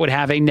 that would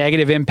have a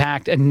negative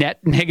impact, a net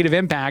negative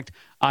impact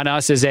on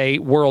us as a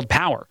world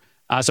power.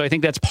 So I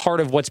think that's part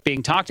of what's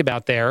being talked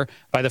about there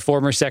by the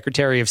former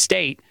Secretary of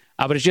State.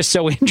 But it's just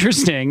so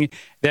interesting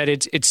that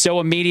it's so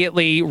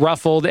immediately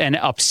ruffled and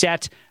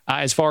upset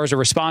as far as a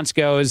response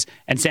goes,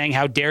 and saying,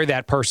 how dare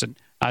that person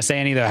say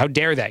any of the, how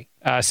dare they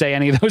say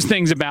any of those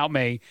things about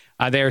me?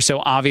 They are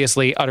so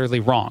obviously utterly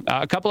wrong.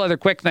 A couple other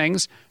quick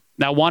things.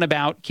 Now, one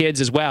about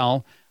kids as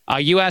well.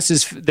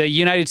 The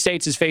United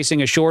States is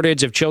facing a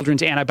shortage of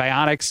children's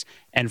antibiotics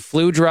and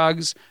flu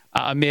drugs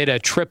amid a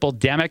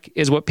triple-demic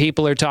is what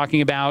people are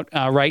talking about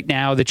right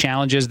now, the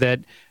challenges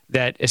that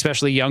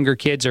especially younger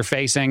kids are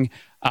facing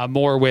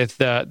more with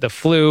the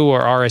flu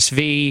or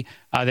RSV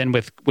than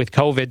with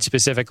COVID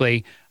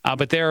specifically.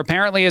 But there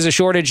apparently is a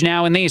shortage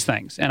now in these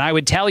things. And I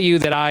would tell you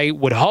that I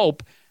would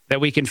hope that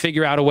we can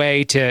figure out a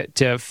way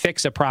to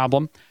fix a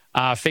problem,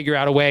 figure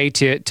out a way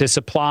to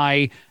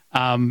supply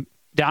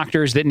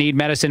doctors that need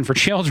medicine for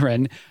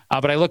children.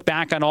 But I look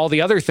back on all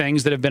the other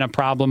things that have been a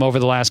problem over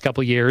the last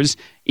couple of years,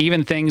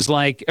 even things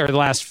like, or the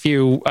last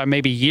few,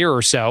 maybe year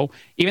or so,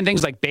 even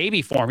things like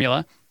baby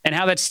formula, and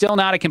how that's still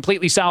not a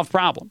completely solved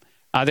problem.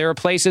 There are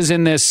places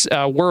in this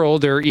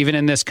world, or even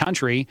in this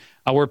country,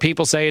 where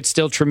people say it's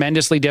still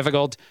tremendously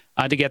difficult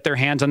to get their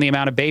hands on the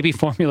amount of baby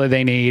formula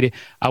they need,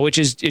 which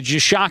is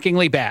just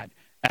shockingly bad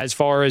as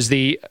far as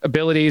the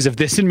abilities of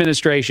this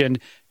administration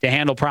to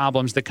handle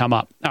problems that come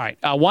up. All right.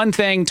 One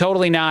thing,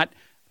 totally not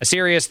a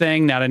serious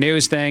thing, not a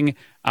news thing,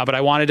 but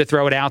I wanted to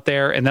throw it out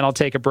there, and then I'll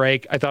take a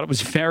break. I thought it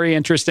was very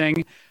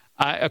interesting.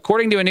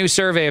 According to a new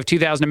survey of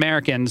 2,000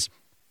 Americans,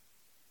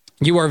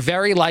 you are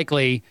very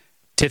likely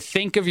to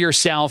think of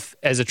yourself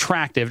as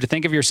attractive, to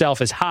think of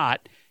yourself as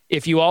hot,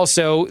 if you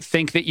also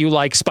think that you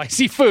like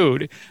spicy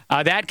food.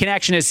 That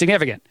connection is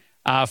significant.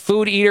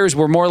 Food eaters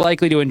were more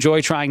likely to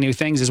enjoy trying new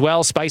things as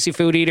well. Spicy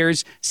food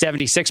eaters,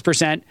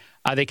 76%.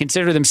 They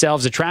consider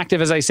themselves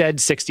attractive, as I said,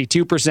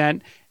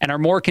 62%, and are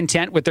more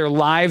content with their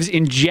lives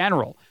in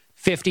general,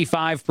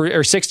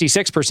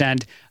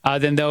 66%,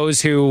 than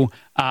those who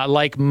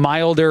like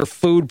milder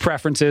food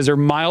preferences or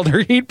milder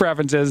heat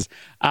preferences.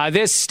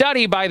 This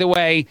study, by the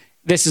way,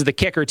 this is the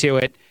kicker to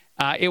it.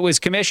 It was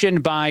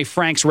commissioned by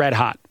Frank's Red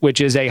Hot, which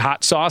is a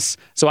hot sauce.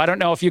 So I don't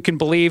know if you can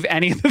believe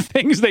any of the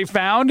things they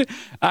found.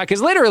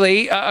 Because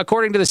literally,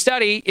 according to the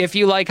study, if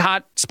you like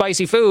hot,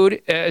 spicy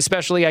food,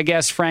 especially, I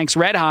guess, Frank's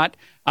Red Hot,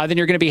 then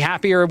you're going to be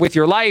happier with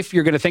your life.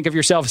 You're going to think of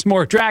yourself as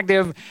more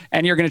attractive,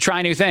 and you're going to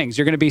try new things.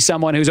 You're going to be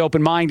someone who's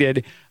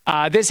open-minded.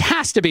 This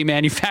has to be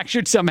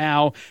manufactured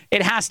somehow.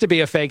 It has to be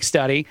a fake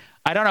study.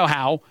 I don't know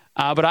how.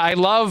 But I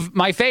love,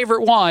 my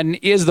favorite one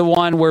is the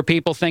one where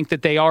people think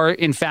that they are,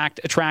 in fact,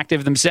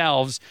 attractive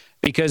themselves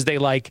because they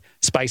like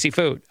spicy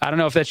food. I don't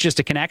know if that's just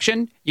a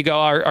connection. You go,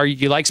 are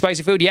you like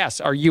spicy food? Yes.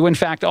 Are you, in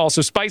fact,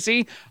 also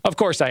spicy? Of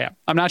course I am.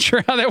 I'm not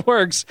sure how that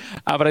works,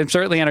 but I'm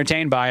certainly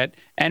entertained by it.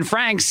 And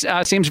Frank's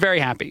seems very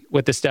happy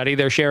with the study.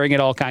 They're sharing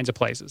it all kinds of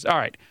places. All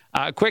right.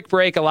 Quick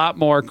break, a lot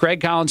more. Craig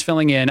Collins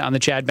filling in on The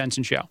Chad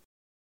Benson Show.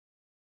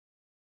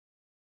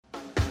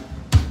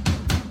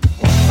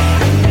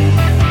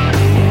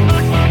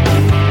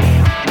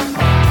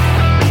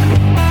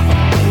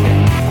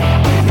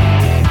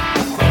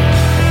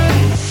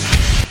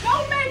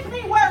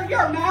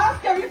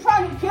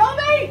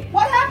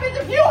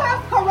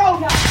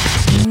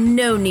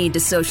 No need to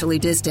socially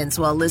distance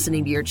while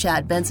listening to your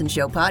Chad Benson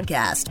Show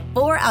podcast.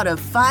 4 out of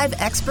 5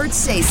 experts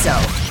say so.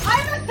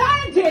 I'm a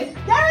scientist.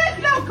 There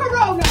is no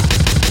corona.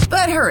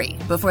 But hurry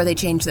before they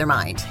change their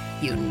mind.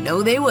 You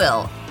know they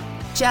will.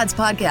 Chad's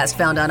podcast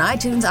found on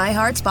iTunes,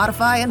 iHeart,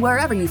 Spotify, and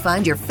wherever you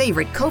find your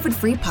favorite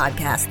COVID-free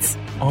podcasts.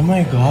 Oh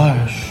my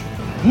gosh.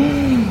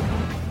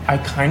 I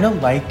kind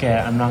of like it.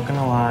 I'm not going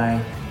to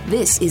lie.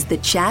 This is the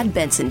Chad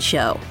Benson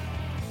Show.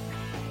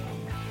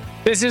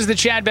 This is the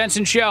Chad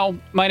Benson Show.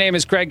 My name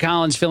is Craig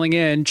Collins filling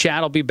in.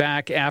 Chad will be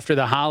back after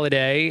the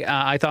holiday.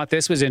 I thought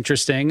this was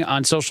interesting.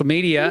 On social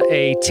media,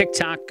 a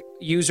TikTok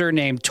user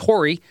named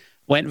Tori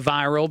went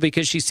viral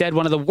because she said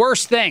one of the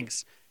worst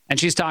things And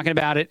she's talking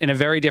about it in a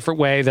very different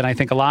way than I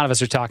think a lot of us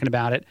are talking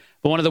about it.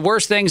 But one of the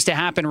worst things to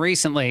happen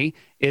recently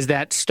is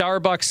that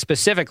Starbucks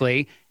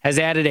specifically has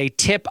added a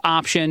tip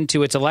option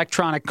to its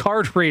electronic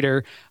card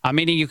reader,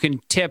 meaning you can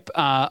tip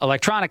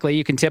electronically.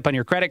 You can tip on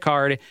your credit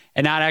card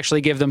and not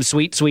actually give them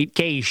sweet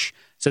cash,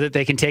 so that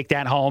they can take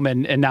that home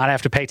and not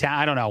have to pay tax.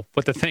 I don't know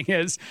what the thing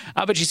is.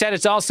 But she said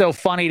it's also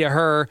funny to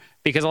her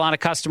because a lot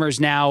of customers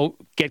now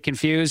get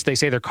confused. They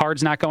say their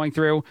card's not going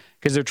through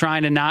because they're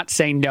trying to not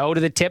say no to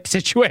the tip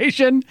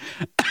situation.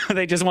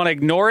 They just want to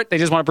ignore it. They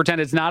just want to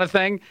pretend it's not a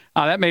thing.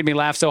 That made me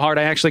laugh so hard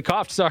I actually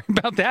coughed. Sorry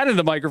about that in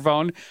the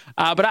microphone.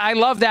 But I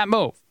love that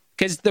move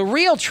because the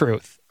real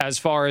truth as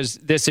far as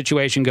this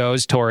situation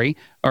goes, Tori,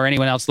 or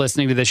anyone else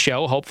listening to this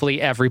show,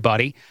 hopefully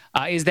everybody,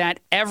 is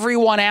that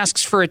everyone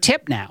asks for a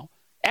tip now.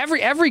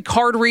 Every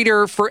card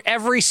reader for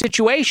every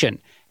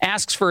situation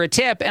asks for a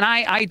tip, and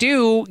I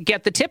do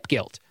get the tip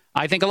guilt.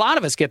 I think a lot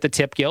of us get the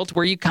tip guilt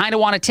where you kind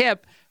of want to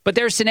tip, but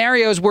there's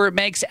scenarios where it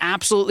makes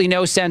absolutely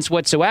no sense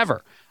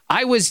whatsoever.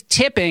 I was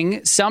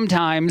tipping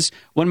sometimes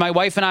when my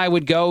wife and I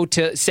would go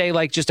to, say,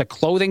 like just a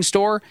clothing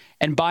store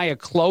and buy a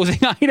clothing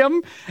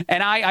item,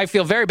 and I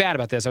feel very bad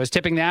about this. I was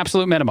tipping the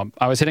absolute minimum.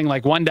 I was hitting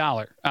like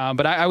 $1,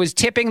 but I was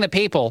tipping the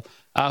people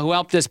who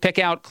helped us pick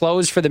out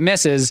clothes for the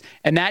missus,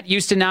 and that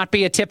used to not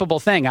be a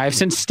tippable thing. I've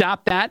since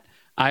stopped that.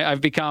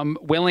 I've become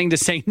willing to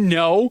say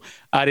no.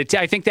 I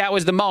think that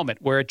was the moment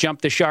where it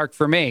jumped the shark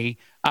for me.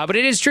 But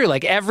it is true.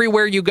 Like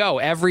everywhere you go,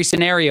 every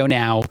scenario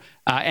now,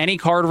 any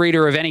card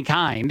reader of any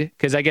kind,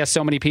 because I guess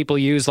so many people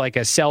use like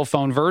a cell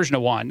phone version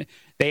of one,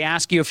 they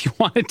ask you if you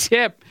want a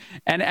tip,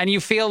 and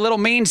you feel a little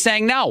mean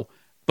saying no.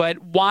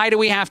 But why do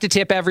we have to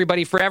tip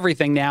everybody for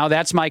everything now?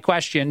 That's my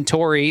question.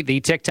 Tori,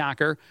 the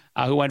TikToker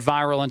who went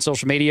viral on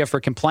social media for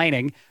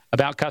complaining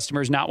about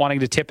customers not wanting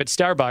to tip at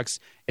Starbucks,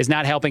 is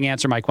not helping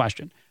answer my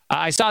question.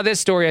 I saw this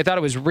story. I thought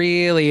it was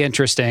really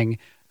interesting,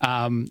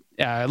 a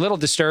little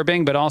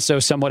disturbing, but also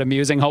somewhat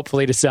amusing,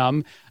 hopefully to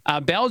some.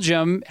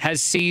 Belgium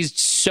has seized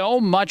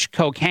so much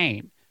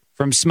cocaine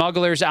from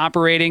smugglers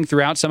operating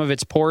throughout some of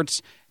its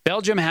ports.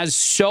 Belgium has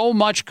so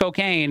much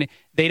cocaine,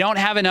 they don't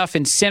have enough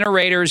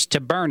incinerators to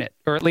burn it,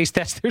 or at least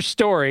that's their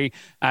story.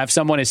 If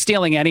someone is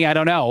stealing any, I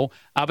don't know.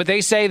 But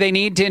they say they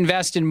need to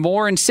invest in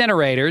more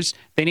incinerators.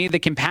 They need the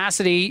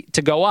capacity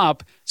to go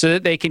up so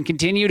that they can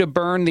continue to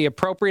burn the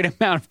appropriate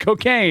amount of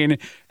cocaine.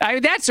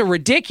 That's a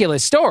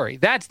ridiculous story.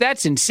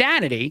 That's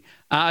insanity.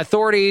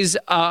 Authorities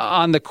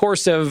over the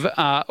course of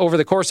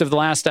the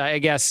last,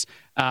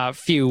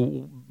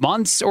 few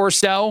months or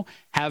so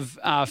have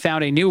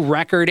found a new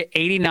record,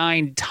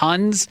 89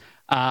 tons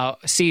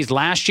seized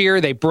last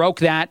year. They broke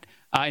that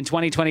in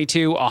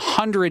 2022,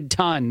 100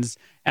 tons.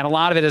 And a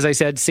lot of it, as I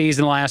said, seized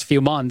in the last few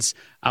months,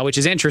 which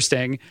is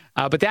interesting.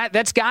 But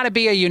that's got to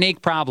be a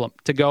unique problem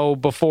to go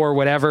before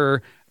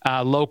whatever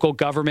local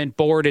government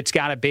board it's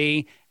got to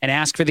be and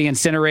ask for the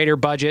incinerator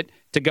budget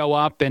to go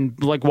up.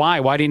 And like, why?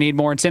 Why do you need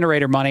more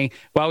incinerator money?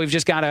 Well, we've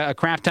just got a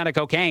crap ton of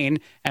cocaine,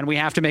 and we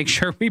have to make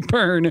sure we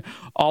burn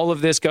all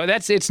of this.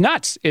 It's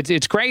nuts.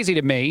 It's crazy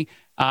to me.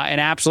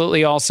 And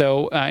absolutely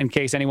also, in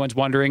case anyone's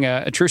wondering,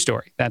 a true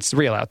story. That's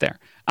real out there.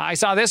 I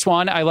saw this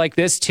one. I like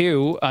this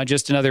too.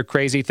 Just another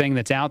crazy thing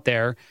that's out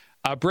there.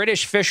 A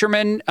British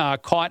fisherman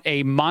caught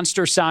a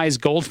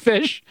monster-sized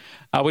goldfish,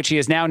 which he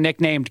has now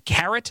nicknamed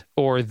Carrot,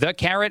 or the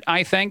Carrot,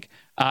 I think.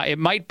 It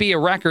might be a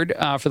record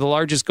for the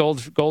largest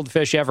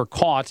goldfish ever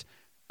caught.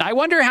 I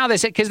wonder how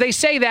this, because they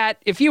say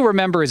that, if you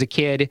remember as a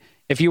kid,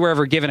 if you were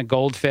ever given a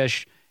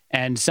goldfish,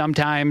 and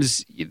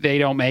sometimes they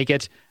don't make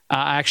it,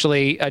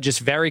 just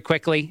very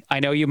quickly,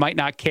 I know you might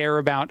not care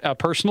about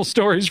personal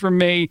stories from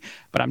me,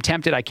 but I'm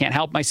tempted. I can't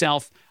help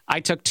myself. I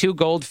took 2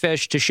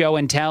 goldfish to show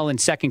and tell in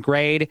 2nd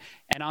grade,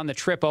 and on the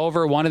trip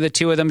over, one of the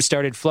 2 of them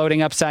started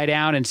floating upside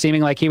down and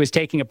seeming like he was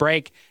taking a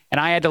break, and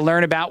I had to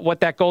learn about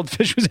what that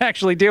goldfish was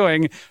actually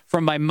doing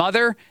from my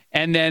mother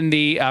and then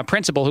the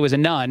principal, who was a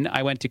nun.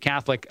 I went to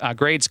Catholic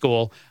grade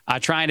school,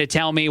 trying to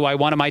tell me why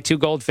one of my 2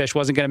 goldfish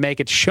wasn't going to make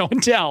it to show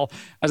and tell.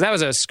 That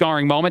was a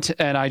scarring moment,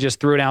 and I just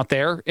threw it out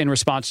there in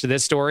response to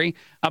this story.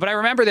 But I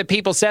remember that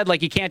people said,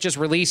 like, you can't just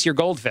release your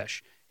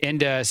goldfish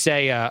into,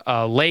 say,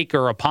 a lake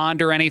or a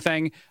pond or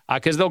anything,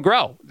 because they'll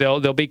grow.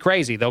 They'll be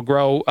crazy. They'll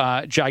grow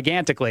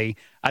gigantically.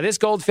 This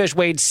goldfish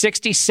weighed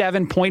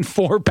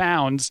 67.4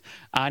 pounds,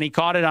 and he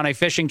caught it on a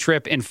fishing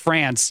trip in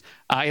France.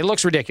 It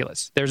looks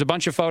ridiculous. There's a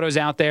bunch of photos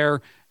out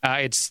there.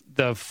 It's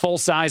the full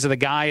size of the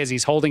guy as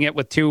he's holding it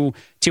with two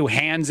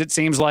hands. It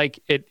seems like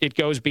it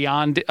goes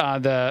beyond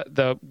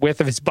the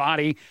width of his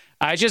body.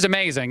 It's just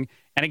amazing.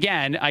 And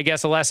again, I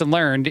guess a lesson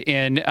learned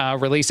in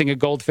releasing a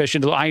goldfish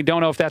into. I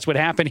don't know if that's what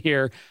happened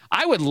here.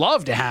 I would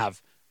love to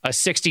have a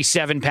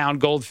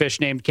 67-pound goldfish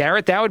named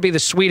Carrot. That would be the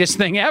sweetest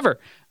thing ever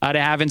to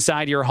have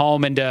inside your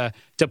home, and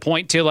to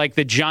point to like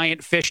the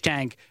giant fish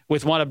tank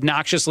with one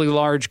obnoxiously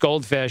large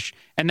goldfish.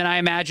 And then I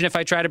imagine if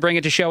I try to bring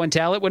it to show and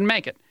tell, it wouldn't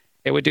make it.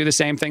 It would do the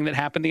same thing that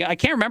happened. I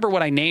can't remember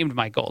what I named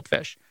my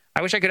goldfish.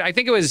 I wish I could. I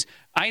think it was,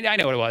 I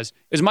know what it was.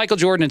 It was Michael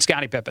Jordan and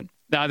Scottie Pippen.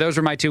 Those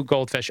were my 2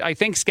 goldfish. I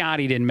think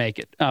Scotty didn't make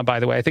it, by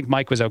the way. I think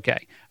Mike was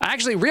okay.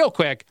 Actually, real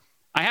quick,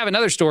 I have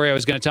another story I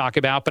was going to talk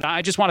about, but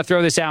I just want to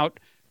throw this out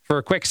for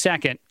a quick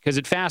second because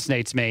it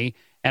fascinates me,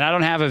 and I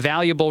don't have a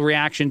valuable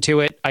reaction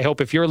to it. I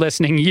hope if you're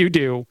listening, you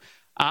do.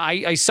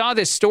 I saw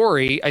this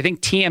story. I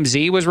think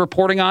TMZ was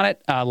reporting on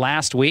it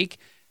last week,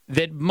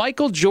 that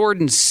Michael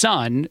Jordan's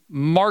son,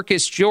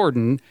 Marcus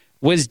Jordan,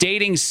 was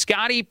dating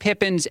Scottie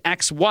Pippen's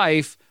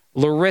ex-wife,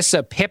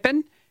 Larissa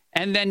Pippen,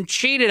 and then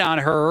cheated on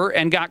her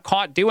and got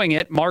caught doing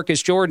it,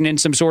 Marcus Jordan, in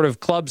some sort of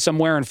club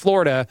somewhere in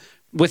Florida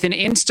with an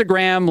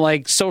Instagram,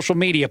 like, social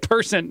media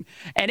person.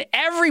 And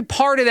every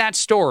part of that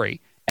story,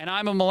 and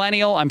I'm a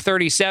millennial, I'm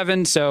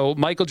 37, so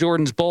Michael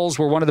Jordan's Bulls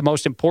were one of the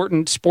most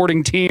important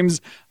sporting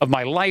teams of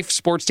my life,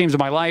 sports teams of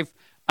my life.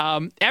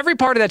 Every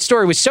part of that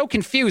story was so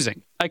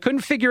confusing. I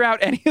couldn't figure out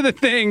any of the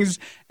things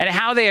and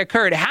how they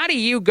occurred. How do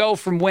you go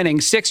from winning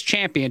 6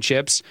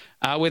 championships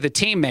with a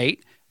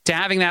teammate to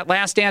having that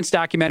Last Dance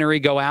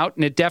documentary go out?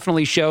 And it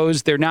definitely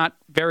shows they're not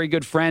very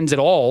good friends at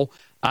all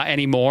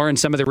anymore. And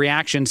some of the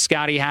reactions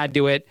Scottie had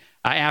to it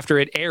after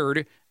it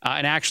aired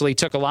and actually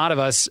took a lot of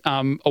us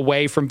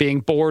away from being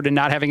bored and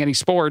not having any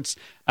sports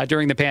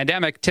during the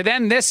pandemic. To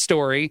then this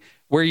story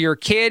where your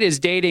kid is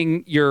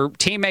dating your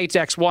teammate's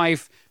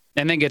ex-wife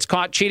and then gets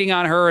caught cheating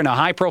on her in a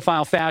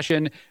high-profile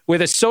fashion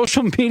with a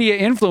social media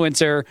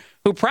influencer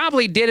who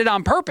probably did it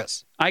on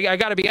purpose. I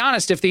got to be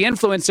honest, if the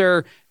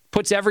influencer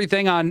puts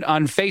everything on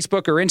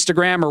Facebook or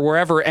Instagram or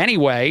wherever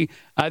anyway,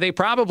 they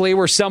probably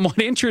were somewhat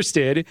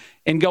interested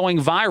in going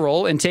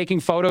viral and taking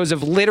photos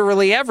of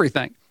literally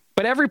everything.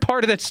 But every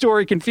part of that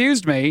story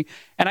confused me,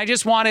 and I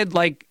just wanted,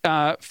 like,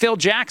 Phil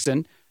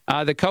Jackson,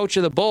 the coach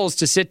of the Bulls,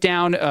 to sit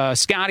down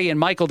Scottie and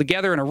Michael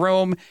together in a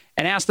room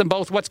and ask them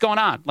both what's going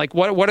on. Like,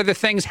 what are the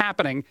things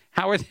happening?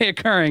 How are they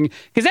occurring?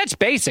 Because that's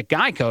basic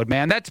guy code,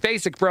 man. That's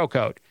basic bro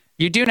code.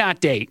 You do not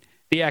date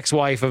the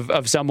ex-wife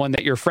of someone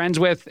that you're friends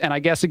with. And I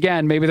guess,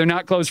 again, maybe they're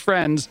not close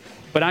friends,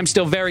 but I'm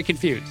still very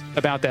confused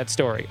about that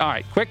story. All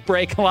right, quick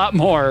break, a lot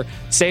more.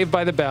 Saved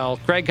by the Bell.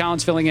 Craig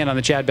Collins filling in on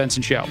The Chad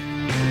Benson Show.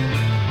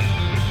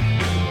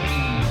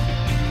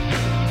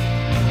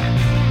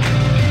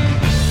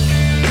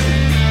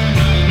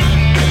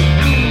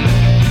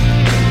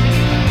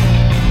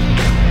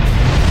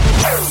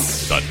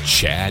 The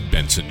Chad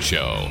Benson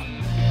Show.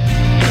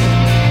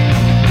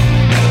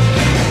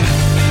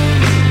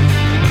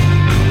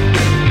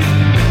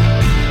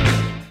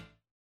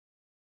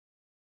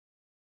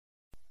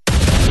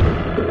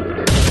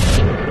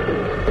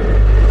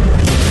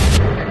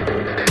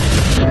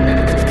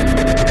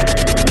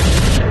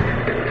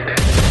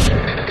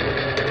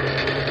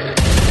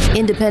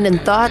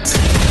 Independent thoughts,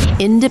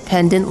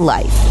 independent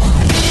life.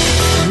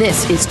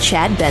 This is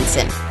Chad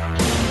Benson.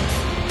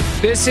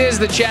 This is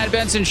the Chad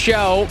Benson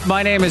Show.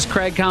 My name is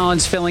Craig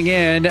Collins filling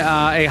in.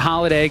 A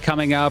holiday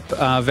coming up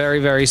very,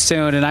 very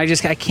soon. And I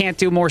can't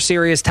do more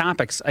serious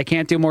topics. I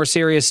can't do more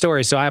serious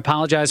stories. So I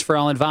apologize for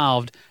all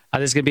involved.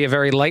 This is going to be a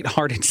very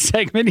lighthearted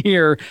segment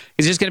here.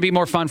 It's just going to be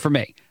more fun for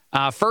me.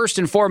 First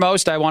and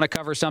foremost, I want to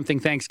cover something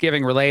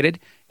Thanksgiving related.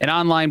 An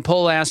online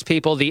poll asked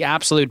people the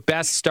absolute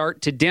best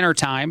start to dinner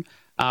time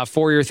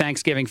for your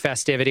Thanksgiving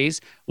festivities.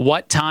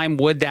 What time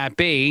would that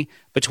be?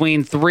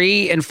 Between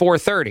 3 and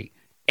 4:30.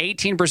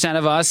 18%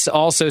 of us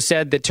also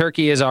said that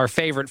turkey is our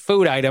favorite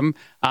food item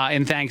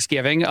in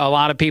Thanksgiving. A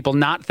lot of people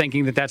not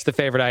thinking that that's the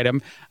favorite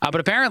item. But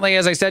apparently,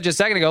 as I said just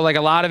a second ago, like,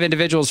 a lot of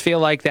individuals feel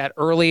like that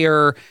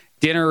earlier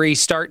dinnery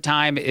start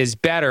time is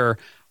better.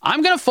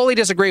 I'm going to fully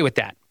disagree with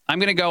that. I'm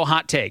going to go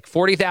hot take.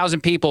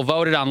 40,000 people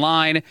voted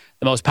online.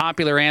 The most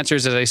popular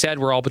answers, as I said,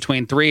 were all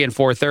between 3 and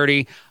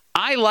 4:30.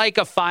 I like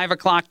a 5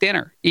 o'clock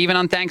dinner, even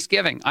on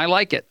Thanksgiving. I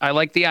like it. I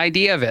like the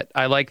idea of it.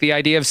 I like the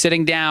idea of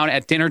sitting down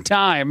at dinner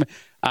time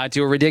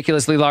to a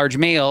ridiculously large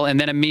meal and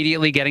then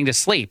immediately getting to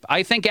sleep.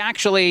 I think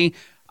actually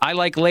I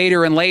like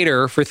later and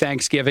later for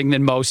Thanksgiving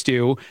than most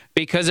do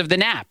because of the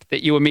nap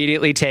that you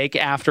immediately take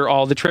after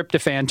all the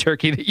tryptophan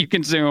turkey that you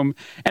consume.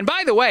 And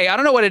by the way, I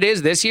don't know what it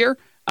is this year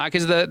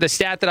because the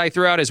stat that I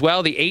threw out as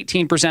well, the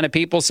 18% of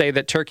people say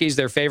that turkey is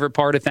their favorite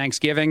part of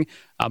Thanksgiving.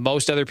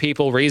 Most other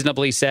people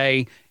reasonably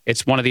say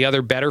it's one of the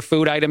other better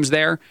food items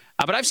there.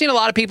 But I've seen a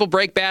lot of people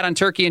break bad on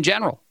turkey in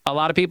general. A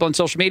lot of people on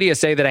social media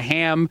say that a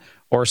ham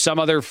or some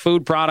other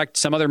food product,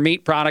 some other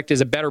meat product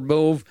is a better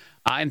move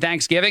in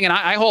Thanksgiving. And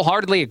I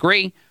wholeheartedly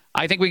agree.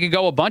 I think we could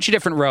go a bunch of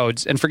different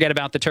roads and forget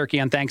about the turkey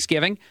on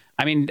Thanksgiving.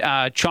 I mean,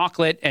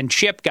 chocolate and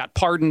chip got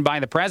pardoned by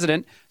the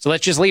president, so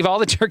let's just leave all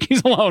the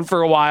turkeys alone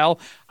for a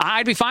while.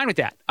 I'd be fine with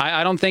that.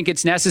 I don't think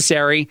it's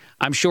necessary.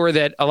 I'm sure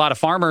that a lot of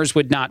farmers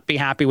would not be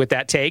happy with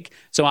that take,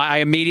 so I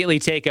immediately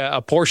take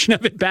a portion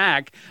of it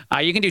back.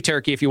 You can do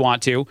turkey if you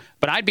want to,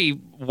 but I'd be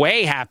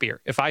way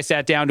happier if I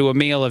sat down to a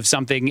meal of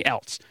something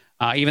else.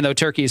 Even though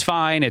turkey is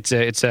fine, it's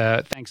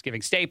a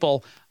Thanksgiving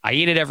staple. I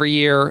eat it every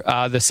year.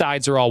 The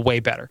sides are all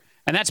way better.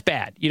 And that's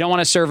bad. You don't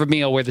want to serve a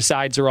meal where the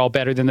sides are all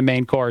better than the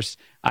main course.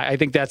 I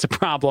think that's a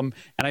problem.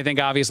 And I think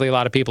obviously a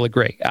lot of people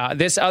agree.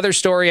 This other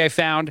story I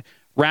found,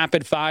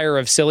 rapid fire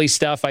of silly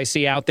stuff I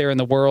see out there in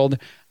the world.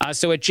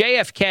 So at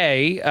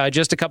JFK,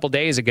 just a couple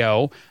days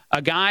ago,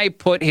 a guy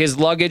put his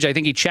luggage, I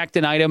think he checked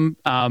an item,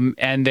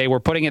 and they were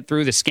putting it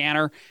through the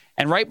scanner.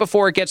 And right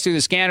before it gets through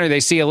the scanner, they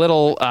see a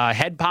little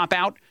head pop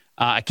out,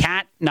 a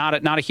cat,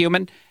 not a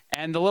human.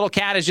 And the little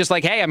cat is just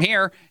like, hey, I'm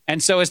here.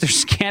 And so as they're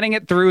scanning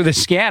it through the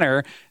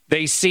scanner,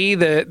 they see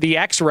the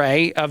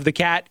X-ray of the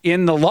cat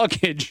in the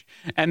luggage,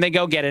 and they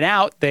go get it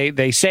out.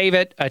 They save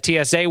it. A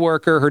TSA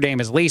worker, her name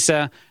is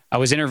Lisa,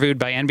 was interviewed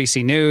by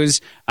NBC News.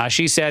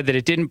 She said that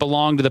it didn't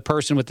belong to the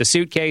person with the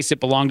suitcase.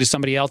 It belonged to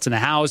somebody else in the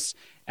house.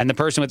 And the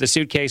person with the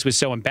suitcase was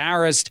so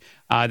embarrassed.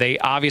 They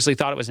obviously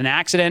thought it was an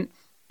accident.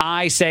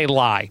 I say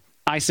lie.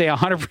 I say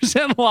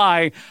 100%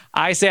 lie.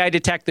 I say I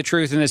detect the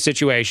truth in this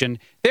situation.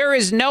 There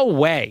is no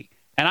way,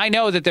 and I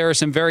know that there are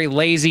some very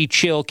lazy,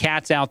 chill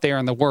cats out there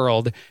in the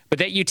world, but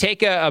that you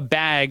take a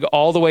bag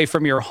all the way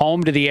from your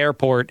home to the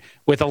airport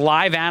with a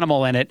live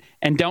animal in it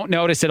and don't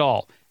notice at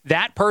all.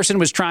 That person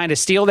was trying to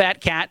steal that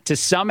cat to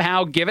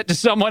somehow give it to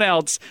someone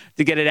else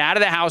to get it out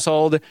of the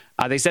household.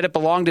 They said it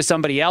belonged to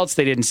somebody else.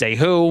 They didn't say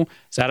who.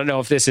 So I don't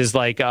know if this is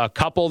like a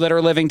couple that are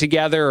living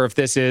together or if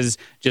this is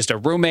just a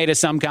roommate of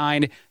some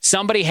kind.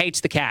 Somebody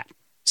hates the cat.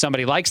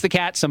 Somebody likes the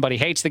cat. Somebody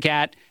hates the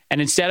cat.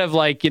 And instead of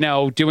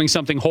doing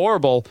something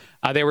horrible,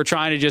 they were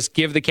trying to just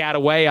give the cat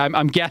away.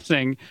 I'm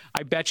guessing.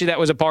 I bet you that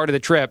was a part of the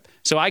trip.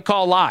 So I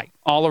call lie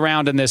all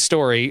around in this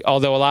story,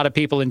 although a lot of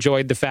people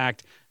enjoyed the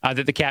fact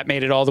that the cat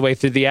made it all the way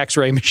through the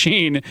X-ray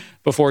machine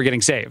before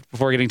getting saved,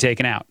 before getting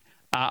taken out.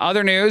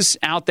 Other news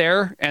out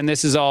there, and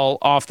this is all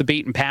off the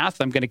beaten path.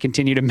 I'm going to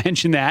continue to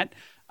mention that.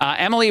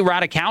 Emily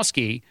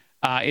Ratajkowski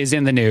is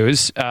in the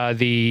news.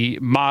 The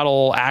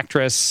model,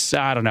 actress,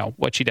 I don't know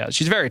what she does.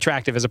 She's very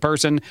attractive as a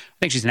person. I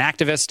think she's an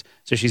activist,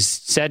 so she's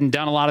said and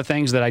done a lot of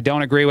things that I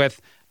don't agree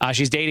with.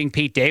 She's dating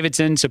Pete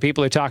Davidson, so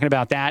people are talking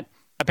about that.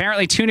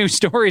 Apparently, 2 new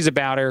stories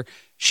about her.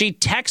 She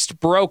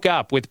broke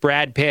up with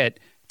Brad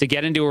Pitt to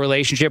get into a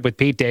relationship with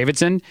Pete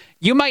Davidson.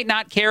 You might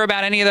not care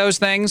about any of those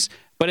things,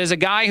 but as a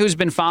guy who's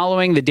been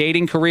following the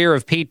dating career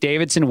of Pete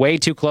Davidson way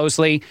too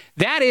closely,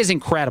 that is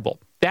incredible.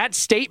 That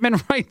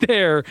statement right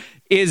there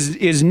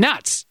is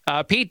nuts.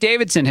 Pete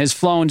Davidson has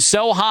flown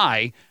so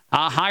high,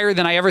 higher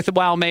than I ever thought.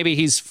 Well, maybe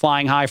he's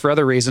flying high for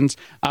other reasons,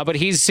 but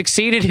he's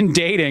succeeded in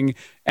dating,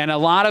 and a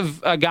lot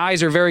of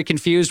guys are very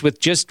confused with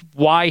just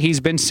why he's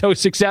been so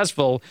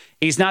successful.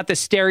 He's not the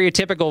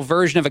stereotypical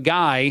version of a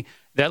guy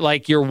that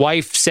like your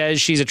wife says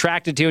she's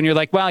attracted to, and you're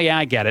like, well, yeah,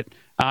 I get it.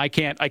 I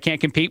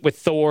can't compete with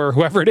Thor or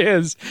whoever it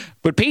is.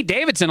 But Pete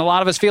Davidson, a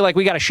lot of us feel like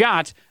we got a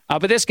shot.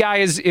 But this guy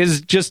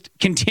is just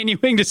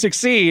continuing to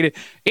succeed.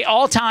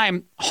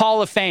 All-time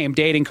Hall of Fame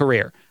dating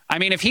career. I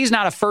mean, if he's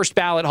not a first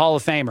ballot Hall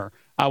of Famer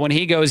when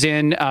he goes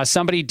in,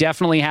 somebody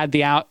definitely had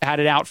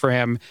it out for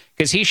him,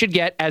 because he should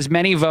get as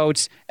many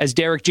votes as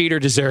Derek Jeter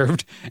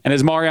deserved and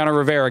as Mariano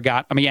Rivera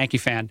got. I'm a Yankee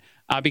fan.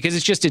 Because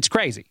it's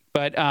crazy.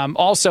 But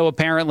also,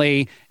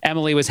 apparently,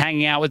 Emily was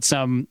hanging out with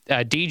some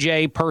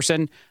DJ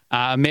person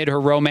amid her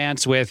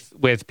romance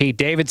with Pete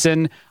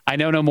Davidson. I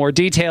know no more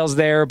details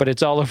there, but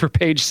it's all over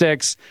page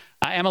 6.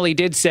 Emily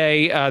did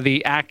say,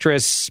 the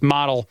actress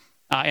model,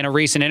 in a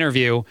recent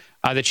interview,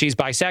 that she's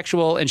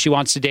bisexual and she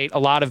wants to date a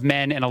lot of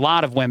men and a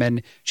lot of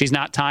women. She's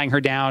not tying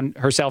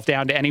herself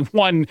down to any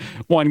one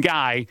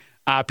guy.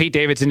 Pete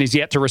Davidson is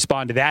yet to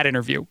respond to that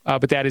interview,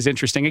 but that is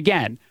interesting.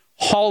 Again,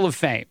 Hall of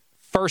Fame.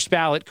 First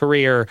ballot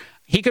career.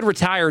 He could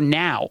retire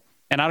now,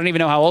 and I don't even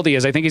know how old he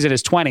is. I think he's in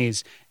his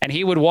 20s, and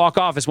he would walk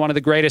off as one of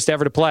the greatest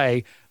ever to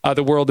play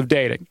the world of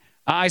dating.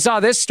 I saw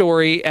this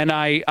story, and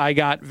I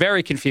got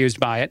very confused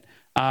by it,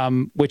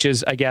 which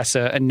is, I guess,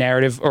 a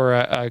narrative or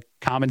a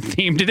common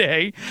theme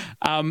today.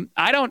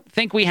 I don't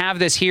think we have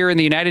this here in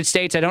the United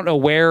States. I don't know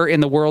where in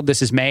the world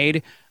this is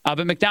made,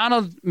 but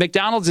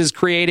McDonald's is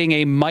creating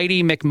a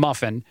Mighty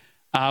McMuffin,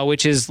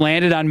 which has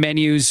landed on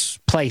menus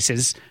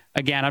places.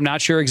 Again, I'm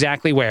not sure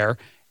exactly where.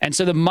 And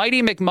so the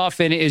Mighty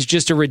McMuffin is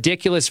just a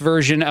ridiculous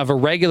version of a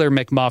regular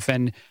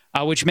McMuffin,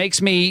 which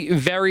makes me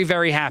very,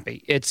 very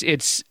happy.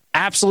 It's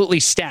absolutely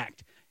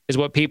stacked, is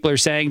what people are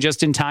saying,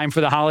 just in time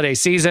for the holiday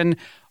season.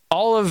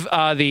 All of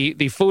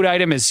the food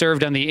item is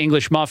served on the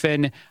English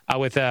muffin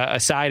with a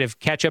side of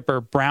ketchup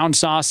or brown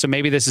sauce. So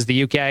maybe this is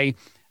the UK.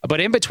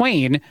 But in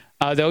between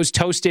those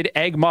toasted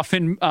egg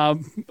muffin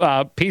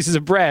pieces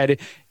of bread,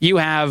 you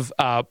have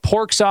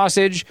pork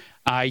sausage,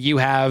 you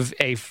have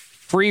a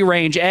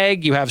free-range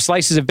egg, you have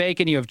slices of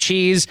bacon, you have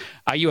cheese,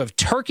 you have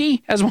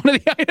turkey as one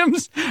of the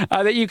items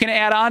that you can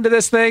add on to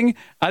this thing.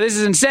 This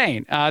is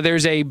insane.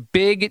 There's a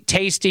big,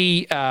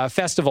 tasty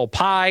festival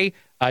pie,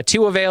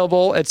 2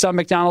 available at some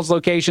McDonald's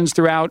locations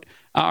throughout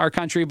our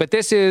country. But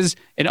this is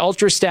an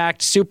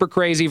ultra-stacked, super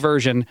crazy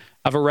version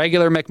of a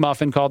regular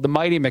McMuffin called the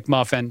Mighty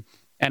McMuffin.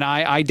 And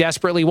I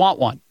desperately want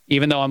one,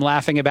 even though I'm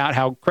laughing about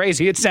how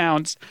crazy it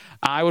sounds.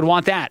 I would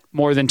want that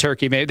more than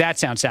turkey. Maybe that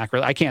sounds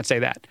sacrilege. I can't say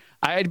that.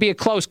 It'd be a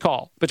close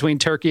call between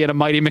turkey and a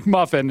Mighty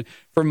McMuffin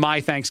for my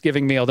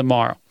Thanksgiving meal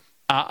tomorrow.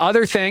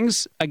 Other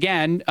things,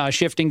 again,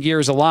 shifting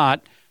gears a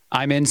lot.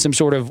 I'm in some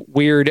sort of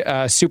weird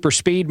super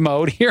speed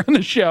mode here on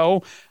the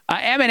show.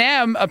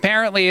 Eminem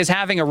apparently is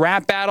having a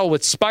rap battle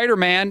with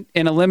Spider-Man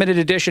in a limited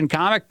edition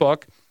comic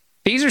book.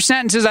 These are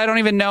sentences I don't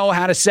even know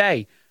how to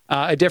say.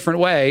 a different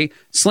way.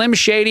 Slim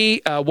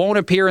Shady won't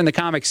appear in the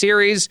comic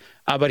series,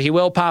 but he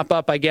will pop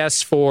up, I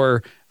guess,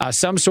 for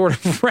some sort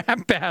of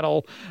rap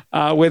battle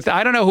with,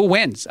 I don't know who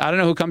wins. I don't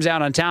know who comes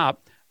out on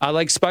top.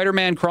 Like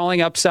Spider-Man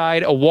crawling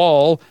upside a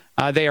wall,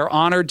 they are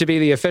honored to be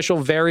the official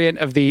variant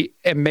of the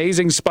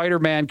Amazing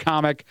Spider-Man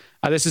comic.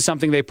 This is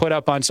something they put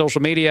up on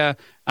social media.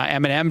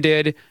 Eminem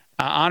did.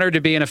 Honored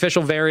to be an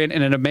official variant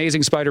in an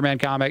Amazing Spider-Man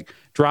comic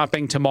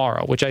dropping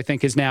tomorrow, which I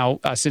think is now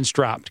since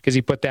dropped because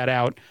he put that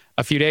out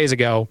a few days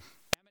ago.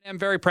 Eminem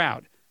very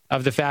proud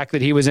of the fact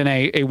that he was in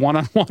a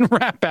one-on-one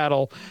rap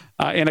battle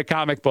in a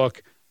comic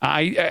book.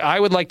 I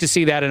would like to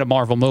see that in a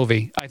Marvel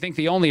movie. I think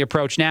the only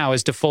approach now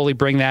is to fully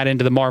bring that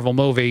into the Marvel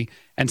movie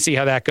and see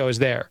how that goes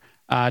there.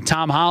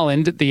 Tom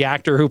Holland, the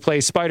actor who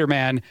plays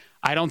Spider-Man,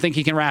 I don't think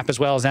he can rap as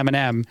well as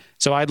Eminem.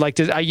 So I'd like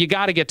to, you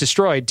got to get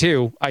destroyed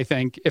too, I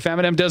think. If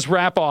Eminem does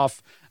rap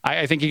off,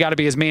 I think you got to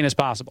be as mean as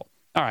possible.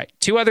 All right,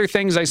 2 other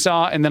things I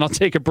saw, and then I'll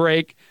take a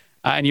break.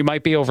 And you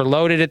might be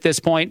overloaded at this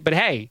point. But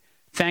hey,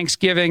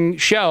 Thanksgiving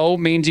show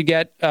means you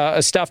get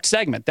a stuffed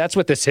segment. That's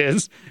what this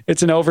is.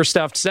 It's an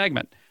overstuffed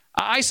segment.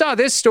 I saw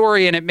this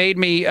story, and it made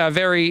me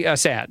very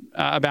sad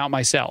about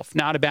myself,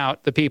 not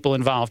about the people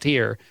involved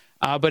here.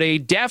 But a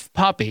deaf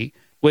puppy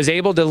was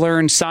able to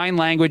learn sign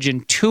language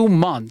in 2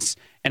 months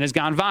and has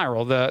gone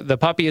viral. The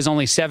puppy is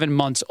only 7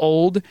 months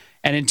old,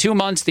 and in 2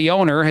 months, the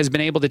owner has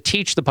been able to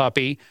teach the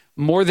puppy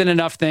more than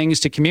enough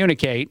things to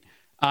communicate.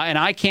 And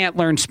I can't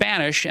learn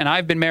Spanish, and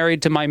I've been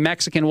married to my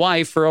Mexican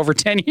wife for over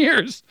 10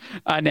 years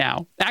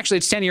now. Actually,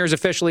 it's 10 years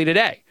officially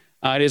today.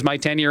 It is my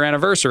 10-year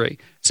anniversary.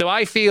 So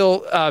I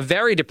feel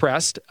very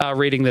depressed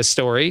reading this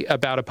story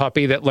about a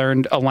puppy that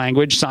learned a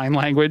language, sign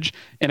language,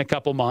 in a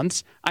couple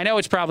months. I know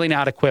it's probably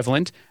not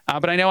equivalent,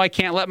 but I know I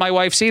can't let my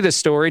wife see this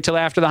story till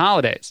after the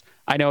holidays.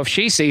 I know if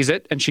she sees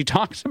it and she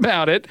talks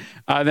about it,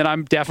 then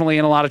I'm definitely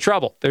in a lot of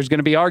trouble. There's going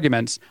to be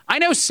arguments. I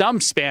know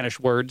some Spanish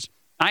words.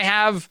 I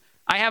have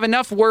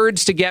enough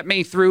words to get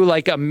me through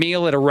like a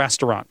meal at a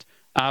restaurant.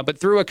 But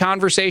through a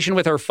conversation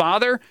with her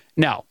father,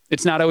 no,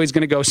 it's not always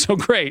going to go so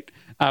great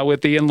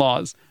with the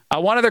in-laws.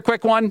 One other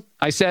quick one.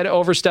 I said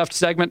overstuffed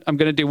segment. I'm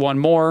going to do one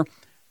more.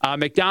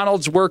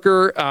 McDonald's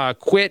worker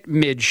quit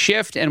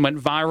mid-shift and went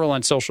viral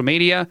on social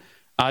media.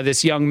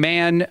 This young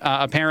man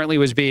apparently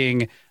was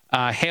being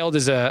hailed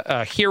as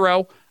a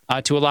hero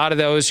to a lot of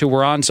those who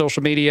were on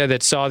social media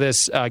that saw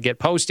this get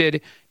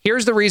posted.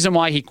 Here's the reason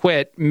why he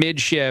quit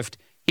mid-shift.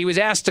 He was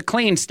asked to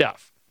clean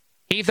stuff.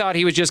 He thought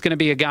he was just going to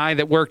be a guy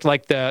that worked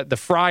like the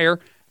fryer,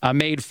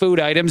 made food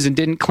items and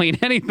didn't clean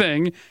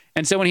anything.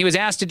 And so when he was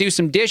asked to do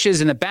some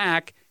dishes in the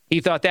back, he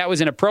thought that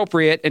was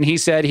inappropriate, and he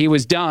said he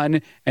was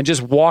done and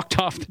just walked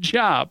off the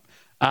job.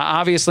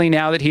 Obviously,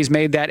 now that he's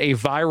made that a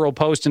viral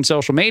post in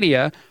social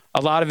media,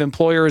 a lot of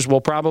employers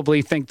will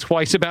probably think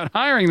twice about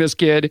hiring this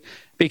kid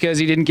because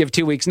he didn't give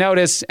 2 weeks'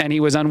 notice and he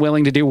was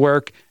unwilling to do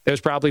work that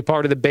was probably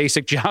part of the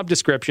basic job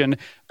description.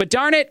 But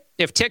darn it,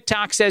 if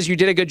TikTok says you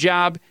did a good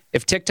job,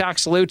 if TikTok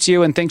salutes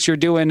you and thinks you're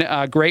doing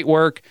great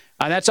work,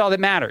 that's all that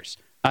matters.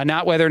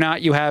 Not whether or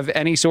not you have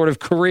any sort of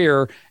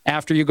career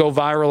after you go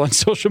viral on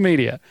social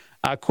media.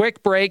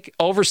 Quick break,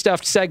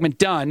 overstuffed segment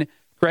done.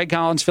 Greg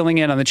Collins filling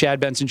in on the Chad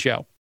Benson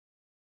Show.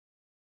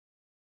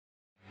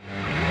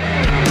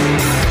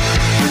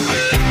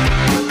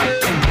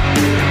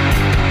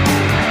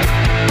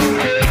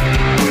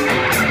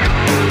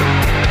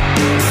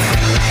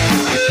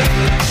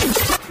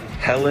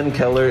 Helen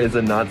Keller is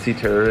a Nazi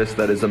terrorist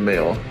that is a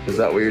male. Is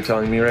that what you're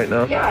telling me right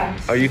now? Yeah.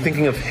 Are you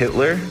thinking of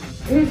Hitler?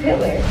 Who's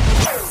Hitler?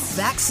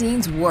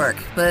 Vaccines work,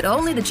 but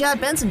only the Chad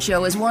Benson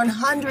Show is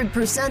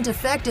 100%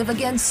 effective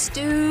against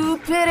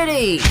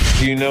stupidity.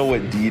 Do you know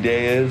what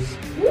D-Day is?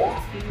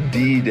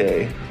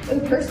 D-Day. A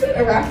person?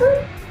 A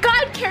rapper?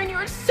 God, Karen, you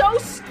are so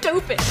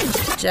stupid.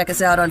 Check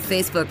us out on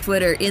Facebook,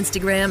 Twitter,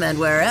 Instagram, and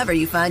wherever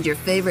you find your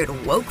favorite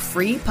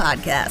woke-free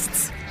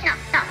podcasts.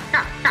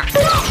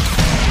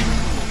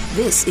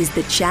 This is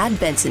the Chad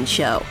Benson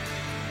Show.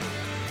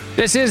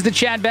 This is the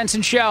Chad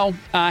Benson Show.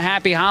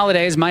 Happy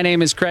holidays. My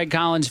name is Craig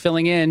Collins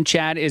filling in.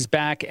 Chad is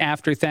back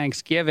after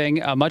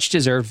Thanksgiving, a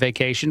much-deserved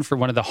vacation for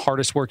one of the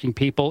hardest working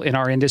people in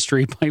our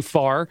industry by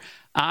far.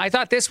 I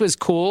thought this was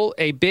cool.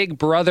 A Big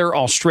Brother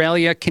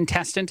Australia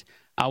contestant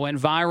went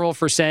viral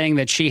for saying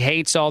that she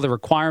hates all the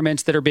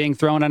requirements that are being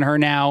thrown on her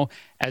now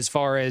as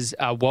far as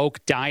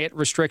woke diet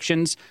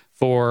restrictions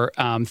for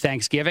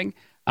Thanksgiving.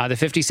 The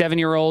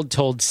 57-year-old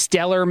told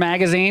Stellar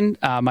magazine,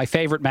 my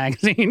favorite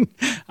magazine,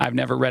 I've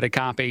never read a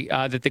copy,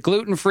 that the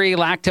gluten-free,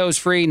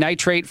 lactose-free,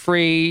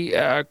 nitrate-free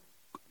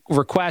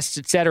requests,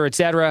 et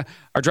cetera,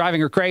 are driving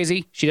her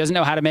crazy. She doesn't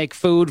know how to make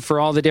food for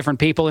all the different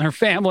people in her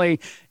family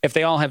if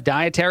they all have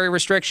dietary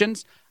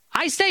restrictions.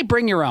 I say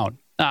bring your own,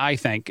 I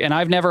think. And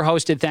I've never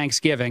hosted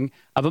Thanksgiving.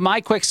 But my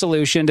quick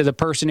solution to the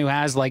person who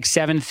has like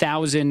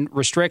 7,000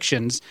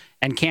 restrictions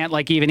and can't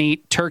like even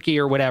eat turkey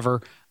or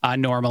whatever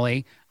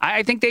normally,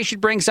 I think they should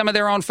bring some of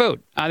their own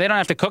food. They don't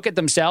have to cook it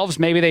themselves.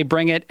 Maybe they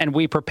bring it and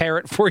we prepare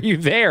it for you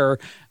there.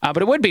 But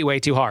it would be way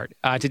too hard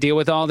to deal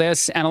with all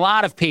this. And a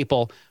lot of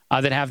people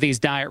that have these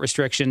diet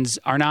restrictions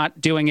are not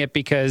doing it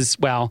because,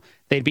 well,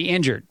 they'd be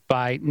injured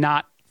by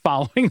not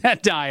following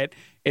that diet.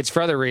 It's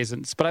for other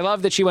reasons. But I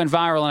love that she went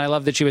viral, and I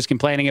love that she was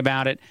complaining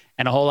about it,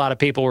 and a whole lot of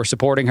people were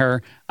supporting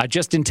her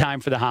just in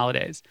time for the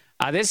holidays.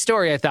 This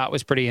story I thought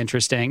was pretty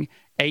interesting.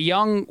 A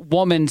young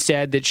woman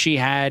said that she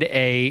had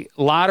a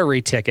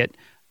lottery ticket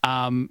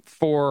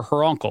for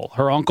her uncle.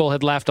 Her uncle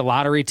had left a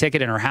lottery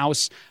ticket in her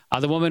house.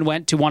 The woman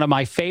went to one of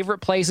my favorite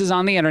places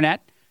on the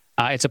internet.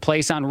 It's a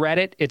place on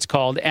Reddit. It's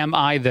called Am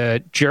I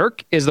the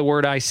Jerk is the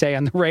word I say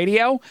on the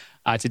radio.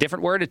 It's a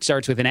different word. It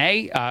starts with an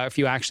A if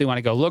you actually want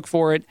to go look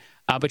for it.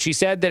 But she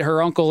said that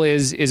her uncle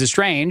is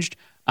estranged,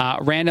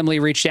 randomly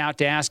reached out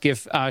to ask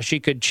if she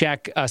could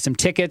check some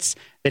tickets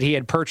that he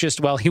had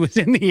purchased while he was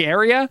in the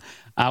area,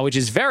 which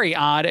is very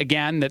odd,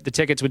 again, that the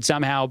tickets would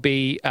somehow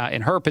be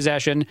in her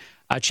possession.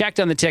 Checked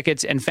on the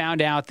tickets and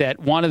found out that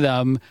one of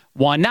them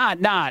won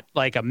not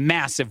like a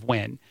massive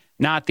win,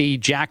 not the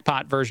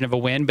jackpot version of a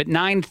win, but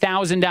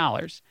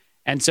 $9,000.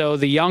 And so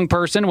the young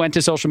person went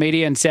to social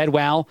media and said,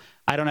 well,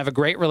 I don't have a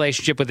great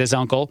relationship with this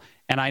uncle,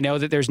 and I know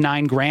that there's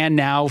 $9,000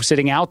 now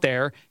sitting out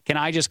there. Can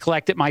I just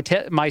collect it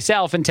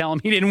myself and tell him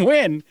he didn't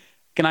win?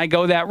 Can I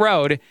go that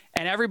road?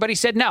 And everybody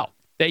said no,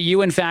 that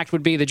you, in fact,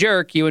 would be the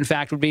jerk. You, in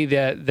fact, would be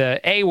the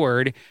A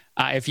word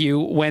if you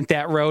went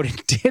that road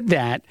and did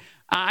that.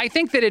 I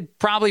think that it'd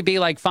probably be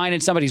like finding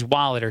somebody's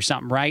wallet or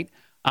something, right?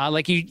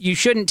 Like you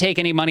shouldn't take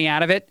any money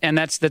out of it, and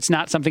that's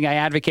not something I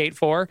advocate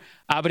for.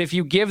 But if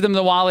you give them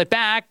the wallet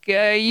back,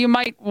 you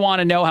might want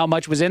to know how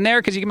much was in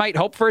there because you might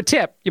hope for a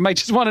tip. You might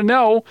just want to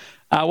know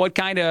what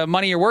kind of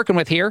money you're working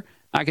with here.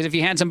 Because if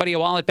you hand somebody a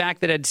wallet back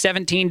that had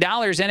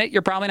 $17 in it,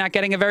 you're probably not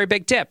getting a very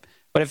big tip.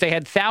 But if they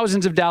had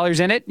thousands of dollars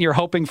in it and you're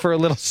hoping for a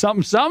little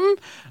something,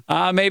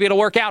 maybe it'll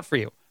work out for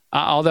you.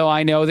 Although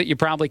I know that you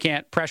probably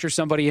can't pressure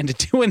somebody into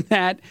doing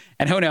that.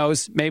 And who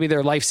knows, maybe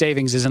their life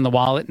savings is in the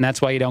wallet, and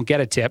that's why you don't get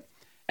a tip.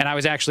 And I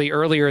was actually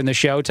earlier in the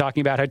show talking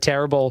about how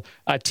terrible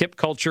tip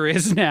culture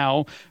is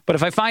now. But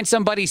if I find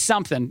somebody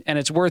something and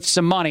it's worth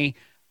some money,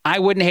 I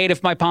wouldn't hate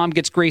if my palm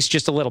gets greased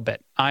just a little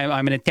bit.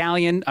 I'm an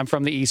Italian. I'm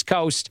from the East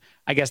Coast.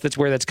 I guess that's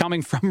where that's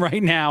coming from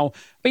right now.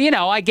 But,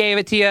 I gave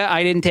it to you.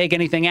 I didn't take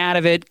anything out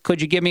of it.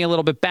 Could you give me a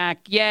little bit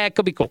back? Yeah, it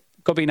could be cool.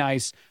 Could be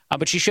nice.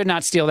 But she should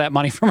not steal that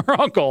money from her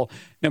uncle,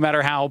 no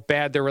matter how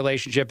bad their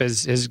relationship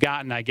has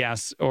gotten, I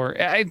guess. Or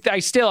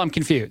I'm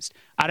confused.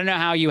 I don't know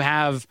how you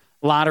have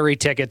lottery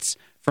tickets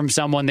from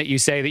someone that you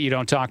say that you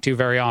don't talk to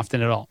very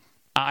often at all.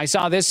 I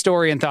saw this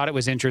story and thought it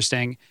was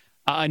interesting.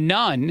 A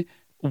nun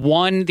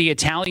won the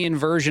Italian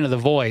version of The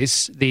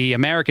Voice. The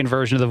American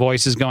version of The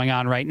Voice is going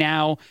on right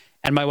now.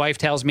 And my wife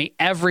tells me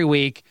every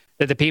week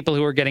that the people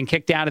who are getting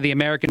kicked out of the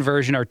American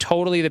version are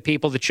totally the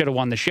people that should have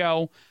won the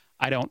show.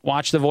 I don't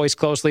watch The Voice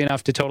closely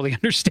enough to totally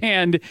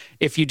understand.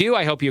 If you do,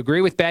 I hope you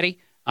agree with Betty.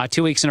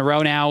 2 weeks in a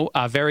row now,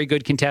 very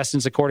good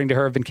contestants, according to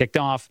her, have been kicked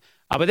off.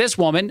 But this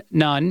woman,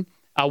 nun,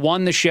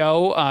 won the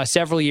show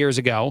several years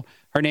ago.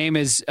 Her name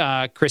is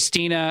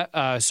Christina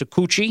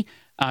Succucci.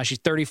 She's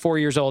 34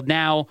 years old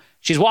now.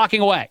 She's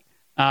walking away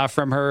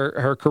from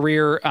her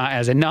career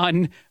as a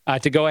nun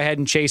to go ahead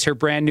and chase her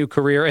brand new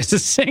career as a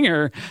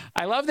singer.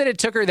 I love that it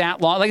took her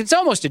that long. Like, it's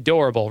almost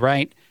adorable,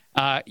 right?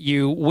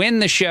 You win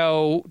the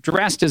show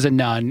dressed as a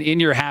nun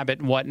in your habit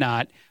and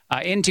whatnot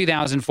in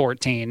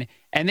 2014,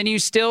 and then you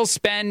still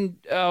spend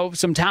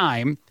some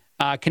time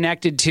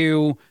connected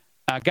to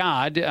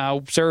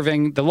God,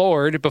 serving the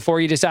Lord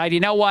before you decide, you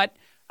know what?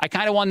 I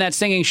kind of won that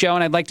singing show,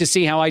 and I'd like to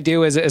see how I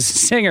do as a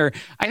singer.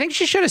 I think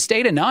she should have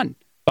stayed a nun,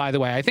 by the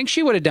way. I think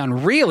she would have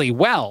done really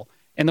well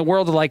in the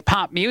world of like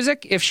pop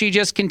music if she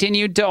just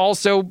continued to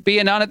also be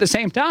a nun at the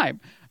same time.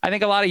 I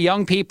think a lot of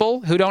young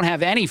people who don't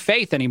have any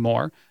faith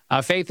anymore,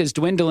 faith is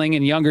dwindling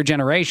in younger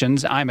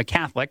generations, I'm a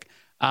Catholic,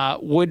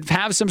 would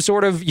have some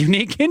sort of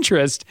unique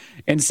interest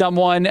in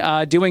someone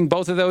doing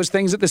both of those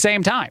things at the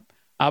same time.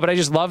 But I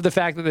just love the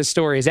fact that this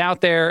story is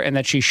out there and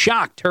that she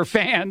shocked her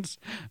fans,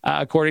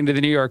 according to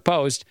the New York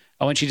Post,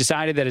 when she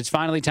decided that it's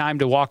finally time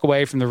to walk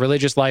away from the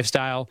religious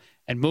lifestyle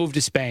and move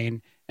to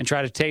Spain and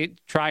try to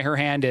try her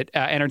hand at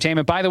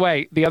entertainment. By the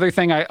way, the other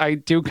thing I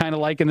do kind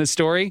of like in this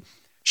story,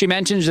 she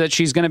mentions that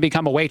she's going to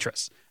become a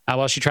waitress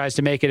while she tries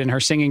to make it in her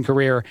singing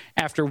career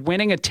after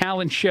winning a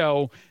talent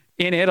show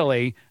in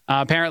Italy.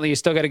 Apparently, you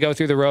still got to go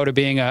through the road of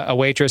being a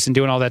waitress and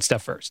doing all that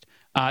stuff first.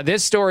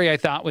 This story I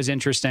thought was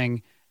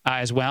interesting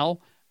as well.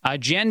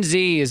 Gen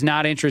Z is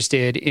not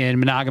interested in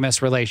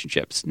monogamous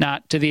relationships,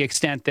 not to the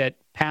extent that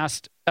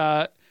past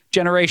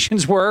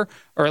generations were,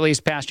 or at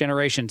least past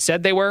generations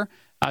said they were.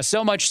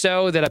 So much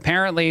so that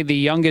apparently the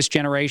youngest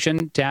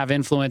generation to have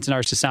influence in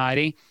our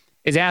society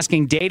is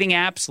asking dating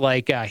apps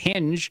like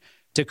Hinge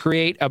to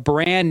create a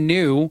brand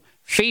new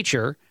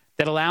feature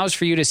that allows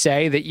for you to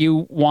say that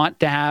you want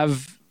to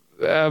have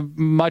a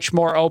much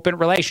more open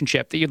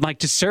relationship, that you'd like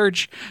to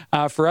search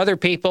for other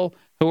people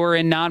who are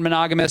in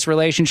non-monogamous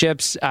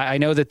relationships. I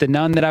know that the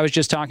nun that I was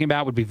just talking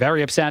about would be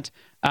very upset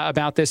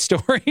about this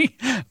story,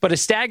 but a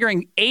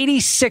staggering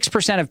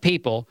 86% of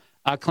people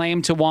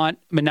claim to want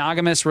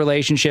monogamous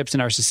relationships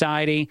in our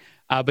society.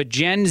 But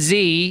Gen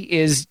Z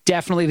is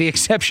definitely the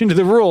exception to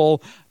the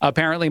rule,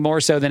 apparently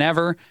more so than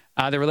ever.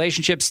 The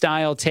relationship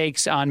style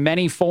takes on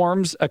many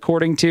forms,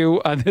 according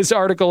to this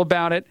article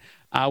about it,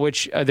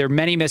 which there are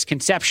many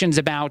misconceptions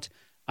about.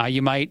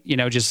 You might,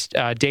 just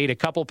date a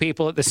couple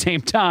people at the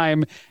same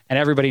time, and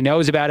everybody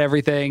knows about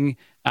everything,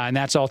 and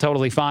that's all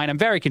totally fine. I'm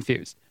very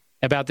confused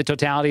about the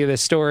totality of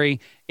this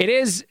story. It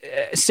is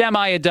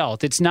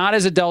semi-adult. It's not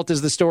as adult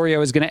as the story I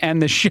was going to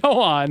end the show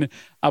on,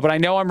 but I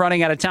know I'm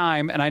running out of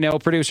time, and I know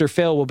producer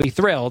Phil will be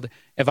thrilled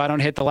if I don't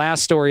hit the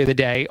last story of the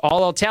day.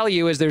 All I'll tell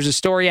you is there's a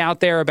story out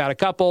there about a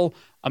couple,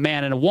 a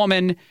man and a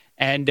woman,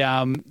 and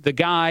the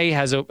guy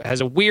has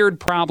a weird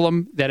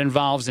problem that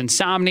involves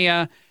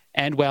insomnia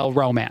and, well,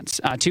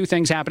 romance. Two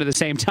things happen at the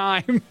same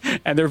time,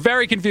 and they're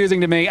very confusing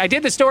to me. I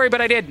did the story,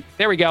 but I didn't.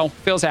 There we go.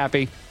 Phil's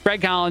happy.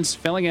 Greg Collins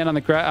filling in on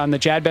the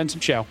Chad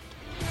Benson Show.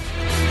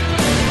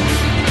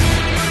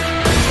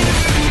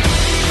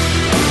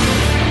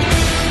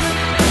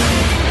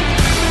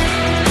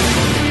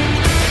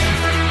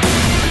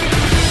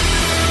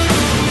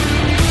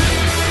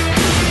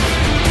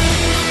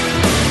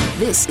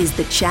 This is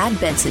the Chad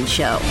Benson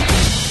Show.